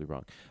be totally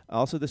wrong.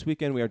 Also, this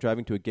weekend we are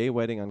driving to a gay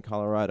wedding on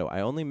Colorado.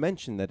 I only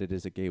mention that it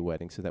is a gay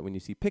wedding so that when you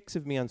see pics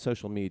of me on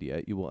social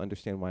media, you will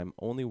understand why I'm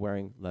only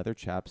wearing leather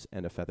chaps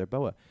and a feather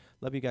boa.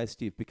 Love you guys,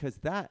 Steve, because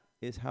that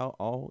is how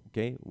all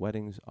gay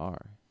weddings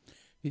are.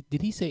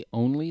 Did he say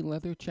only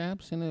leather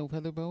chaps and a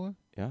feather boa?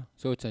 Yeah.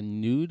 So it's a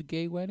nude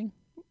gay wedding?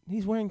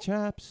 He's wearing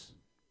chaps.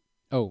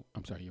 Oh,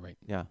 I'm sorry. You're right.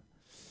 Yeah.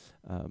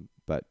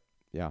 But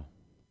yeah.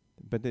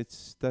 But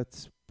that's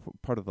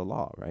part of the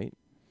law, right?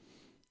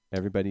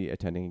 Everybody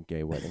attending a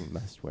gay wedding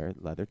must wear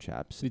leather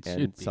chaps It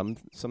and should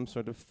be. some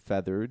sort of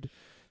feathered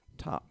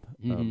top.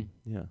 Mhm.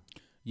 Yeah.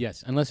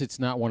 Yes, unless it's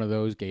not one of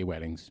those gay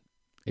weddings.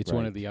 It's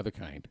one Right. of the other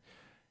kind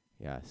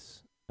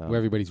Yes. where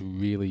everybody's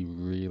really,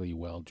 really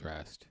well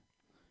dressed,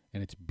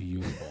 and it's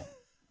beautiful.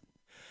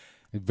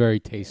 It's very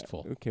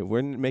tasteful. Okay,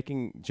 we're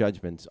making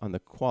judgments on the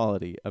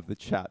quality of the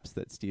chaps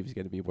that Steve's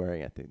going to be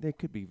wearing. I think they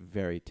could be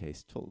very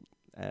tasteful,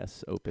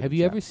 open. Have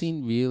you ever chaps.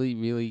 seen really,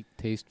 really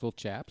tasteful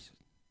chaps?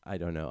 I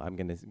don't know. I'm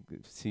going to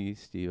see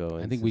Steve-O.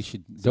 I think we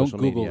should don't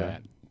Google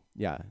that.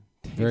 Yeah.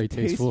 Very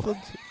tasteful.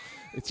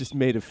 It's just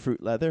made of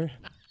fruit leather.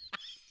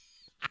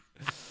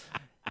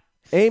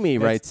 Amy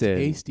That's writes in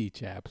tasty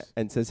chaps.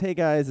 and says, "Hey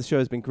guys, the show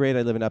has been great.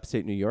 I live in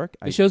upstate New York.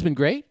 The show's been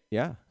great.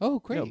 Yeah. Oh,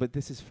 great. No, but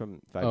this is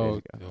from 5 oh,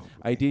 days ago. oh,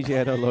 I DJ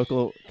at a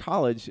local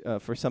college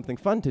for something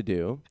fun to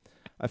do.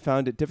 I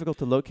found it difficult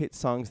to locate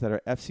songs that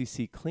are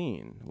FCC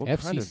clean. What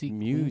kind of FCC clean?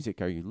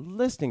 music are you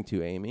listening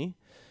to, Amy?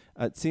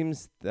 It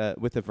seems that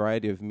with a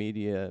variety of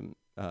media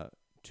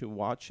to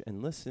watch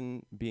and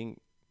listen,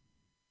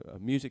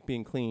 music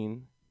being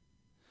clean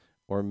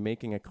or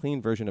making a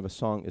clean version of a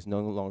song is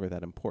no longer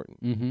that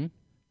important. Mm-hmm.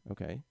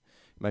 Okay.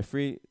 My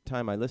free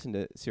time, I listen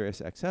to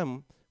Sirius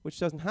XM, which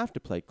doesn't have to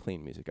play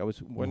clean music. I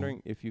was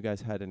wondering if you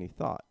guys had any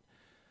thought.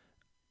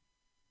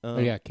 Oh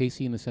yeah,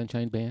 Casey and the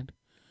Sunshine Band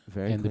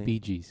Very and clean. the Bee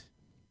Gees,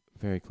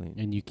 Very clean.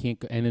 and you can't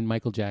go, and then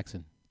Michael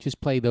Jackson.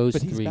 Just play those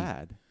But three. he's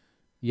bad.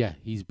 Yeah,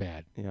 he's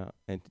bad. Yeah,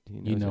 and he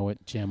knows You know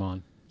it. Jam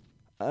on.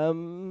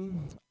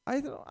 I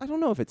don't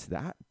know if it's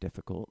that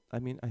difficult. I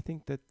mean, I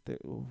think that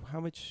how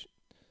much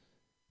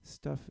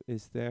stuff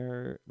is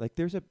there? Like,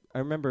 I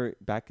remember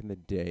back in the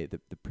day, the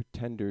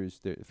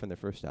Pretenders, from their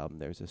first album,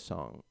 there's a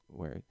song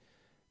where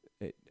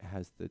it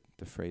has the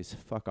phrase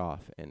 "fuck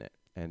off" in it,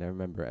 and I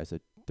remember as a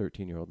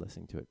 13-year-old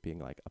listening to it, being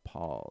like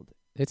appalled.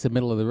 It's the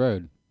middle of the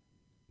road.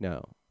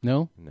 No,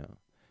 No.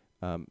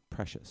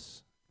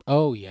 Precious.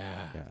 Oh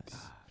yeah.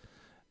 Yes.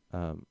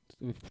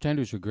 The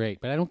Pretenders were great,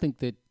 but I don't think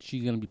that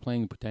she's going to be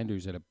playing the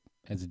Pretenders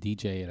as a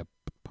DJ at a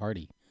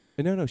party.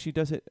 No, she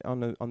does it on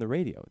the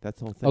radio. That's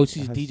the whole thing. Oh,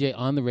 she's a DJ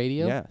on the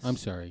radio? Yes. I'm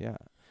sorry.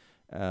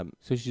 Yeah.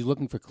 So she's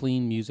looking for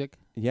clean music?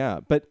 Yeah,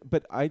 but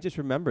I just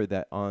remember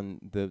that on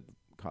the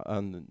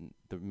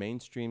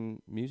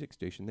mainstream music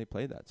station, they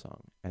played that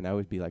song, and I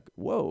would be like,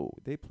 "Whoa,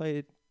 they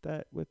played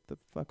that with the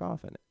fuck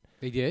off in it."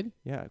 They did?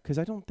 Yeah, because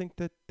I don't think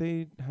that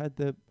they had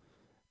the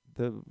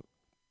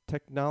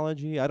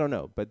technology. I don't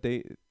know, but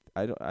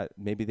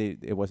maybe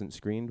it wasn't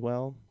screened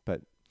well.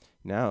 But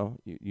now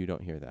you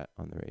don't hear that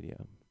on the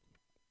radio.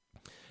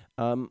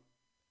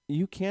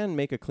 You can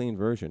make a clean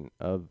version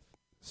of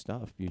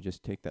stuff. You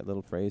just take that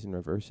little phrase and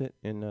reverse it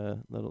in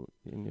your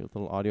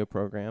little audio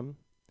program.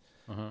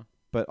 Uh-huh.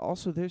 But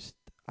also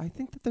I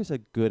think that there's a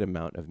good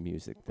amount of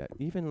music that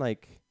even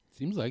like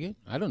Seems like it.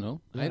 I don't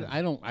know. Yeah.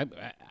 I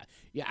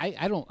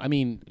don't. I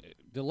mean,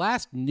 the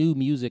last new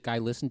music I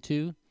listened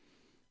to,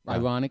 Yeah.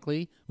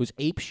 ironically, was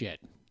Ape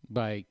Shit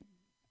by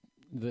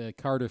the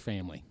Carter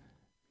family.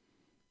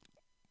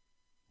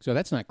 So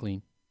that's not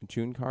clean.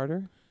 June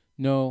Carter.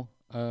 No,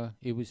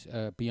 it was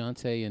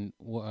Beyonce and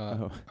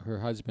Oh. her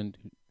husband,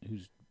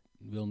 whose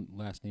real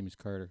last name is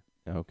Carter,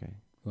 Okay.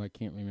 who I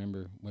can't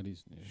remember what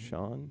his.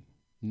 Sean.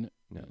 No,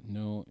 No.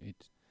 no.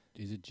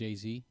 Is it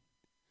Jay-Z?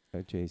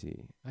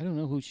 Jay-Z. I don't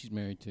know who she's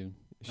married to.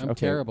 I'm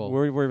Okay, terrible.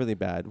 We're really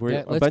bad. We're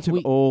Yeah, a bunch can of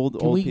we- old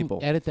Can we people.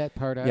 edit that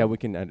part out? Yeah, we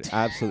can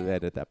absolutely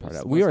edit that part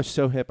Let's- out. We are let's-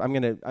 so hip. I'm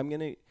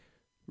gonna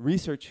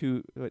research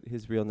what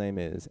his real name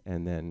is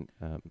and then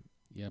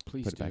Yeah,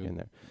 please put it do. back in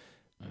there.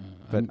 Uh,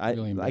 But I'm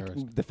really like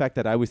embarrassed. the fact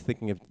that I was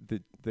thinking of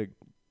the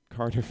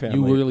Carter family.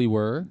 You really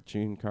were?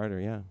 June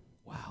Carter, yeah.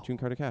 Wow. June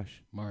Carter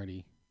Cash.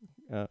 Marty.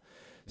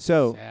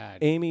 So Sad.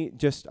 Amy,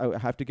 I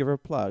have to give her a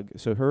plug.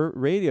 So her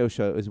radio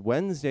show is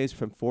Wednesdays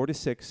from 4 to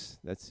 6.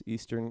 That's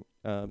East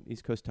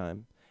Coast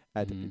time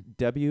at Mhm.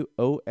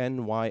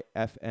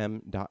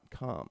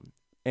 WONYFM.com.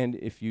 And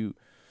if you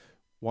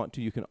want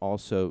to, you can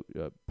also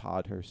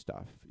pod her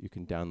stuff. You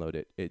can download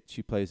it.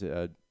 She plays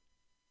a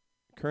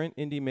current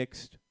indie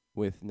mixed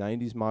with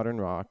 90s modern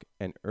rock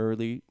and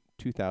early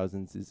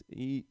 2000s is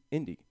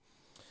indie.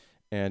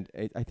 And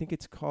I think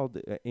it's called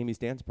Amy's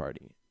Dance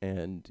Party.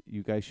 And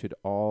you guys should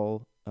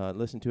all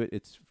listen to it.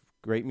 It's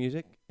great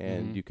music,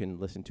 and Mhm. you can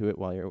listen to it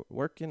while you're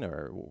working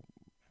or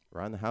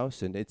around the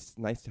house. And it's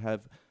nice to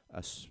have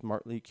a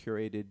smartly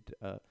curated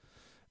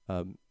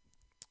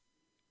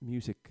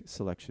music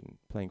selection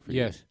playing for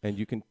Yes. you. And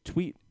you can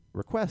tweet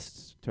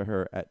requests to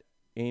her at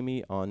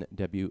Amy on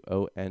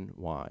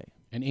WONY.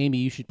 And Amy,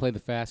 you should play the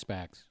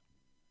Fastbacks,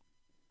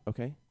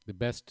 Okay? the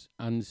best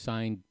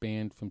unsigned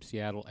band from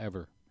Seattle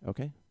ever.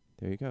 Okay.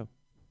 There you go.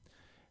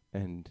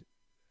 And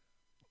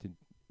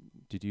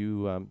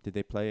did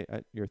they play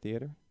at your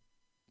theater?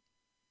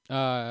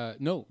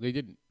 No, they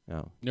didn't.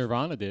 No,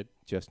 Nirvana did.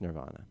 just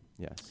Nirvana.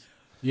 Yes.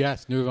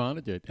 Yes,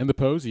 Nirvana did. And the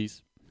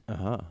Posies.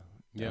 Uh-huh.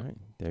 Yeah. All right.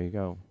 There you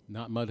go.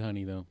 Not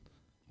Mudhoney, though.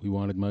 We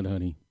wanted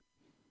Mudhoney.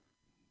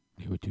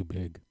 They were too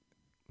big.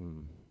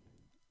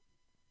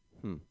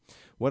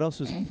 What else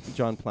was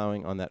John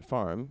plowing on that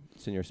farm?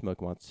 Senior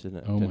Smoke wants to,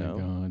 Oh, to my know.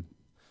 God.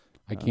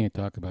 I can't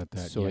talk about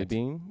that yet.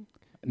 Soybean,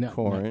 No,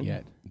 corn, not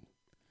yet.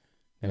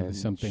 and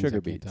There's some things sugar I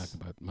can't beets.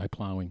 talk about. My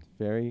plowing.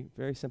 Very,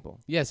 very simple.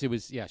 Yes, it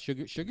was,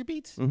 sugar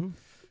beets? Mm-hmm.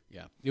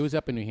 Yeah. It was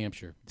up in New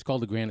Hampshire. It's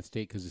called the Granite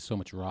State because there's so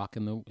much rock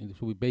so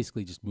we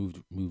basically just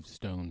moved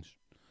stones.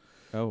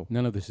 Oh,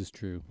 None of this is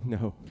true.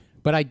 no.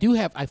 But I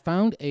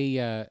found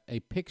a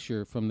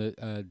picture from the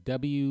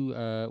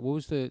what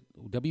was the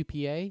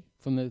WPA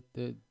from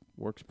the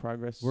Works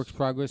Progress. Works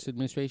Progress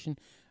Administration,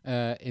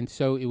 and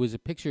so it was a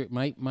picture.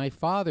 My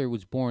father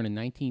was born in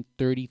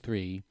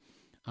 1933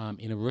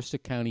 in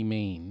Aroostook County,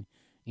 Maine,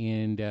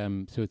 and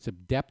so it's a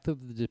depth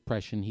of the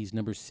Depression. He's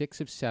number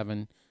 6 of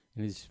 7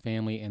 in his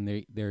family,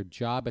 and their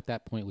job at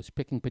that point was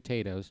picking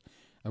potatoes.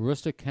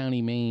 Aroostook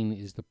County, Maine,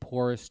 is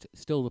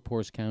still the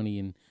poorest county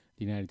in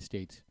the United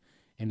States.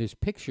 And there's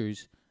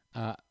pictures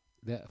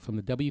from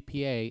the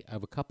WPA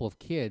of a couple of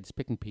kids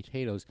picking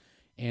potatoes,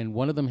 and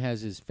one of them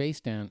has his face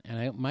down, and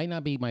it might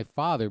not be my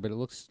father, but it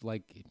looks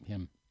like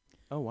him.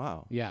 Oh,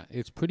 wow. Yeah,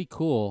 it's pretty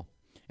cool.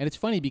 And it's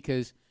funny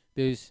because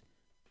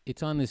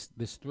it's on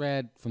this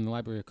thread from the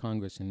Library of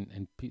Congress,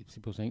 and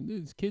people saying,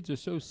 these kids are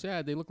so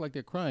sad, they look like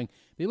they're crying.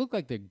 They look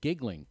like they're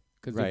giggling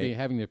because Right. they're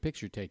having their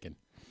picture taken.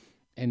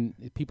 And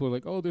people are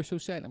like, oh, they're so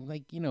sad. I'm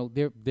like,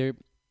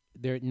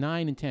 they're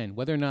 9 and 10,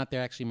 whether or not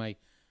they're actually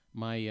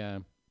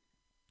my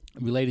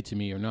related to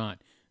me or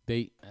not.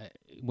 They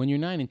when you're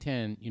 9 and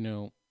 10,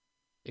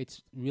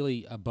 it's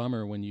really a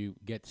bummer when you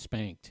get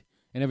spanked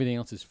and everything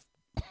else is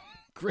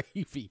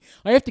gravy.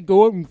 I have to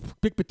go out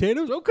and pick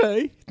potatoes.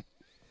 Okay,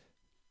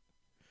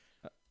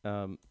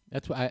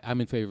 that's why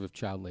I'm in favor of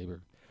child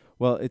labor.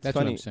 Well, it's That's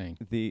funny. what I'm saying.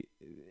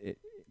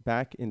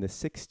 Back in the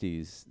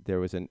 60s, there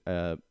was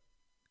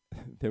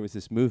there was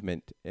this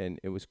movement, and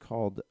it was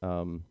called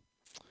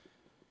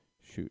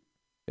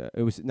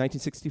it was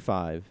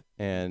 1965,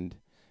 and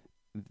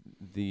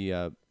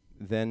the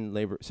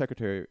then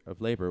Secretary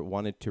of Labor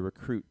wanted to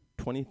recruit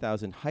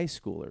 20,000 high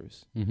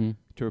schoolers Mm-hmm.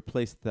 to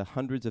replace the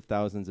hundreds of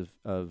thousands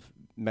of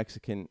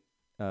Mexican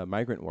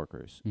migrant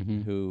workers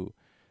Mm-hmm. who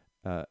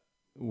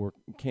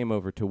came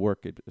over to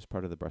work as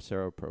part of the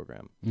Bracero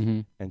program. Mm-hmm.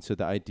 And so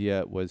the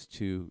idea was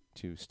to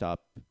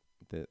stop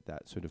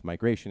that sort of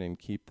migration and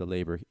keep the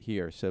labor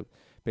here. So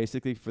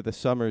basically, for the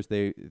summers,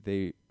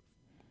 they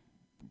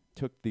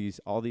took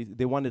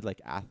they wanted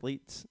like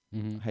athletes,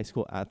 Mm-hmm. high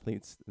school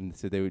athletes, and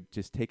so they would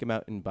just take them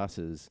out in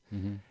buses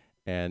Mm-hmm.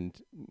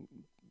 and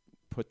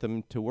put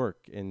them to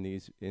work in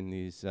these put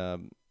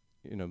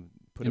In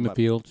them the up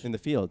fields. in the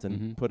fields and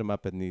Mhm. put them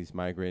up in these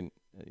migrant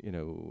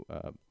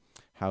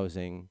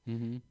housing,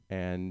 Mm-hmm.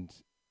 and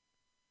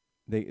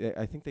they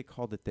I think they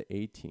called it the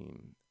A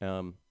team,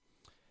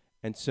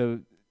 and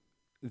so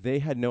they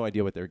had no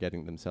idea what they were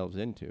getting themselves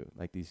into,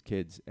 like these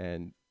kids,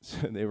 and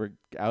so they were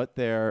out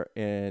there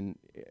in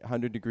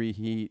 100-degree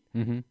heat,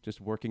 Mm-hmm. just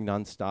working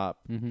nonstop,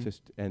 Mhm.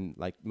 and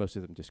like most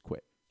of them just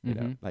quit. You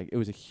know, Mhm. like it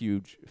was a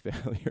huge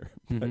failure.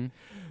 Mm-hmm.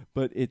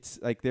 But it's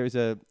like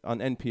on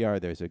NPR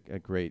there's a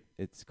great,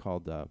 it's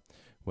called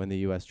when the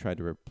U.S. tried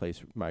to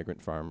replace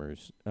migrant farm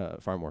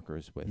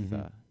workers with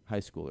Mhm. high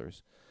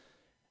schoolers,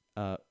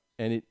 and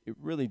it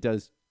really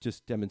does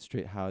just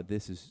demonstrate how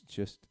this is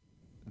just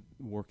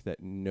work that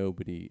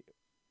nobody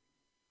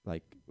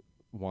like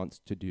wants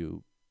to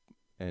do.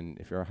 And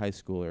if you're a high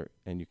schooler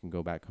and you can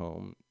go back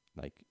home,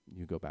 like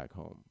you go back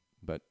home.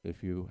 But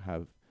if you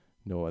have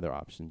no other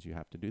options, you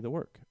have to do the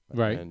work.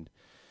 Right.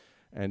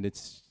 And it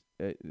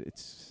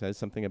says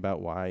something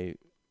about why,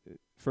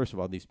 first of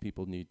all, these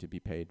people need to be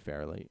paid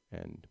fairly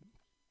and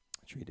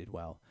treated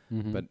well.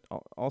 Mm-hmm. But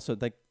also,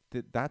 like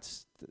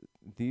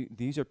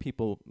these are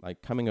people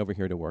like coming over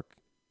here to work,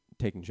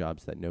 taking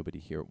jobs that nobody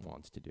here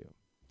wants to do.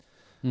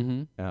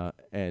 Mm-hmm.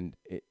 And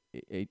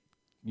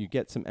you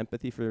get some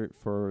empathy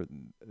for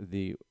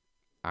the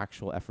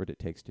actual effort it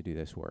takes to do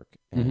this work,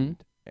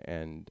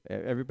 and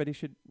everybody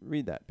should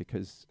read that,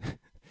 because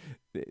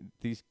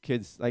these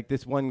kids, like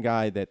this one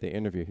guy that they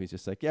interview, who's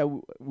just like, yeah,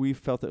 we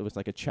felt it was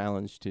like a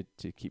challenge to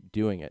keep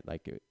doing it,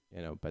 like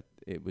but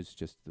it was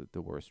just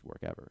the worst work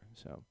ever.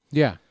 So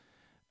Yeah.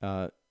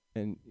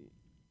 and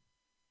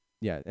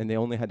they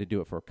only had to do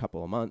it for a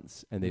couple of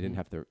months, and they didn't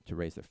have to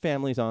raise their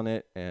families on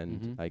it,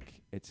 and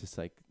like it's just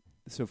like,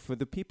 so for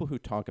the people who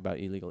talk about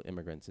illegal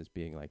immigrants as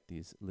being like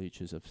these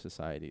leeches of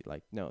society,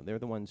 like no, they're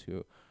the ones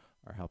who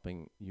are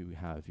helping you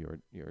have your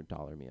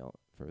dollar meal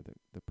for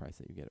the price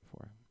that you get it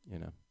for,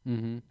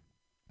 Mm-hmm.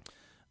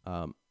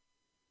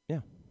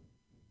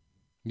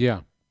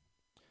 Yeah.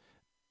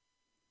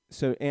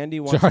 So Andy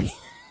wants Sorry.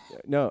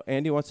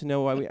 Andy wants to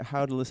know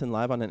how to listen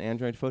live on an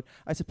Android phone.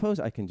 I suppose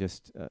I can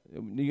just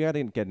you got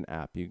to get an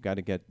app. You got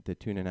to get the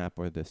TuneIn app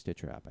or the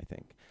Stitcher app, I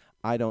think.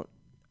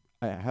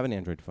 I have an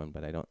Android phone,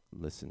 but I don't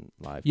listen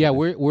live. Yeah,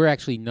 to this. we're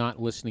actually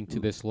not listening to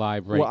this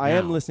live right now. Well, I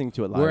am listening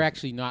to it live. We're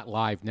actually not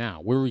live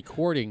now. We're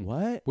recording.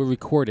 What? We're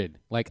recorded.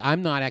 Like,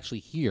 I'm not actually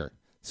here.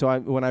 So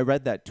when I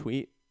read that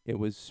tweet, it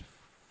was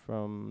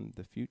from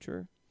the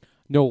future.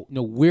 No,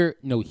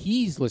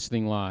 he's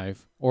listening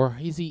live, or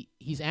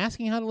he's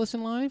asking how to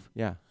listen live?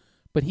 Yeah.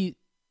 But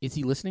is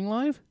he listening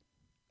live?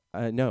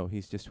 No,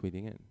 he's just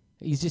tweeting in.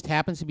 He just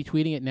happens to be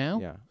tweeting it now?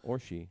 Yeah, or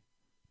she.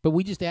 But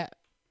we just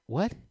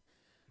what?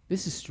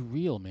 This is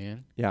surreal,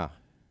 man. Yeah.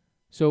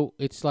 So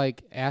it's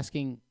like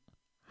asking,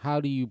 how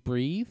do you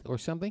breathe or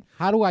something?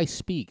 How do I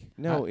speak?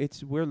 No,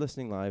 we're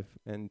listening live,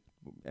 and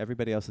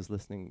everybody else is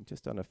listening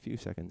just on a few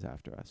seconds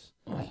after us.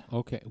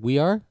 Okay. We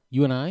are?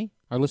 You and I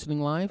are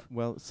listening live?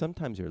 Well,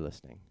 sometimes you're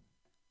listening.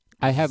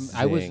 I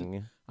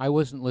Zing.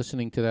 wasn't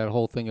listening to that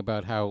whole thing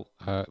about how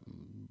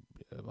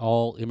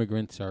all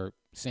immigrants are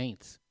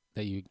saints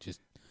that you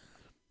just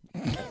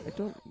I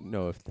don't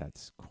know if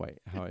that's quite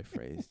how I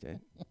phrased it.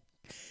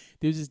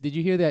 Did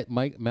you hear that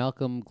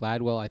Malcolm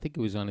Gladwell? I think it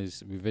was on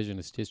his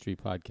Revisionist History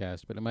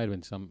podcast, but it might have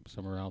been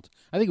somewhere else.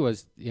 I think it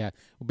was, yeah.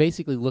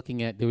 Basically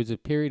looking at, there was a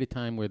period of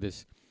time where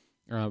this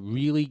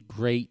really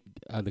great,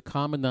 the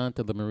commandant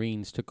of the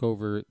Marines took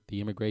over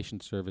the immigration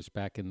service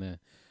back in the,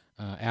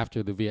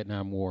 after the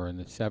Vietnam War in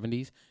the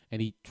 70s,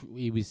 and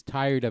he was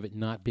tired of it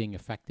not being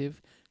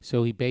effective,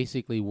 so he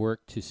basically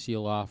worked to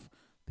seal off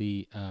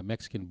the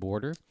Mexican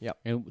border. Yep.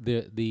 And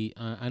the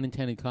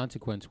unintended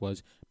consequence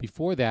was,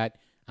 before that,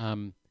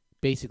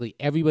 basically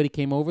everybody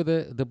came over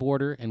the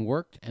border and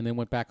worked and then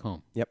went back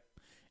home. Yep.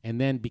 And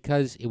then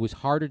because it was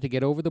harder to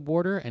get over the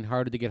border and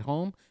harder to get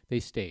home, they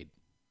stayed.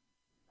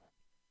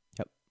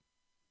 Yep.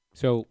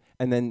 So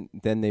and then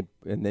they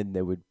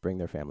would bring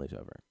their families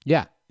over.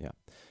 yeah.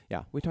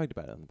 Yeah, we talked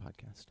about it on the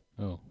podcast.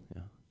 Oh.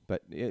 Yeah.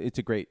 But it's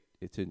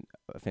a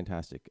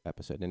fantastic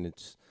episode, and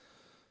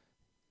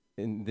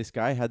this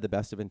guy had the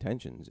best of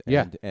intentions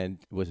and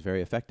was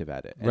very effective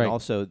at it. And right.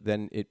 also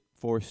then it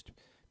forced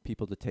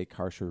people to take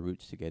harsher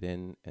routes to get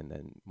in, and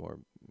then more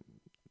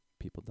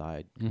people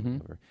died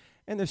coming over.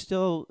 And there's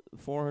still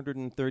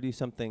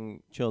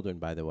 430-something children,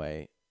 by the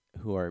way,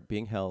 who are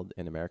being held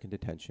in American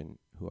detention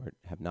who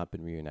have not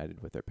been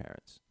reunited with their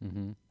parents,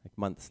 like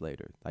months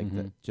later. Like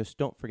just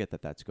don't forget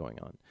that that's going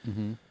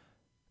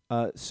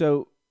on.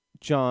 So,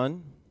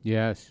 John.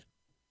 Yes.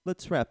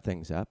 Let's wrap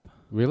things up.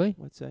 Really?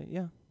 Let's say,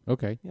 yeah.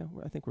 Okay. Yeah,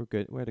 I think we're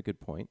good. We're at a good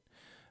point.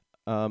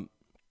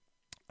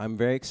 I'm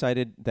very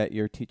excited that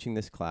you're teaching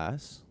this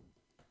class.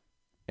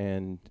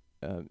 And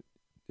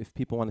if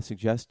people want to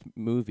suggest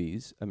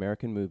movies,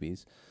 American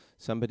movies,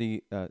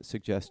 somebody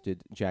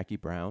suggested Jackie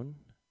Brown.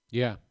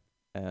 Yeah.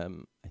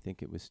 I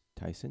think it was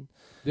Tyson.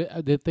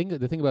 The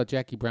thing about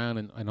Jackie Brown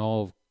and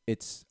all of,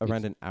 it's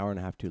around an hour and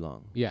a half too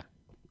long. yeah.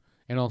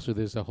 And also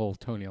there's a whole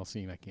toenail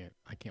scene. I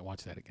can't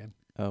watch that again.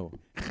 Oh,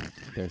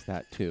 there's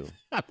that too.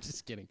 I'm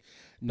just kidding.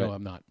 No, But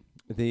I'm not.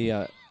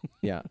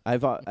 Yeah,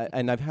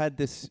 I've had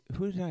this.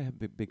 Who did I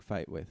have a big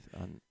fight with?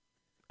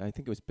 I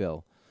think it was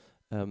Bill.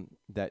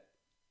 That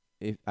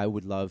if I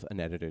would love an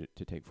editor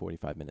to take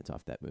 45 minutes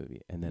off that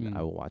movie, and then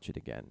I will watch it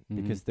again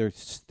because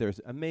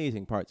there's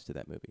amazing parts to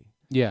that movie.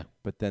 Yeah.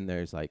 But then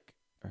there's like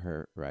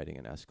her riding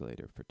an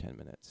escalator for 10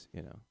 minutes,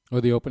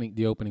 Or the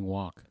opening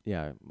walk.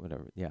 Yeah,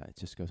 whatever. Yeah, it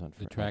just goes on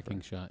forever. The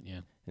tracking shot,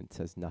 yeah. And it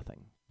says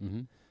nothing.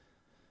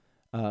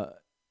 Mm-hmm.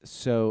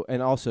 So,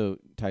 and also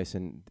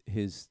Tyson,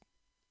 his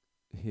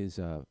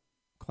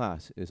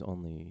class is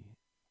only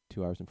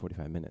 2 hours and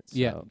 45 minutes.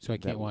 Yeah, so I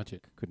can't watch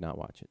it. Could not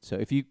watch it. So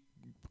if you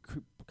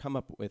come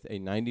up with a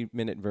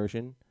 90-minute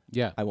version,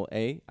 yeah, I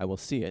will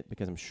see it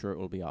because I'm sure it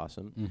will be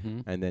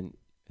awesome, and then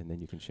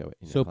you can show it.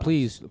 In so your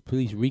class.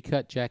 please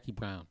recut Jackie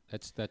Brown.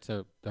 That's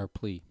our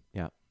plea.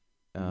 Yeah.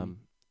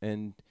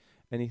 And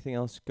anything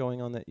else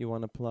going on that you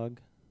want to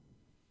plug?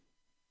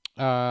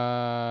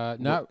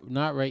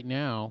 Not right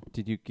now.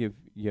 Did you give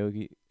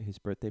Yogi his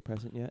birthday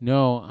present yet?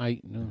 No, I'm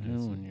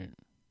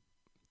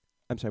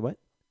sorry, what?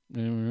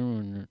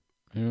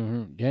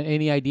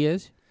 Any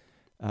ideas?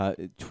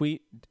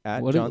 Tweet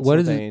at what John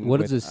does Sylvain a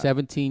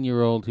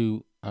 17-year-old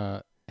who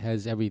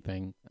has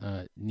everything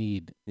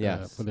need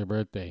for their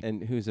birthday,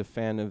 and who's a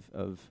fan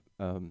of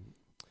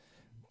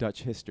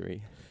Dutch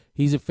history?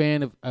 He's a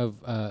fan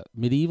of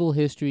medieval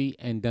history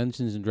and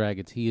Dungeons and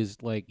Dragons. He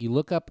is like, you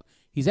look up.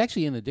 He's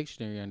actually in the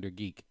dictionary under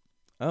geek.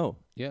 Oh,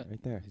 yeah,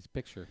 right there. His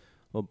picture.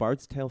 Well,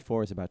 Bard's Tale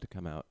 4 is about to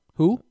come out.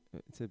 Who?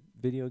 It's a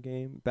video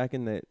game. Back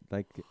in the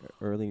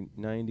early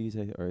 90s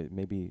or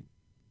maybe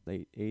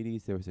late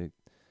 80s, there was a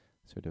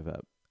sort of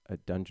a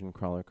dungeon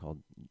crawler called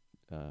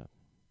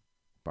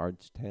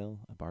Bard's Tale.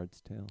 A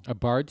Bard's Tale. A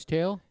Bard's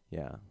Tale?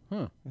 Yeah.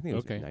 Huh. I think it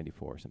was like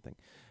 94 or something.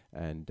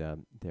 And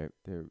they're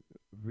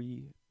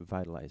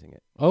revitalizing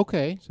it.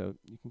 Okay. So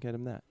you can get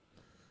him that.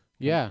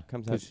 Yeah.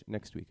 Comes out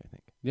next week, I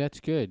think. That's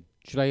good.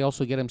 Should I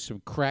also get him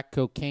some crack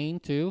cocaine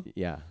too?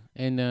 Yeah.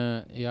 And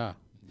yeah,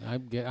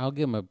 I'll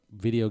give him a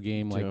video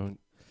game like.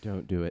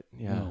 Don't do it.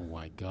 Yeah. Oh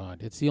my God!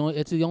 It's the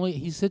only.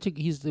 He's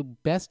the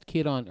best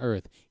kid on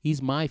earth.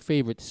 He's my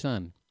favorite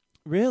son.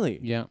 Really?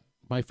 Yeah,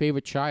 my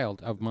favorite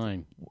child of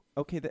mine.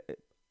 Okay. Yeah,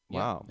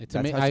 Wow. it's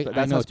that's I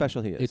that's know how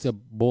special he is. It's a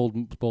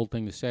bold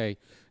thing to say,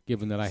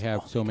 given that I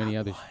have so many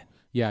others. One.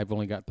 Yeah, I've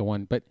only got the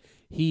one, but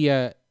he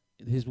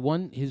his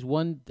one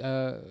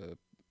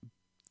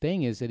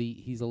thing is that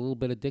he's a little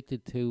bit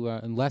addicted to,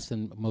 and less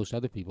than most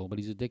other people, but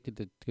he's addicted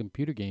to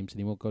computer games and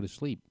he won't go to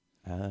sleep.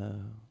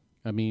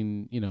 I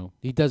mean,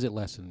 he does it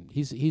less than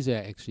he's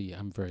actually.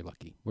 I'm very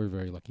lucky. We're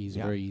very lucky. He's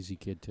a very easy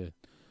kid to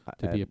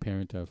be a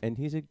parent of. And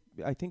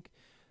I think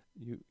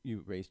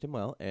you raised him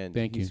well, and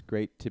Thank he's you.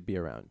 great to be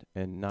around.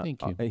 And not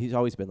Thank you. he's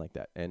always been like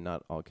that, and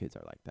not all kids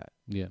are like that.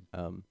 Yeah.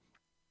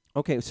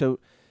 Okay, so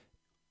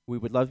we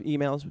would love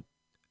emails,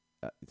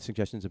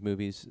 suggestions of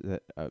movies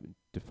that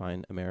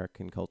define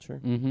American culture.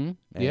 Mm-hmm.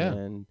 Yeah.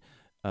 And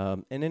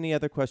any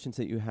other questions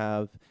that you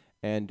have,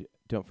 and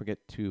don't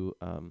forget to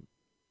I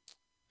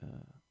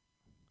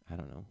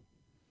don't know.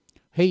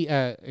 Hey,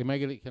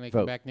 can I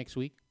come Vote. back next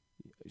week?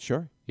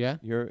 Sure. Yeah.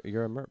 You're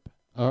a MERP.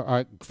 All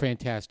right,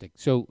 fantastic.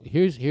 So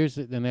here's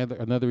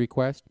another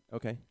request.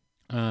 Okay.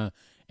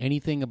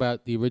 Anything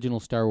about the original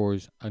Star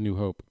Wars: A New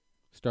Hope,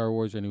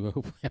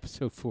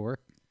 Episode 4.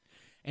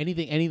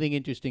 Anything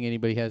interesting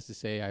anybody has to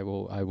say, I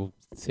will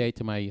say it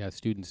to my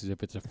students as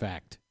if it's a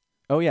fact.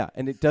 Oh yeah,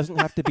 and it doesn't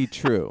have to be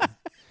true.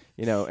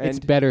 And it's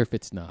better if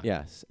it's not.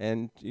 Yes,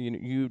 and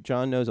you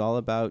John knows all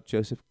about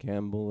Joseph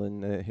Campbell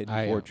and the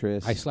Hidden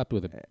Fortress. I slept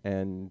with him,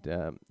 and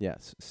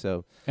yes,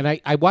 so and I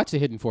watched the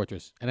Hidden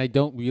Fortress, and I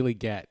don't really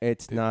get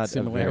it's the not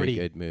similarity. a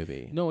very good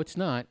movie. No, it's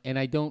not, and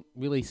I don't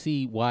really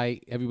see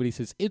why everybody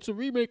says it's a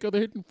remake of the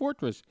Hidden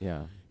Fortress.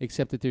 Yeah,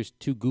 except that there's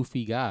two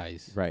goofy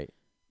guys, right?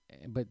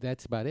 But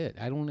that's about it.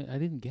 I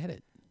didn't get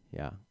it.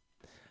 Yeah,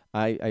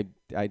 I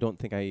don't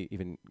think I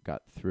even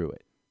got through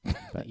it.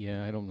 But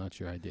yeah, I'm not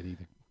sure I did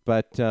either.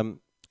 But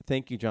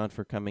thank you, John,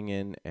 for coming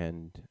in,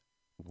 and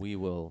we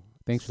will.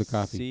 Thanks for the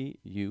coffee. See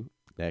you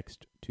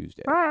next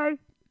Tuesday. Bye.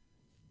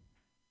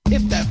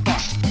 Hit that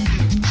fuck.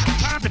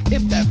 Time to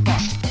hit that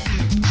fuck.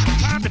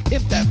 Time to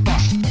hit that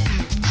fuck.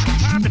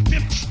 Time to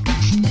hit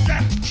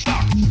that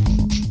fuck.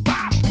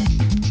 Bop,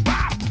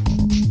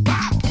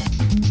 bop, bop, bop,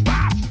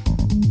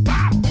 bop,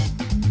 bop,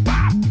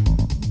 bop,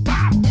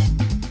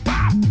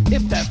 bop.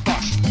 Hit that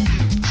fuck.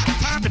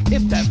 Time to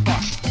hit that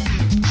fuck.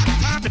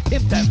 Time to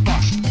hit that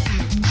fuck.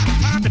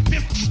 Time to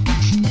hit that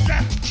fuck.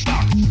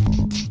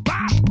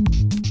 Bop,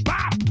 bop,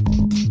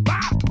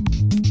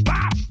 bop,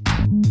 bop,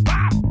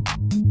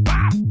 bop,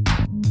 bop,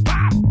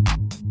 bop,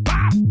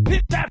 bop.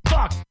 Hit that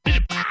fuck.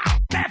 Hit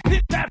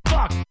that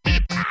fuck.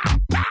 Hit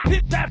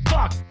that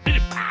fuck.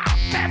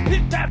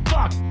 Hit that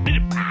fuck.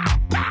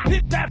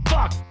 Hit that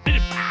fuck.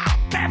 Hit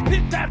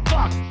that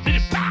fuck.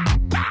 Bop,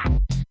 bop,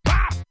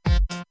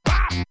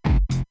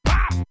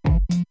 bop,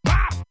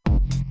 bop.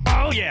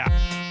 Oh yeah.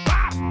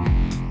 Bop.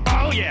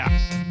 Oh yeah.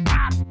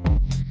 Bop.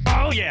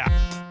 Oh yeah.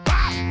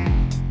 Bop.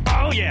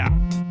 Oh yeah.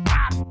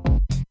 Bop.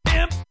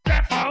 Imp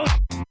that phone.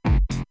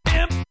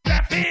 Imp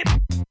that beat.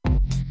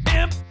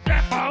 Imp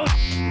that phone.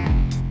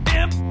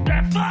 Imp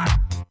that fuck.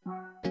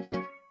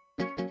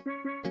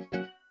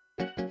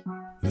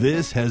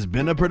 This has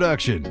been a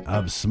production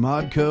of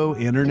Smodco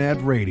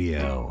Internet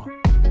Radio.